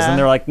pixels, Yeah. and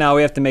they're like, "No,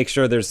 we have to make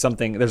sure there's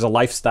a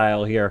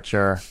lifestyle here."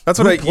 Sure. That's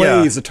what Who I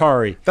plays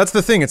Atari? That's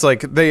the thing. It's like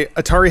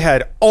Atari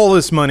had all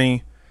this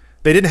money.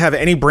 They didn't have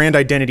any brand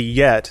identity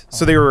yet,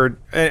 so they were.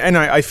 And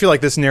I feel like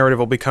this narrative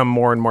will become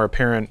more and more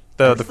apparent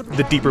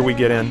the deeper we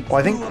get in. Well,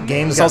 I think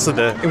games It's got,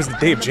 also it was the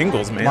day of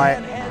jingles, man.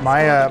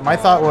 my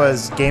thought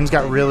was games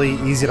got really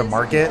easy to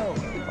market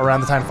around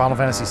the time Final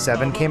Fantasy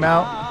VII came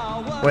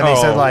out, when they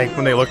said like,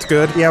 when they looked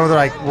good. yeah, where they're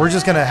like, we're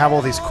just gonna have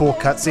all these cool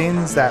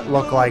cutscenes that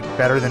look like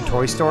better than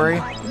Toy Story,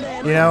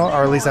 you know,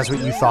 or at least that's what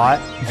you thought,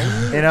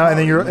 you know, and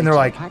then they're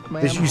like,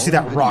 you see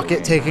that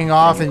rocket taking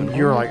off, and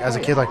you're like, as a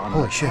kid, like,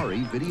 holy shit,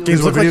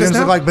 Games look like this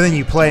now? but then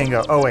you play and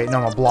go, oh wait, no,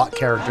 I'm a block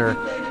character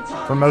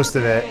for most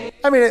of it.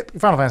 I mean,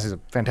 Final Fantasy is a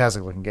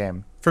fantastic looking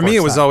game. For me,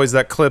 it was always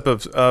that clip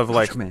of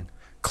like Man.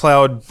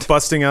 Cloud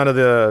busting out of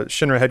the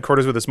Shinra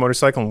headquarters with his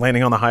motorcycle and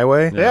landing on the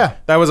highway. Yeah.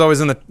 That was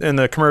always in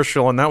the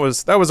commercial, and that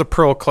was a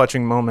pearl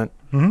clutching moment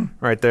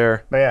right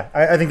there. But yeah,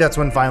 I think that's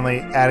when finally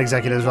ad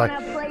executives were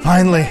like,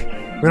 finally,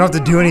 we don't have to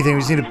do anything. We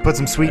just need to put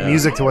some sweet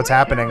music to what's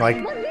happening. Like,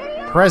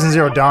 Horizon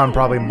Zero Dawn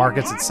probably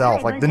markets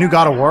itself. Like, the new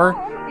God of War,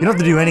 you don't have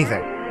to do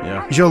anything.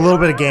 Yeah. You show a little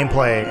bit of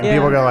gameplay, and Yeah.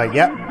 people go like,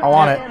 yep, I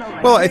want it.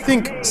 Well, I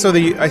think so.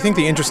 I think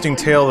the interesting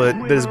tale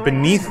that is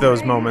beneath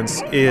those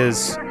moments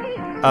is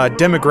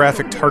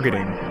demographic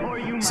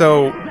targeting.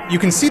 So you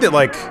can see that,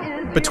 like,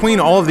 between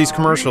all of these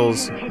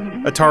commercials,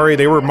 Atari,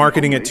 they were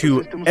marketing it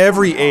to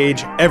every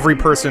age, every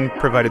person,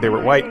 provided they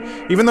were white.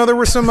 Even though there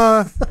were some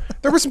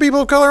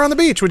people of color on the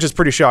beach, which is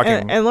pretty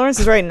shocking. And Lawrence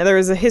is right. There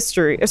was a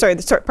history.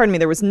 Pardon me.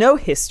 There was no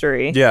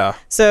history. Yeah.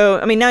 So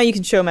I mean, now you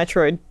can show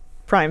Metroid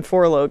Prime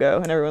 4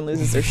 logo, and everyone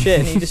loses their shit,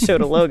 and you just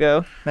showed a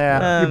logo.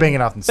 Yeah, you're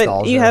banging off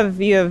nostalgia. But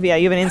you have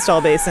an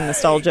install base in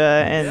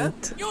nostalgia and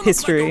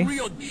history.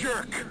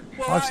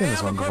 Oh, I've seen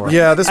this one before.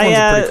 Yeah, this one's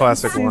a pretty uh,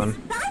 classic one.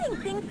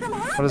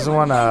 What is the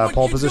one?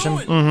 Pole position?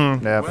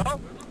 Mm-hmm. Yep.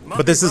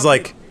 But this is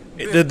like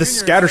the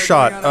scatter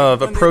shot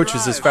of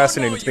approaches is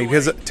fascinating to me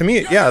because to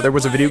me, yeah, there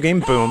was a video game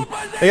boom.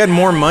 They had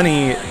more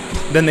money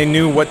than they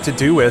knew what to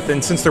do with,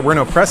 and since there were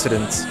no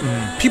precedents,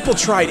 people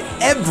tried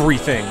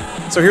everything.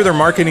 So here they're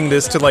marketing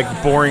this to like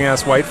boring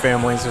ass white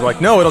families. They're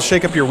like, no, it'll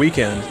shake up your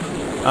weekend.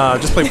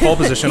 Just play pole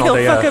position all You'll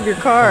day. fuck up your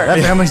car. That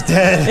family's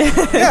dead.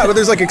 Yeah, but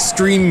there's like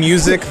extreme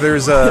music.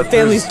 There's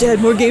Family's dead.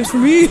 More games for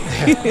me.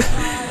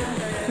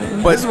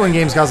 This is when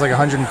games cost like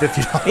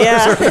 $150.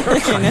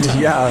 Yeah.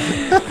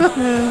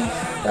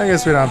 yeah. I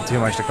guess we don't have too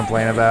much to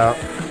complain about.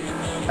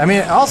 I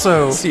mean,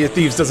 also, Sea of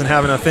Thieves doesn't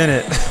have enough in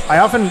it. I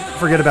often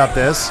forget about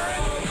this.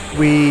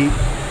 We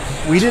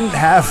didn't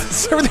have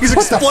Everything's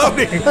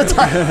exploding.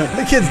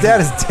 the kid's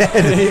dad is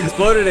dead. He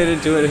exploded it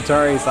into an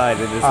Atari side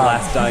in his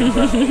last dying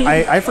breath.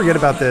 I forget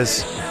about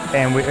this,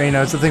 and we, you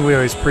know, it's the thing we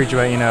always preach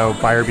about. You know,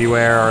 buyer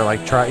beware, or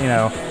like try, you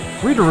know,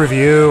 read a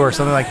review or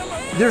something like.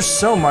 There's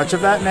so much of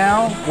that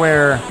now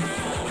where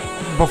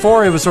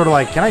before it was sort of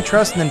like, can I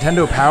trust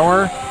Nintendo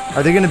Power?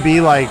 Are they going to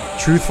be like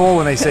truthful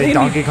when they say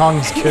Donkey Kong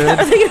is good?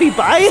 Are they gonna be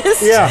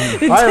biased? Yeah, I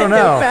don't Nintendo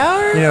know.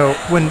 Power? You know,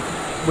 when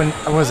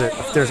what was it?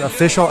 There's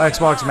official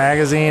Xbox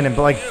magazine, and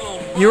but like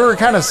you were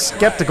kind of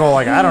skeptical.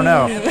 Like, I don't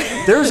know.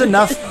 There's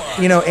enough,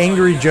 you know,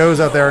 angry Joes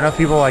out there. Enough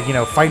people like, you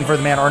know, fighting for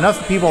the man, or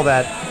enough people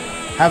that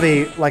have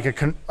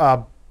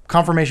a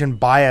confirmation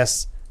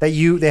bias that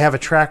they have a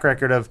track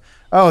record of.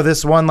 Oh,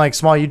 this one like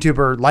small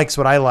YouTuber likes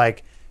what I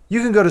like.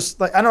 You can go to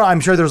like, I don't know.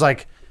 I'm sure there's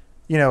like,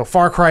 you know,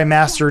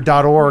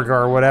 FarCryMaster.org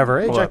or whatever.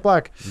 Hey, Jack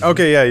Black.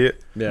 Okay, yeah.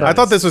 Yeah. I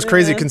thought this was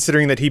crazy Yeah.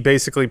 considering that he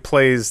basically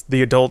plays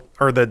the adult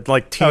or the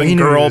like Oh, he teen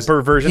knew what he girl was-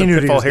 version he of knew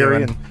what he Pitfall was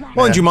Harry. doing. And,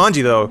 well, in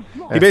Jumanji though,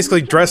 he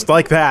basically dressed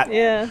like that.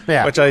 Yeah.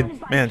 Yeah.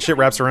 Which shit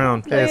wraps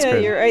around. Yeah, it's yeah,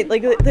 crazy. you're right.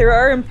 Like there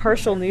are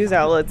impartial news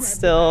outlets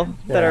still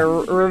that are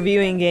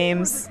reviewing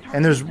games.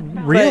 And there's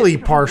really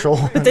partial.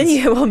 But then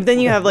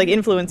you have like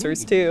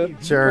influencers too.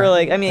 Sure. Or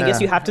like I mean I guess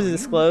Yeah. you have to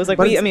disclose. Like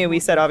But we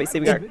said obviously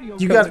we got you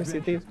codes got- for Sea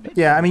of Thieves, but-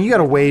 Yeah, I mean, you got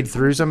to wade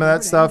through some of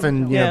that stuff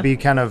and you know Yeah. be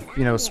kind of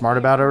smart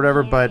about it or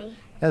whatever. But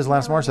as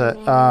Lance Morissette,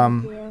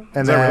 and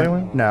that then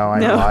really? no, I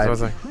No. lied. So I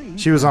was like,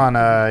 She was on.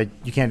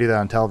 You can't do that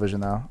on television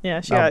though.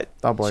 Yeah, she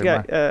That'll blow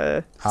got your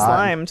mind.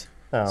 slimed.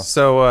 Oh.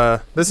 so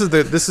this is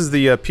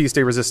the piece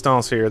de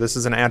resistance here. This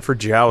is an ad for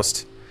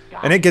Joust,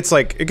 and it gets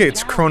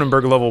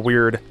Cronenberg level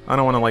weird. I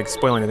don't want to like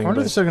spoil I anything. wonder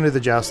if they're But, still gonna do the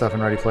Joust stuff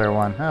in Ready Player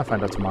One. I'll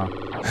find out tomorrow.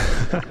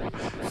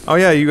 oh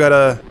yeah, you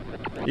got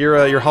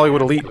your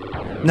Hollywood elite.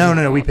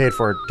 No, we paid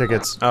for it,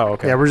 tickets. Oh,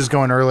 okay. Yeah, we're just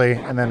going early,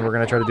 and then we're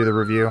gonna try to do the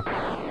review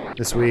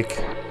this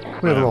week.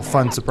 We have a little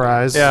fun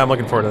surprise. Yeah, I'm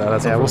looking forward to that.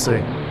 That's Yeah, we'll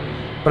see.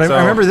 But So- I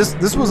remember this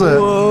was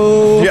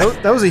Yeah.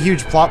 that was a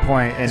huge plot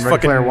point in Ready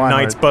Fucking Player One.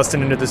 knights where-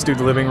 busting into this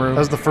dude's living room. That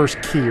was the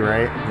first key,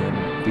 right?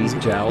 Beat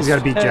Joust. He's got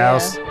to beat Oh,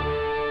 Joust.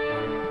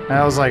 And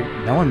I was like,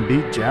 no one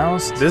beat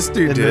Joust. This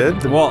dude In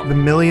did. Well- the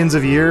millions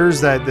of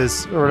years that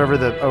this or whatever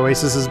the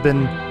Oasis has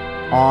been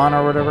on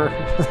or whatever.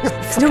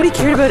 Nobody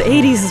cared about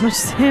 80s as much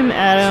as him,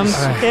 Adam.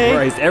 Okay,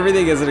 Christ,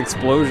 everything is an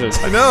explosion.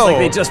 I know. It's like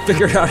they just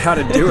figured out how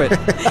to do it.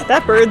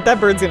 that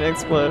bird's gonna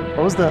explode.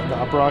 What was the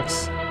Up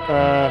Rocks?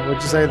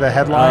 What'd you say? The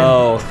headline.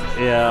 Oh,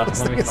 yeah.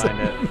 Let me find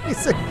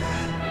it. it.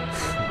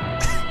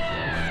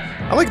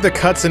 I like the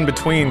cuts in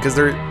between because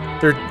they're.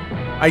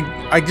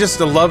 I just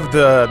love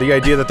the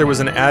idea that there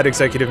was an ad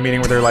executive meeting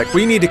where they're like,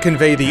 we need to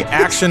convey the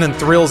action and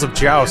thrills of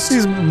Joust.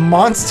 These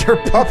monster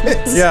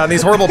puppets. Yeah, and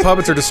these horrible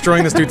puppets are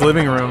destroying this dude's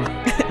living room.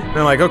 And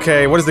they're like,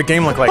 okay, what does the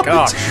game look like?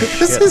 Oh,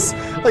 This shit. is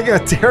like a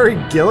Terry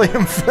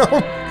Gilliam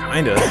film.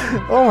 Kinda.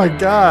 Oh my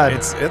god.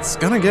 It's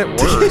gonna get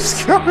worse.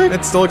 Keeps going.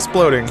 It's still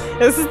exploding.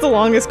 This is the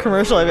longest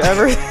commercial I've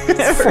ever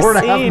ever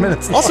 4.5 seen.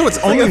 minutes. Also, it's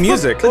only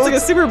music. It's like a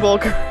Super Bowl.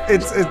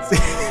 It's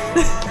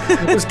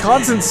there's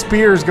constant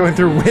spears going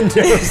through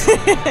windows.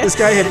 This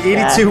guy had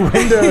 82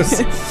 windows.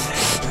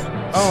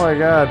 Oh my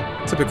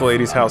god. Typical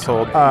 80s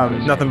household.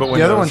 Nothing but windows.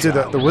 The other one too,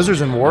 the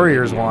Wizards and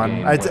Warriors one.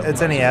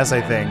 It's NES,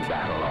 I think.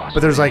 But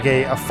there's like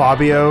a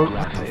Fabio.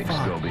 What the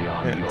fuck?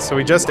 Yeah, so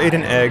we just ate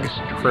an egg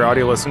for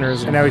audio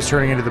listeners. And now he's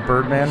turning into the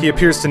Birdman. He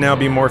appears to now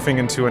be morphing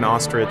into an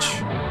ostrich,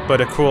 but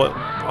a cool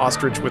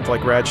ostrich with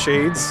like rad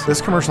shades. This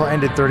commercial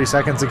ended 30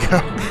 seconds ago.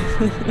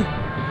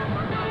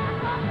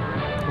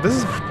 This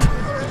is.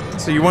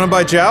 So you want to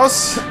buy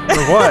Joust or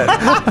what?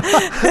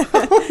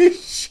 Holy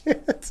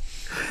shit.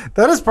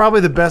 That is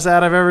probably the best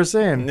ad I've ever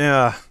seen.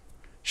 Yeah,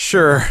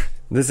 sure.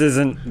 This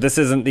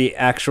isn't the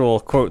actual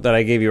quote that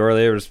I gave you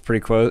earlier. It was pretty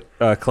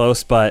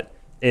close, but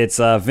it's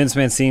Vince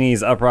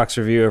Mancini's Up Rocks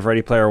review of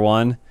Ready Player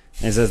One.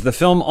 And it says, the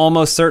film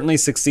almost certainly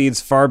succeeds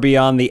far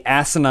beyond the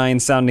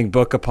asinine-sounding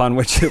book upon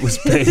which it was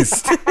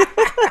based.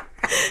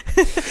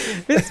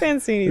 Vince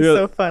Mancini's Yeah.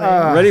 so funny.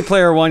 Ready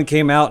Player One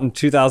came out in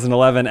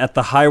 2011 at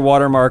the high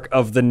watermark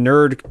of the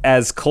nerd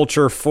as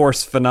culture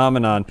force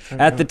phenomenon.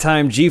 At the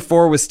time,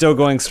 G4 was still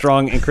going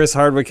strong, and Chris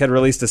Hardwick had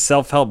released a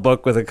self-help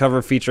book with a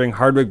cover featuring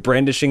Hardwick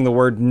brandishing the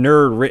word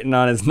nerd written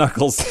on his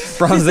knuckles,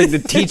 promising to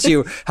teach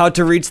you how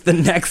to reach the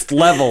next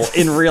level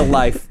in real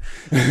life.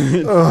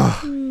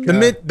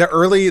 The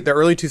early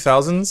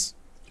 2000s.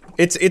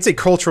 It's a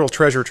cultural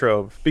treasure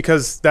trove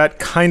because that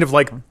kind of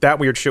like that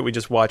weird shit we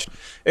just watched.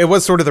 It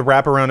was sort of the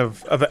wraparound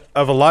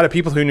of a lot of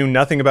people who knew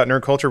nothing about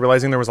nerd culture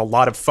realizing there was a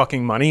lot of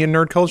fucking money in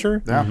nerd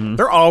culture. Yeah.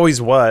 There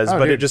always was, but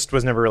dude. it just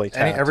was never really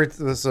tapped.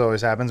 This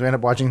always happens. We end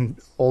up watching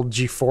old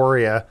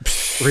G4ia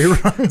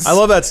reruns. I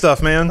love that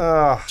stuff, man.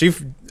 Ugh.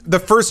 The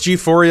first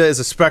G4ia is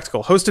a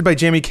spectacle, hosted by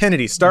Jamie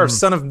Kennedy, star of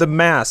Son of the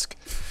Mask.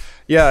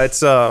 Yeah,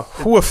 it's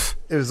woof.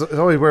 It's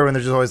always weird when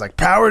they're just always like,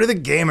 power to the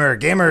gamer.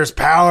 Gamers,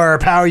 power.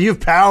 You've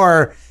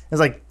power. It's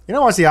like, you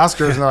don't watch the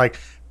Oscars and they're like,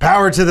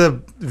 power to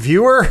the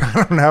viewer? I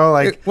don't know.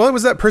 Like, Well, it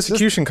was that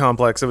persecution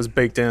complex that was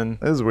baked in.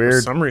 That was For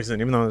weird. some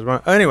reason, even though it was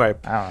wrong. Anyway,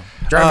 I don't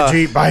know. Drive a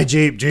Jeep, buy a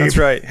Jeep. that's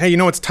right. Hey, you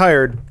know what's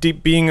tired?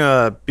 Being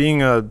a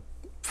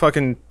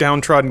fucking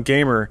downtrodden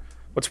gamer.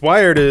 What's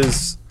wired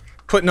is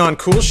putting on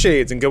cool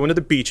shades and going to the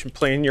beach and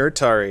playing your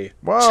Atari.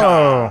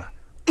 Whoa.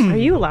 Are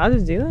you allowed to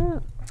do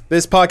that?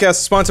 This podcast is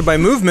sponsored by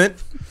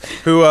Movement,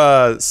 who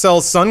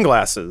sells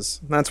sunglasses.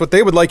 That's what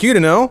they would like you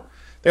to know.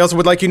 They also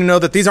would like you to know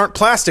that these aren't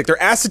plastic.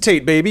 They're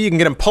acetate, baby. You can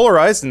get them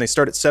polarized, and they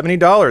start at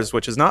 $70,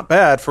 which is not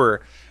bad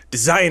for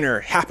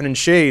designer happening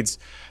shades.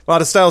 A lot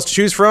of styles to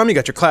choose from. You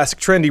got your classic,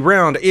 trendy,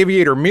 round,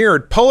 aviator,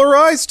 mirrored,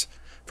 polarized.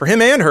 For him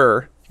and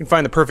her, you can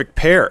find the perfect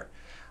pair.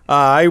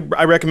 I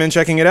recommend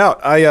checking it out.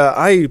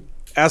 I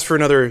asked for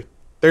another.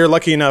 They're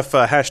lucky enough,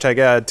 hashtag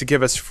ad, to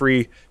give us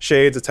free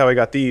shades. That's how I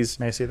got these.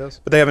 May I see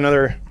those? But they have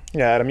another.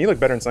 Yeah, Adam, you look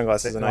better in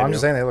sunglasses than No, I I'm do.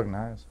 just saying they look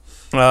nice.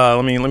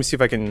 Let me see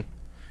if I can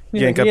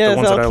yank up Yes, the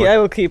ones that I I like.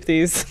 will keep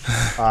these.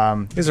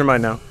 These are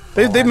mine now.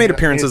 They've made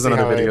appearances in I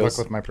need to other see how they look videos.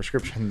 with my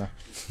prescription though.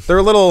 They're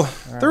a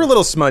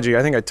little smudgy.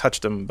 I think I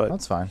touched them, but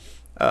That's fine.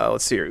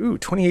 let's see here. Ooh,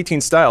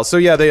 2018 style. So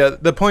yeah,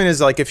 the point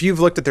is like if you've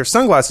looked at their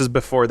sunglasses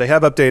before, they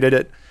have updated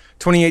it.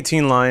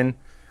 2018 line,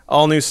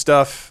 all new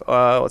stuff.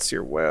 Let's see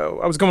here. Whoa,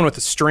 I was going with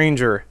the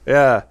Stranger.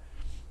 Yeah,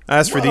 I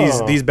asked for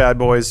Whoa. these bad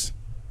boys.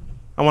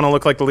 I want to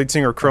look like the lead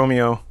singer of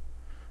Chromeo.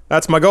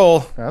 That's my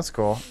goal. Yeah, that's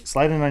cool.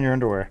 Slide in on your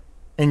underwear.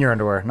 In your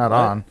underwear, not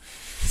on.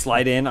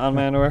 Slide in on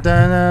my underwear.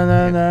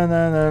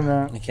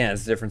 Da-na-na-na-na-na. You can't.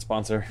 It's a different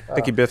sponsor. I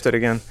think he biffed it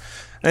again.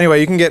 Anyway,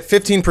 you can get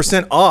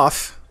 15%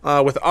 off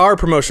with our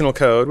promotional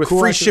code with Cool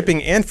free activity.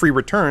 shipping and free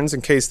returns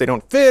in case they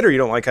don't fit or you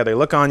don't like how they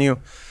look on you.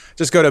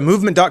 Just go to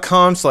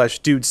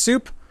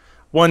movement.com/dudesoup.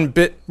 One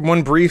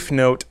brief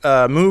note,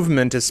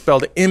 movement is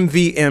spelled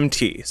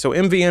MVMT. So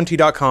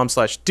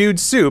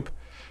mvmt.com/dudesoup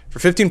for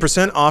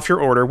 15% off your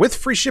order with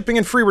free shipping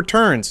and free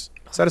returns.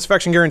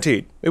 Satisfaction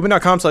guaranteed.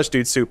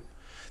 Movement.com/dudesoup.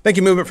 Thank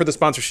you, Movement, for the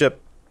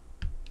sponsorship.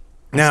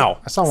 Now,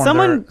 I saw one.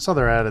 Someone- I saw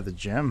their ad at the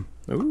gym.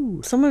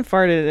 Someone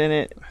farted in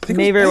it. think it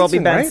May was very well be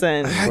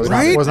Benson, Benson. Was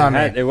Right? Not, was not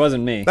me. It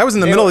wasn't me. That was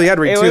in the middle of the ad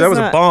read, too. That was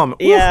a not- bomb.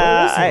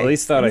 Yeah, I at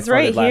least thought I he's farted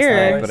right last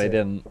here. night, but I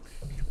didn't.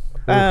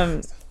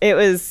 It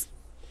was,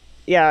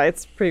 yeah,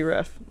 it's pretty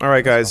rough. All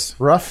right, guys.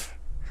 Rough.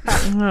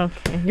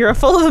 Okay, you're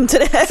full of them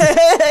today.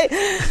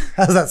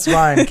 How's that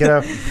spine,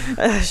 kiddo?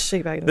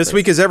 Shake back. This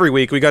week is every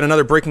week. We got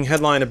another breaking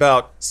headline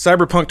about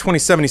Cyberpunk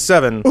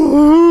 2077.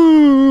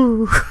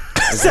 Ooh,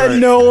 said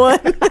no one.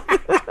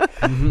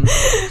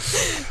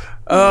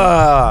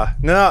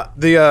 No,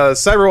 the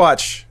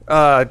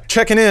Cyberwatch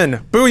checking in.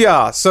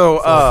 Booyah. So,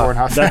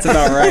 4.5. That's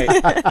about right.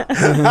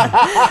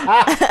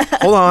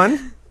 hold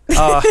on.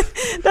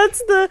 That's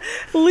the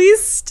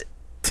least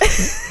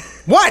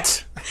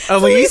What? least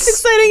Elise?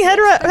 exciting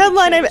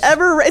headline I've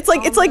ever read. It's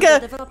like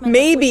a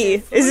maybe.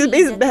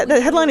 The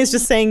headline is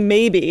just saying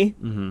maybe.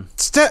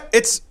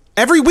 It's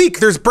every week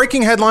there's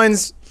breaking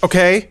headlines.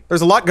 Okay,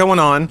 there's a lot going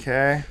on.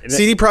 Okay.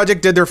 CD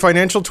Projekt did their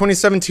financial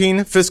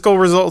 2017 fiscal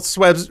results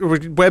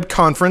web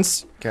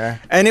conference. Okay.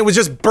 And it was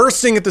just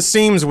bursting at the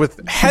seams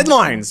with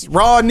headlines,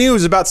 raw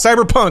news about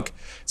Cyberpunk.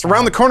 It's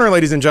around the corner,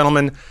 ladies and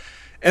gentlemen.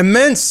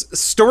 Immense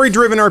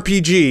story-driven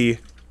RPG,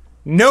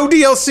 no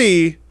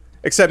DLC,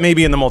 except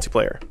maybe in the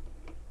multiplayer.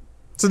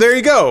 So there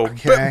you go.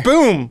 Okay.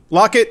 Boom.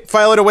 Lock it,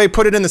 file it away,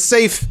 put it in the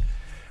safe.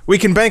 We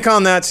can bank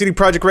on that. CD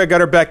Projekt Red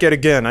got our back yet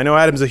again. I know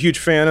Adam's a huge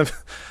fan of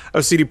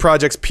CD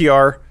Projekt's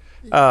PR.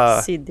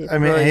 I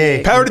mean,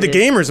 hey. Power to the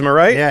gamers, am I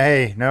right? Yeah,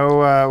 hey. No,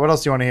 what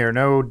else do you want to hear?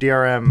 No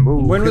DRM.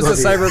 Ooh, When was the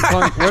we love you.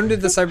 Cyberpunk? When did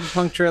the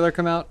Cyberpunk trailer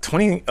come out?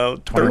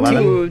 2011?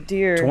 Oh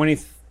dear. 20.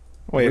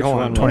 Wait, Which hold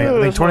one? on. 20, I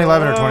think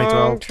 2011 or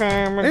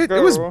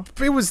 2012.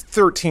 It was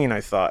 13,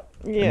 I thought.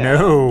 Yeah.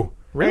 No.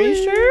 Are you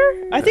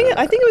sure? I think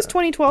it was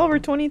 2012 or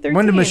 2013.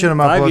 When did Machinima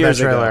 5 upload that years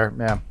ago. trailer?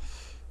 Yeah.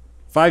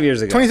 5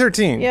 years ago.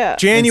 2013. Yeah.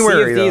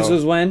 January, And Sea of Thieves though.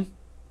 was when?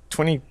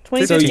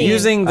 2015. So 2015.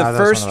 using the that's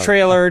first another-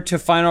 trailer to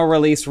final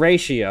release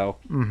ratio,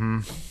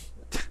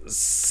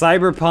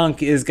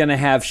 Cyberpunk is going to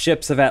have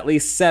ships of at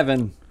least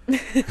 7.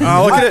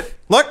 Oh, look at it.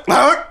 Look.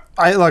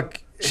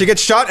 Look. She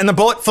gets shot and the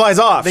bullet flies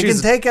off. They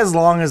She's can take as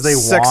long as they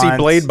sexy want.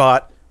 blade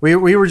bot. We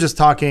were just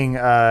talking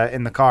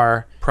in the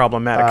car.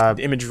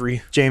 Problematic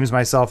imagery. James,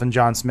 myself, and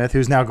John Smith,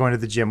 who's now going to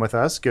the gym with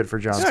us. Good for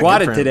John. Yeah, Smith. good for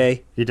Squatted him.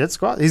 today. He did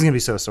squat. He's gonna be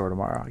so sore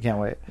tomorrow. I can't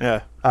wait.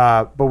 Yeah.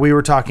 But we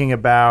were talking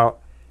about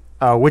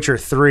Witcher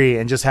 3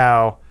 and just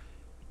how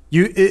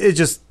you've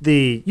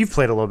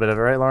played a little bit of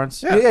it, right,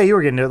 Lawrence? Yeah. Yeah, you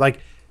were getting to it. Like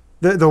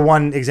the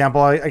one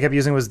example I kept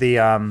using was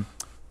the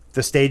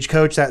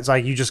stagecoach that's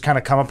like you just kind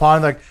of come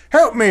upon like,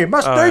 help me, my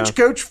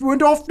stagecoach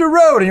went off the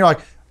road, and you're like,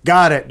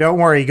 got it, don't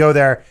worry. You go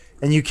there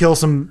and you kill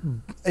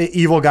some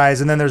evil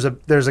guys, and then there's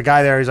a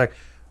guy there. He's like,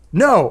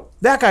 no,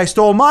 that guy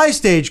stole my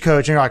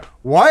stagecoach, and you're like,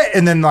 what?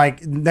 And then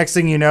like next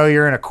thing you know,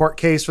 you're in a court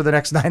case for the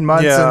next 9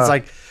 months, Yeah. and it's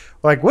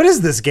like what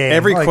is this game?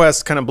 Every Like,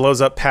 quest kind of blows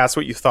up past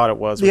what you thought it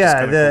was. Which is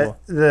yeah, kinda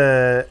cool.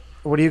 the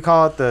what do you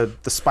call it?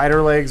 The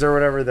spider legs or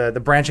whatever, the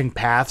branching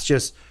paths,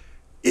 just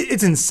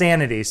it's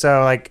insanity.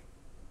 So like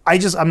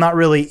I'm not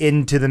really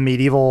into the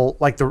medieval,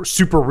 like the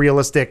super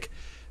realistic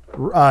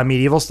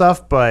medieval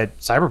stuff, but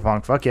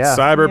Cyberpunk, fuck yeah.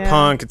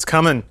 Cyberpunk, it's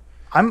coming.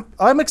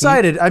 I'm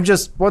excited. I'm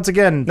just once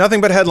again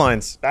Nothing but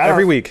headlines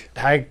every week.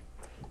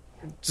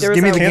 just There was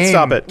give me a- the Can't game.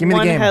 stop it. Give me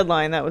One the game.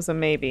 headline that was a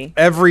maybe.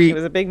 Every It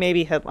was a big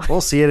maybe headline.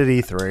 We'll see it at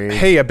E3.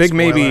 hey, a big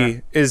Spoiler.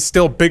 maybe is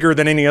still bigger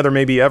than any other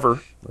maybe ever.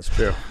 That's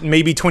true.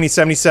 Maybe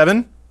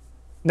 2077.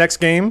 Next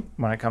game.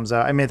 When it comes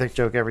out, I made that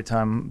joke every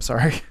time. I'm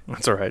sorry.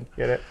 That's all right.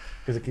 Get it?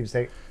 Because it keeps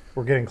taking.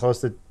 We're getting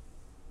close to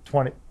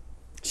 20.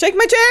 Shake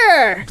my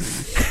chair.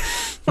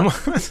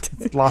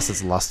 It lost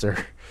its luster.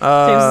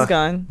 James is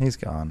gone. He's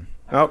gone.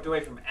 I moved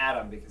away from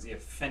Adam because he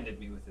offended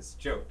me with his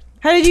joke.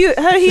 How did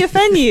he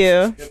offend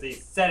you? Because he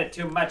said it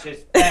too much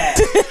is bad.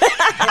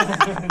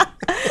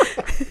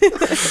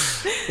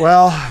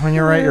 Well, when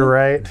you're right, you're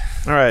right.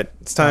 All right,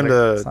 it's time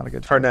it's not a to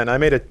good hard net. I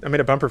made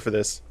a bumper for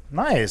this.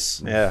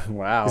 Nice. Yeah.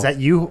 Wow. Is that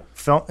you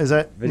film? Is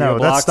that video no?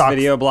 blocks, That's stock.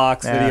 video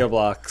blocks, Yeah. video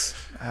blocks.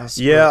 I was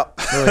Yeah.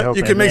 really hoping.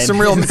 You can make some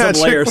real And some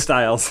magic. layer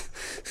styles.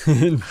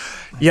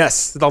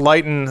 Yes, the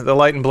light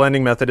and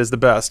blending method is the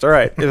best. All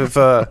right. If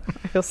I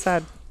feel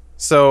sad.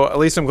 so, at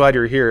least I'm glad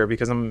you're here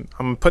because I'm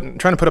trying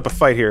to put up a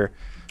fight here.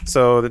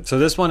 So, So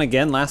this one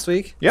again last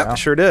week? yep,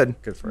 sure did.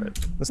 Good for it.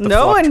 That's the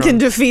No one Floptron. can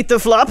defeat the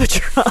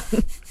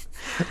Flopatron.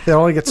 It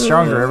only gets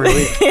stronger every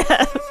week.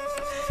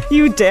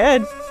 You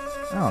did.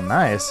 Oh,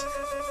 nice.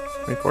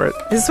 Wait for it.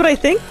 Is this what I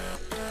think?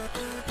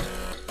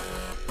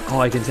 Oh,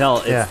 I can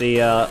tell.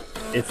 Yeah.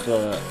 It's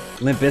the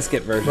Limp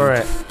Bizkit version. All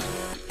right.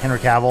 Henry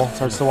Cavill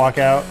starts to walk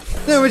out.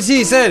 That's what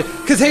she said.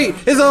 Cause hate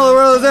is all the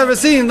world has ever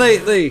seen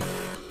lately.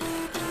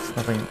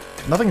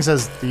 Nothing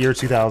says the year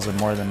 2000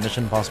 more than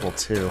Mission Impossible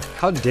 2.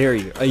 How dare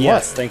you?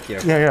 Yes, thank you.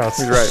 Yeah. That's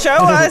He's right. Show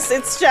us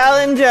its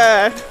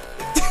challenger.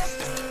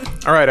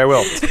 All right, I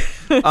will.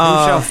 Who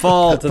shall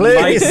fall to the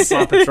please.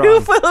 mighty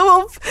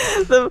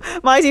Flopatron? The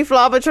mighty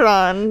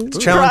Flopatron.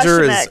 Challenger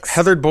Crush is next.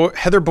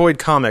 Heather Boyd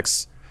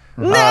Comics.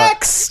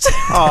 Next.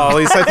 Oh, at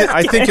least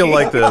I think you'll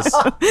like this.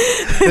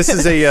 This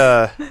is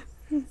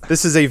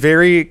This is a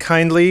very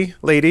kindly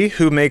lady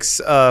who makes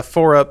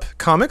 4-up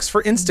comics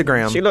for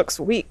Instagram. She looks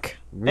weak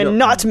don't and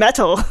not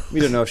metal.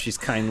 We don't know if she's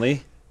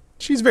kindly.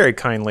 She's very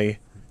kindly.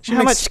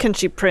 How much can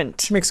she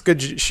print?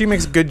 She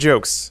makes good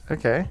jokes.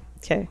 Okay.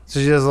 Okay. So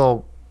she does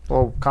little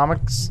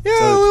comics. Yeah,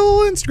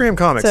 little Instagram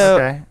comics. So-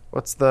 Okay.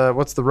 What's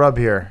the rub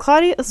here?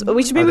 Claudia,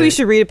 we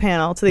should read a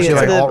panel to the, Is she to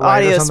like the alt-right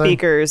or audio something?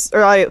 speakers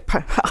or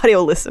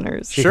audio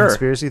listeners. She Sure.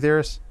 conspiracy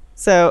theorist.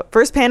 So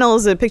first panel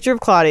is a picture of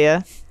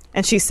Claudia,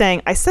 and she's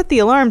saying, "I set the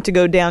alarm to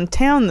go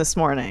downtown this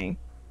morning,"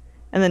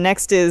 and the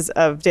next is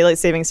of daylight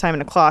savings time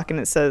and a clock, and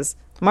it says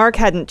Mark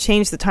hadn't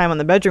changed the time on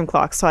the bedroom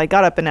clock, so I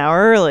got up an hour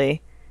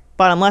early.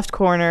 Bottom left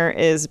corner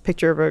is a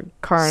picture of a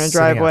car in a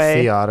Sitting in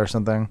driveway. Fiat or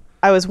something.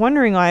 I was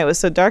wondering why it was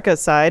so dark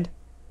outside.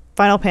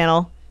 Final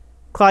panel,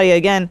 Claudia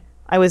again.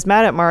 I was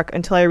mad at Mark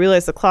until I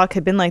realized the clock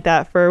had been like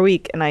that for a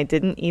week, and I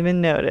didn't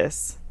even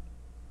notice.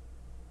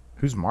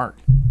 Who's Mark?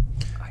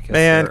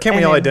 Man, can't we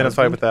And all her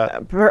identify husband.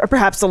 with that?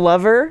 Perhaps a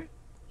lover.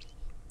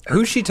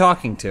 Who's she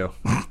talking to?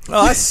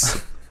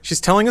 Us.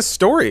 She's telling a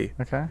story.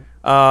 Okay.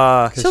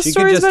 Uh, Tell She could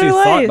stories just about do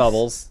her thought life.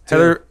 bubbles.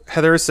 too.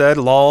 Heather said,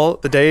 "Lol,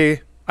 the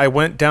day I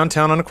went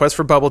downtown on a quest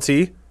for bubble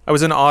tea, I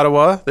was in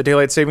Ottawa, the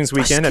daylight savings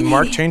weekend, and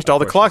Mark changed all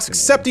the clocks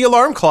except the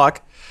alarm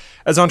clock.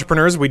 As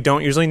entrepreneurs, we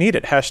don't usually need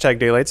it. Hashtag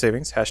daylight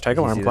savings, hashtag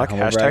alarm see clock, the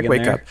humble hashtag brag in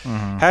wake there? up,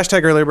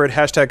 hashtag early bird,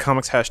 hashtag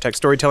comics, hashtag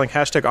storytelling,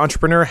 hashtag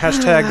entrepreneur,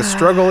 hashtag the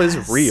struggle is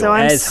real." So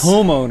I'm As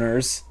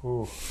homeowners,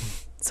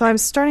 So I'm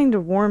starting to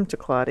warm to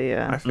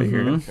Claudia. I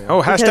figured.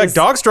 Oh, hashtag Because-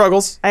 dog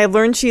struggles. I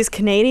learned she's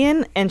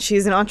Canadian and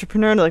she's an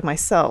entrepreneur like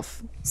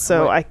myself,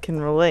 so I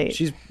can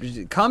relate.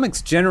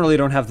 comics generally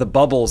don't have the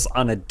bubbles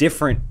on a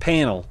different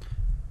panel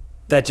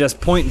that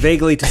just point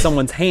vaguely to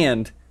someone's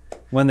hand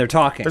when they're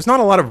talking. There's not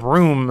a lot of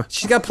room.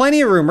 She's got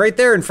plenty of room right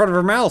there in front of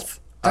her mouth.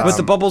 Put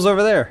the bubbles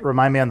over there.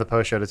 Remind me on the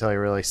post show to tell you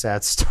a really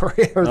sad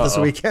story of this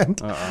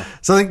weekend.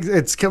 So I think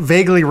it's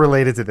vaguely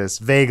related to this.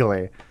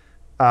 Vaguely.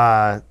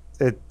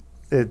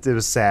 It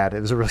was sad. It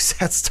was a really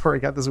sad story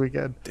I got this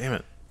weekend. Damn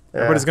it.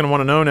 Everybody's going to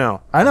want to know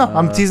now. I know.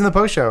 I'm teasing the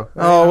post show.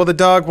 Oh, will the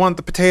dog want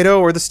the potato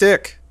or the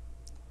stick?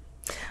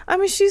 I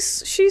mean,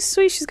 she's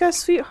sweet. She's got a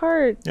sweet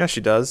heart. Yeah,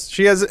 she does.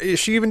 She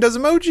even does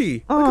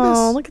emoji.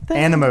 Oh, look at that.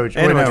 Animoji.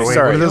 Animoji, Wait, no, wait,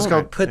 sorry. what are those Don't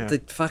called? Put Yeah.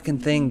 the fucking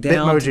thing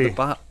down to the Bitmoji.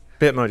 bottom.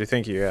 Bitmoji,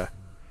 thank you, yeah.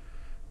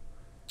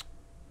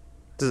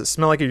 Does it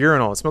smell like a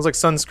urinal? It smells like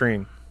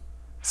sunscreen.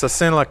 Ça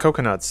sent like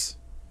coconuts.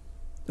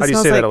 How do you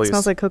say that, Elise?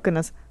 Smells like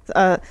coconuts.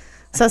 Ça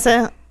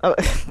sent. Oh.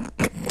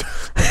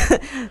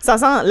 Ça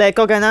sent les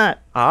coconuts.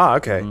 Ah,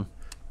 okay.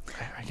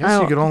 I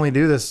guess you could only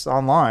do this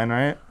online,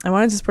 right? I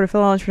wanted to support a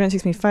fellow entrepreneur. It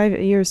takes me 5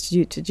 years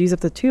to juice up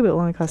the tube. It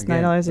only costs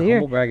 $9 a year.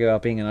 Humble brag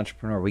about being an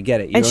entrepreneur. We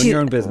get it. You And own she, your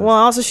own business. well,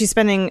 also she's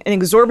spending an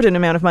exorbitant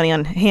amount of money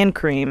on hand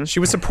cream. She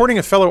was supporting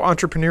a fellow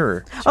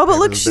entrepreneur. Oh, but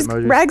look, those she's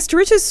Bitmojis. rags to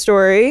riches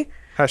story.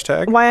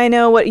 Hashtag. Why I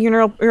know what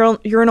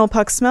urinal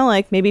pucks smell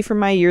like, maybe from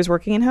my years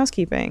working in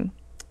housekeeping.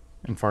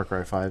 In Far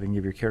Cry 5, and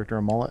give your character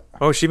a mullet.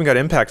 Oh, she even got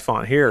impact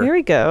font here. Here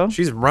we go.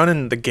 She's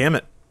running the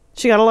gamut.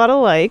 She got a lot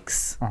of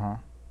likes.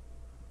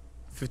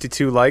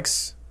 52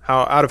 likes.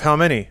 Out of how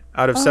many?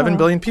 Out of 7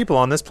 billion people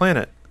on this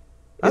planet.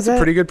 That's a that-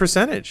 pretty good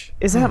percentage.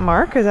 Is that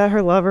Mark? Is that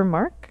her lover,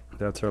 Mark?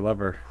 That's her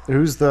lover.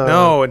 Who's the?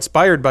 No,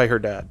 inspired by her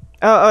dad.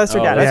 Oh, that's her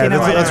Oh, dad. yeah, Okay,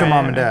 never mind, that's her never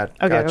mom mind, and never dad.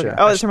 mind. Okay, Gotcha.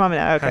 okay. Oh, that's her mom and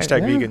dad. Okay.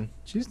 Hashtag Yeah, vegan.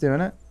 She's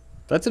doing it.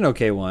 That's an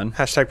okay one.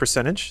 Hashtag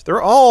percentage.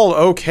 They're all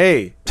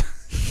okay.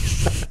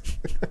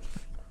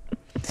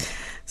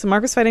 So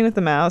Mark was fighting with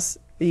the mouse.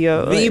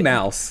 The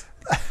mouse.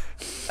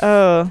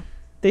 Oh,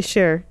 they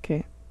share.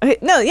 Okay. Okay.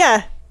 No,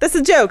 yeah, that's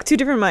a joke. Two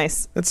different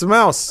mice. It's a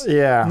mouse.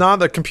 Yeah. Not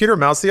the computer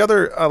mouse. The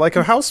other, like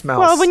a house mouse.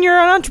 Well, when you're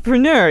an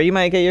entrepreneur, you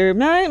might get your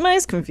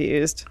mice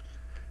confused.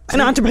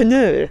 An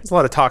entrepreneur. There's a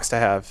lot of talks to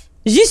have.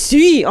 Je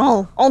suis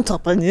un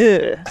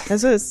entrepreneur.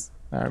 That's what it's.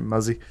 All right,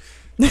 Muzzy.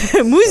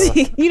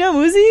 Muzi. You know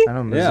Muzi?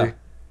 I know Yeah. Muzzy.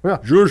 Yeah.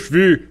 Je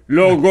suis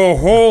la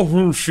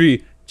grande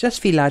fille. Just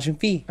fille la jeune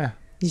fille.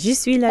 Je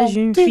suis la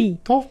jeune fille.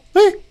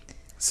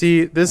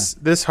 See,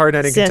 this hard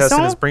netting C'est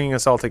contestant ça? is bringing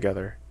us all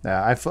together.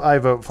 Yeah, I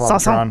vote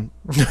Flopatron.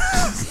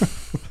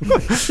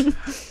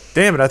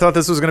 Damn it! I thought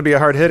this was going to be a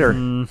hard hitter.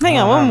 Hang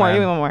on, one more. man.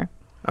 Give me one more.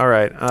 All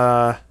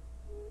right.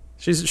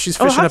 She's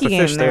fishing up hockey a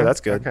game fish there. there.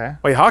 That's good. Okay.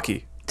 Wait,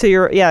 hockey. To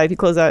your if you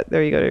close that,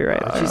 there you go to your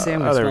right. She's saying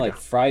oh, we there smell we like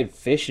fried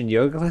fish in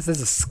yoga class. That's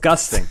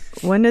disgusting.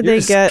 When did You're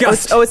they get?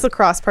 disgusting. It's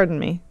lacrosse. Pardon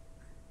me.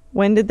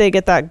 When did they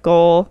get that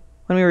goal?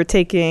 When we were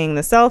taking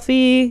the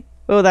selfie.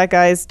 Oh, that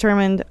guy's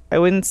determined. I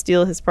wouldn't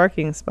steal his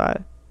parking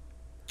spot.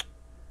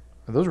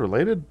 Are those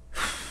related?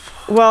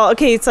 Well,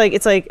 okay, it's like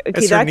okay,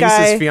 It's her that niece's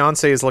guy.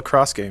 fiance's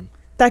lacrosse game.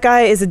 That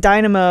guy is a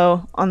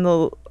dynamo on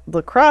the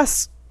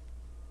lacrosse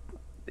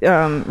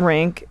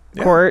rink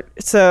Yeah. court.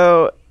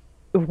 So,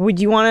 would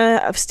you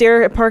want to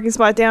stare a parking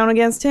spot down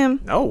against him?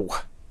 No,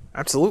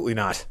 absolutely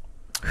not.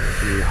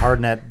 The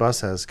hardnet bus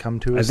has come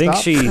to a I think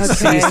stop. she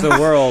sees the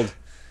world.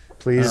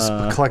 Please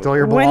collect all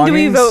your When belongings. do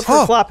we vote for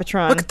Oh,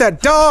 Flopatron? Look at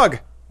that dog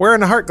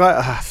wearing a heart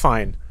glass.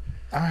 Fine.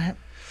 All right.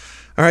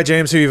 All right,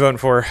 James, who you voting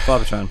for?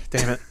 Flopatron.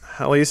 Damn it,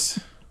 Elise.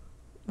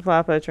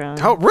 Flopatron.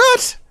 Oh,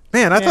 what?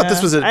 Man, I thought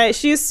this was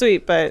she is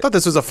sweet, but I thought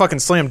this was a fucking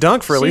slam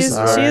dunk for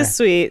Elisa. She is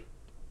sweet.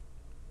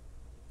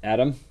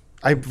 Adam?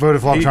 I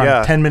voted Flopatron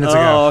Yeah. 10 minutes Oh,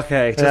 ago.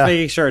 okay. Just Yeah.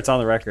 making sure it's on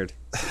the record.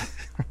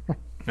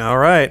 All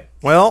right.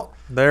 Well,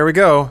 there we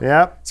go.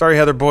 Yep. Sorry,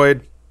 Heather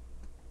Boyd.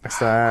 Next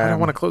time. I don't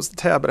want to close the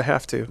tab, but I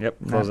have to. Yep,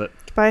 close it.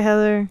 Bye,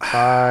 Heather.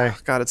 Bye.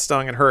 God, it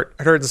stung. It hurt.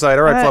 It hurt inside.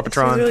 All right, She's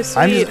Flopatron. really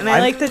sweet, and I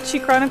like that she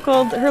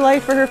chronicled her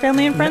life for her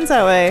family and friends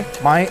that way.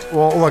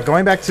 Well, look,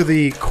 going back to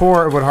the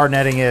core of what hard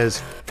netting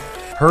is,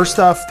 her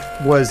stuff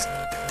was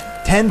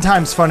 10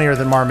 times funnier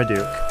than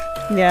Marmaduke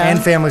Yeah. and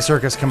Family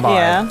Circus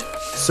combined. Yeah.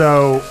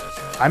 So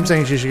I'm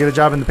saying she should get a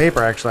job in the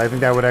paper, actually. I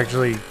think that would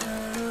actually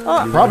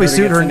Oh, probably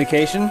suit her.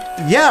 Syndication?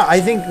 Yeah, I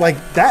think like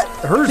that.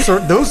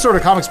 Those sort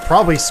of comics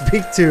probably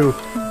speak to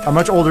a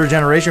much older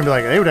generation. Be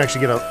like, they would actually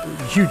get a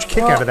huge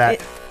kick out of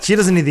that. She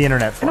doesn't need the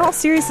internet for in it. all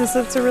seriousness,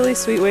 that's a really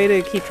sweet way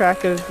to keep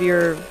track of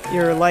your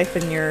life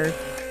and your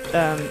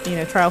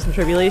trials and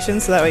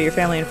tribulations, so that way your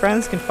family and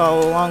friends can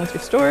follow along with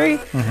your story.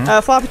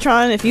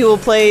 Flopatron, if you will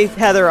play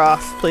Heather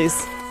off, please.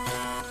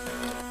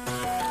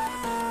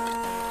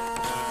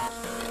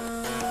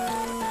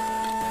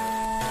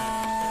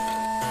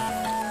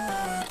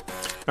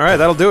 All right,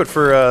 that'll do it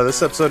for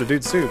this episode of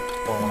Dude Soup.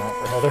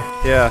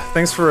 Yeah,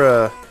 thanks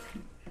for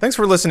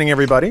listening,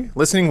 everybody.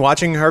 Listening,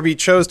 watching, however you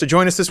chose to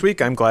join us this week.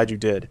 I'm glad you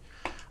did.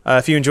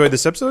 If you enjoyed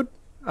this episode,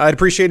 I'd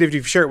appreciate it if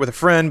you share it with a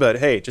friend. But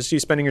hey, just you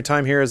spending your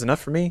time here is enough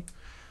for me.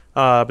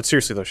 But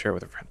seriously, though, share it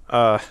with a friend.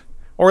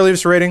 Or leave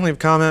us a rating, leave a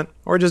comment,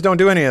 or just don't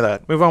do any of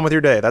that. Move on with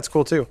your day. That's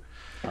cool too.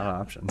 A lot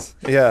of options.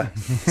 Yeah.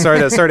 Sorry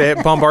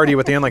to bombard you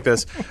with the end like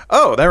this.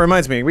 Oh, that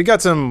reminds me. We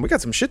got some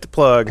shit to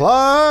plug.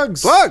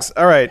 Plugs.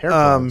 All right. Hair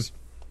plugs.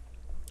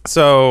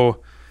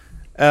 So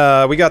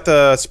we got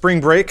the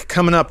spring break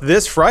coming up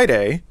this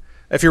Friday.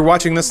 If you're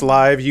watching this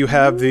live, you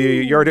have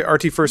your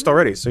RT First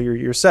already, so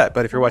you're set.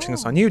 But if you're watching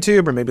this on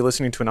YouTube or maybe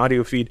listening to an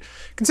audio feed,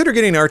 consider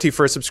getting an RT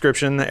First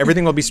subscription.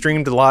 Everything will be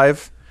streamed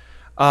live.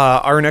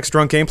 Our next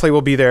drunk gameplay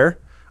will be there.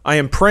 I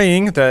am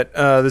praying that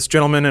this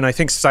gentleman, and I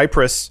think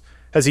Cypress,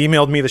 has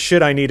emailed me the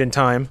shit I need in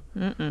time.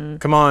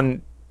 Come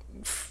on,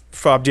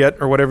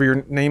 Fobjet, or whatever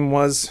your name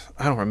was.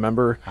 I don't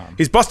remember.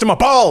 He's busting my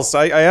balls.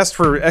 I asked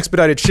for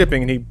expedited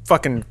shipping, and he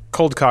fucking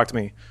cold-cocked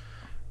me.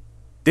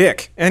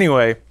 Dick.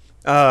 Anyway.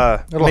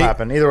 It'll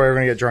happen. Either way, we're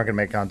going to get drunk and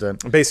make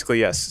content. Basically,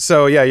 yes.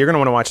 So, yeah, you're going to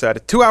want to watch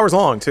that. 2 hours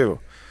long, too.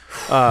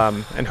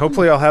 And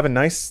hopefully I'll have a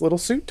nice little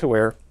suit to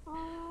wear.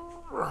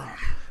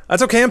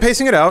 That's okay. I'm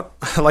pacing it out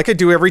like I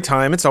do every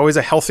time. It's always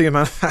a healthy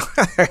amount.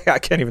 I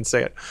can't even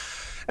say it.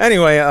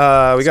 Anyway,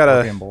 we got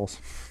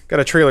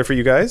a trailer for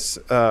you guys.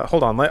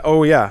 Hold on.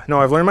 Oh, yeah. No,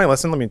 I've learned my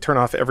lesson. Let me turn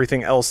off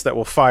everything else that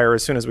will fire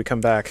as soon as we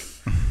come back.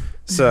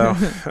 So,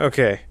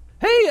 okay.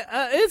 Hey,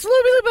 it's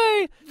Loopy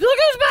Loopy. Look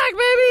who's back,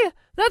 baby.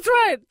 That's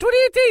right.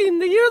 2018,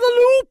 the year of the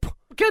loop.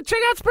 Okay, check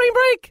out Spring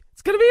Break.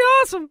 It's going to be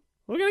awesome.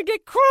 We're going to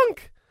get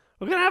crunk.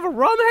 We're going to have a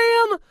rum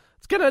ham.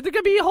 There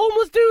gonna be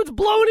homeless dudes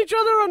blowing each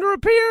other under a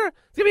pier.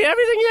 It's gonna be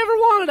everything you ever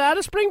wanted out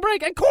of Spring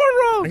Break and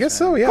cornrows. I guess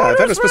so, yeah. I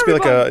thought it was supposed to be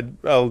like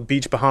a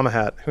beach Bahama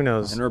hat. Who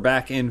knows? And we're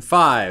back in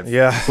 5.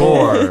 Yeah.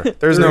 4.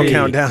 There's 3, no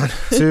countdown.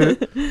 2.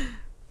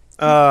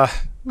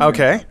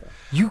 Okay.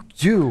 You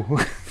do.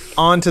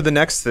 On to the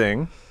next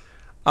thing.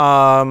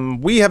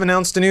 We have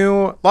announced a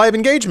new live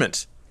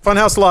engagement.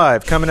 Funhouse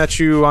Live coming at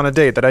you on a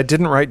date that I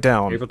didn't write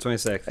down. April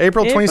 26th.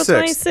 April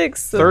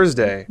 26th.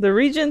 Thursday. The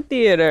Regent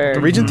Theater.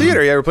 The Regent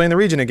Theater. Yeah, we're playing the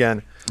Regent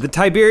again. The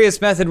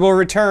Tiberius Method will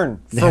return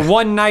for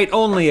one night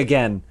only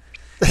again.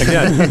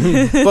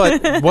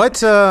 But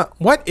what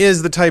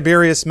is the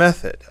Tiberius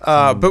Method?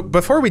 But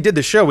before we did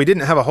the show, we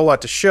didn't have a whole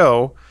lot to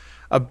show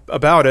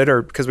about it,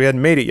 or because we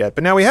hadn't made it yet.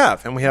 But now we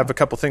have, and we have a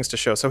couple things to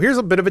show. So here's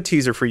a bit of a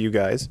teaser for you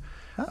guys.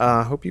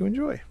 Hope you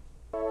enjoy.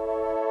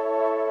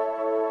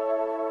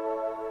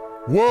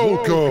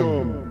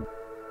 Welcome!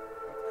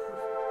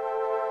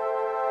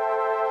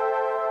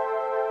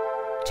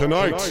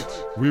 Tonight,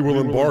 we will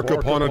embark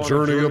upon a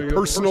journey of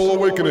personal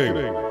awakening,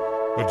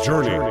 a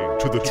journey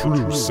to the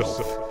true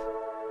self.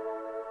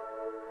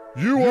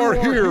 You are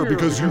here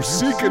because you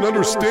seek an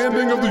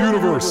understanding of the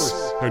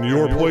universe and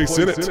your place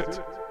in it.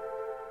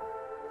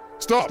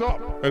 Stop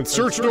and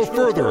search no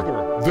further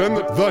than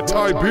the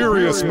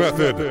Tiberius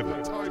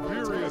Method.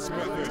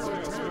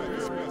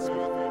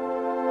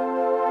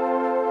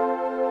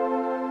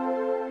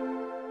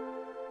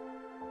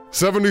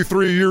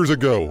 73 years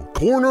ago,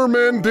 Corner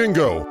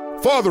Mandingo,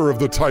 father of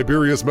the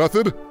Tiberius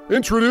Method,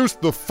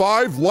 introduced the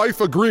 5 life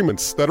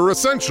agreements that are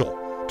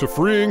essential to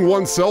freeing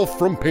oneself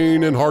from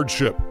pain and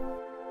hardship.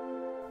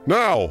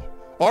 Now,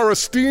 our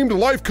esteemed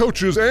life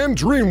coaches and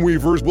dream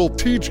weavers will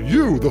teach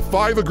you the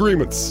 5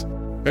 agreements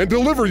and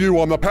deliver you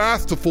on the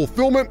path to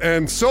fulfillment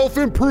and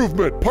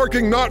self-improvement.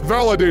 Parking not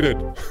validated.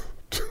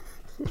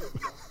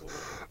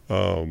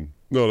 No,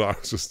 I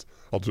was just,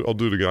 I'll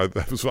do it again.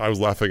 I was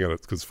laughing at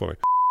it because it's funny.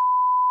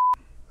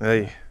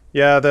 Hey.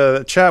 Yeah,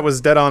 the chat was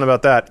dead on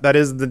about that. That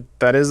is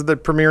the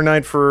premiere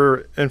night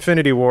for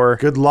Infinity War.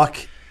 Good luck,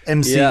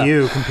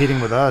 MCU, competing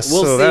with us.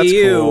 We'll So see that's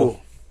you.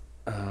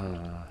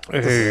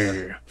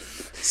 cool.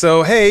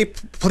 So hey,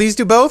 please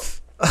do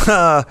both.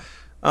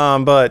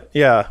 But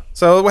yeah,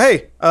 so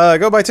hey,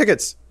 go buy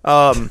tickets.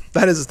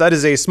 That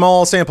is a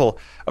small sample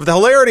of the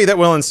hilarity that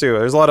will ensue.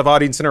 There's a lot of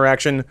audience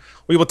interaction.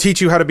 We will teach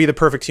you how to be the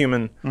perfect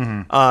human,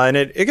 and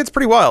it gets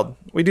pretty wild.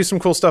 We do some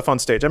cool stuff on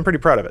stage. I'm pretty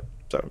proud of it.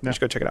 So you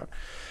should go check it out.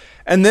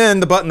 And then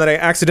the button that I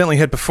accidentally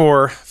hit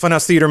before,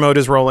 Funhouse Theater Mode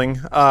is rolling.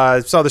 I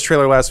saw this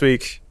trailer last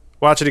week.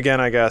 Watch it again,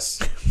 I guess.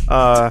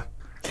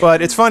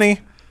 But it's funny.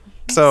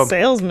 So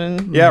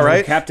Salesman. yeah,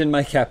 right. Captain,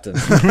 my captain.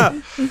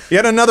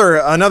 Yet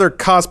another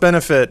cost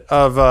benefit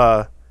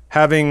of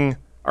having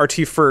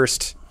RT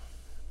first.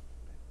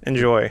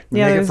 Enjoy.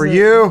 Yeah, Make it there's for a-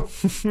 you.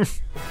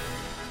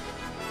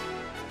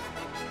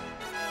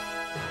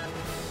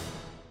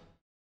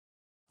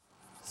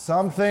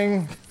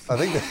 Something. I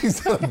think that he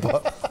said a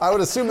bar. I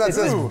would assume that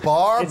says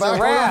bar. It's a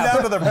back rap.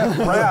 Down to the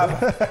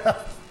rab.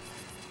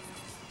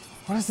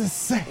 What does this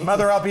say?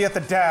 Mother, I'll be at the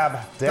dab.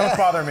 Don't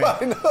bother me.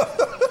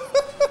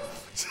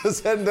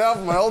 Just heading down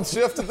from my old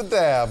shift at the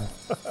dab.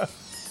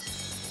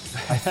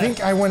 I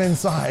think I went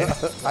inside.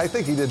 I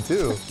think he did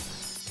too.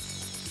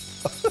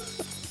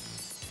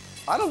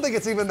 I don't think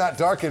it's even that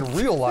dark in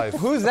real life.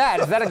 Who's that?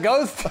 Is that a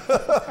ghost?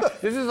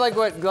 This is like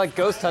what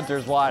ghost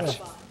hunters watch.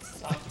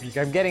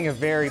 I'm getting a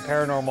very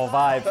paranormal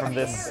vibe from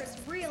this. It's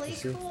really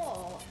cool.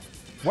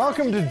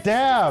 Welcome to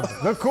Dab,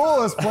 the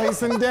coolest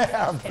place in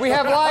Dab. We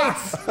have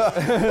lights.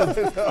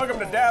 Welcome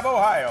to Dab,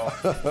 Ohio.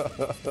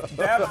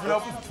 Dab's been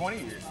open for 20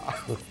 years.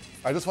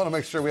 I just want to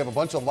make sure we have a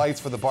bunch of lights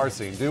for the bar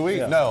scene. Do we?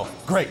 No.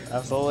 Great.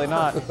 Absolutely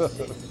not.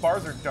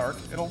 Bars are dark.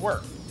 It'll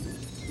work.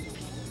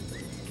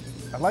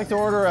 I'd like to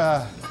order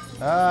a.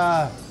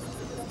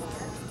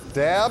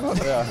 Dab?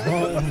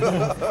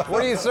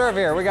 What do you serve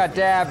here? We got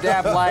dab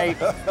light,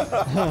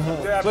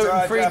 Dab,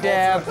 gluten-free dry,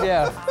 dab. ultra.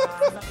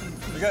 Yeah.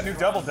 We got new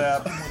double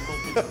dab.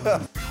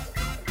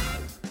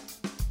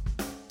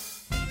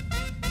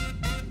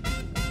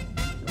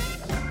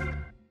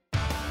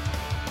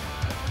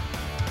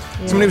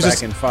 Somebody was Back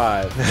just in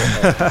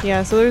 5.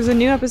 Yeah, so there's a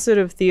new episode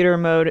of Theater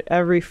Mode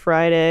every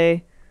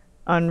Friday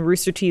on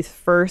Rooster Teeth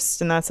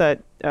First, and that's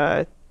at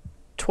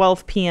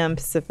 12 p.m.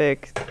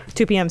 Pacific,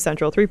 2 p.m.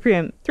 Central, 3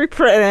 p.m.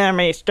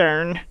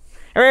 Eastern.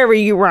 Wherever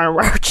you want to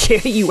watch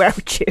it, you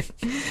watch it.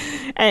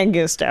 I ain't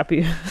gonna stop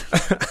you.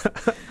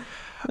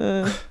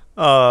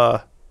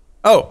 Oh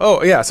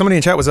yeah. Somebody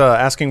in chat was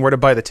asking where to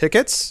buy the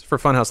tickets for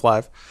Funhouse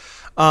Live.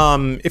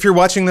 If you're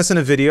watching this in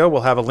a video,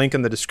 we'll have a link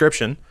in the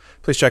description.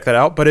 Please check that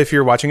out. But if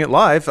you're watching it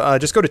live,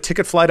 just go to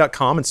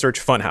ticketfly.com and search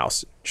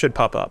Funhouse. It should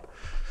pop up.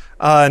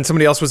 And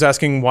somebody else was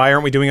asking why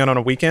aren't we doing it on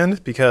a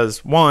weekend?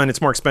 Because one,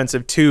 it's more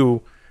expensive.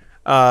 Two,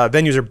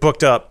 venues are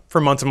booked up for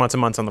months and months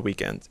and months on the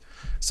weekend.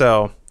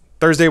 So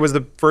Thursday was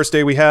the first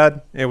day we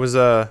had. It was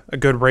a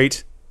good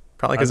rate,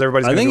 probably because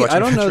everybody's going to be watching I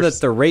don't know Avengers.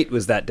 that the rate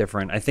was that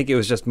different. I think it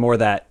was just more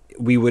that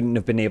we wouldn't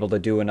have been able to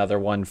do another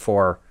one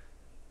for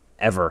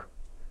ever.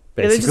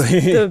 Yeah, they're just-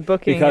 Basically, the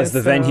booking because is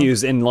the so-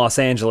 venues in Los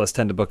Angeles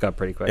tend to book up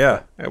pretty quick.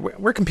 Yeah,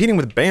 we're competing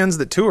with bands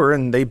that tour,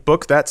 and they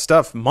book that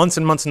stuff months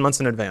and months and months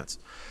in advance.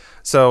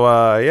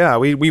 So yeah,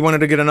 we wanted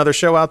to get another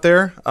show out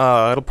there.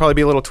 It'll probably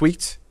be a little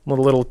tweaked, a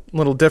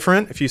little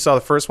different if you saw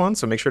the first one.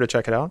 So make sure to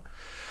check it out.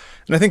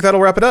 And I think that'll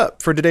wrap it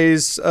up for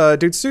today's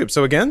Dude Soup.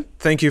 So again,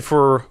 thank you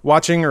for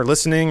watching or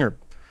listening or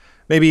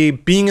maybe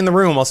being in the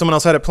room while someone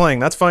else had it playing.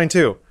 That's fine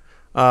too.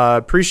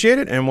 Appreciate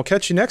it, and we'll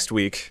catch you next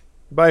week.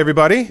 Bye,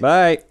 everybody.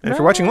 Bye. And if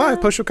you're watching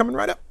live, post will coming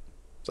right up.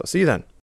 So see you then.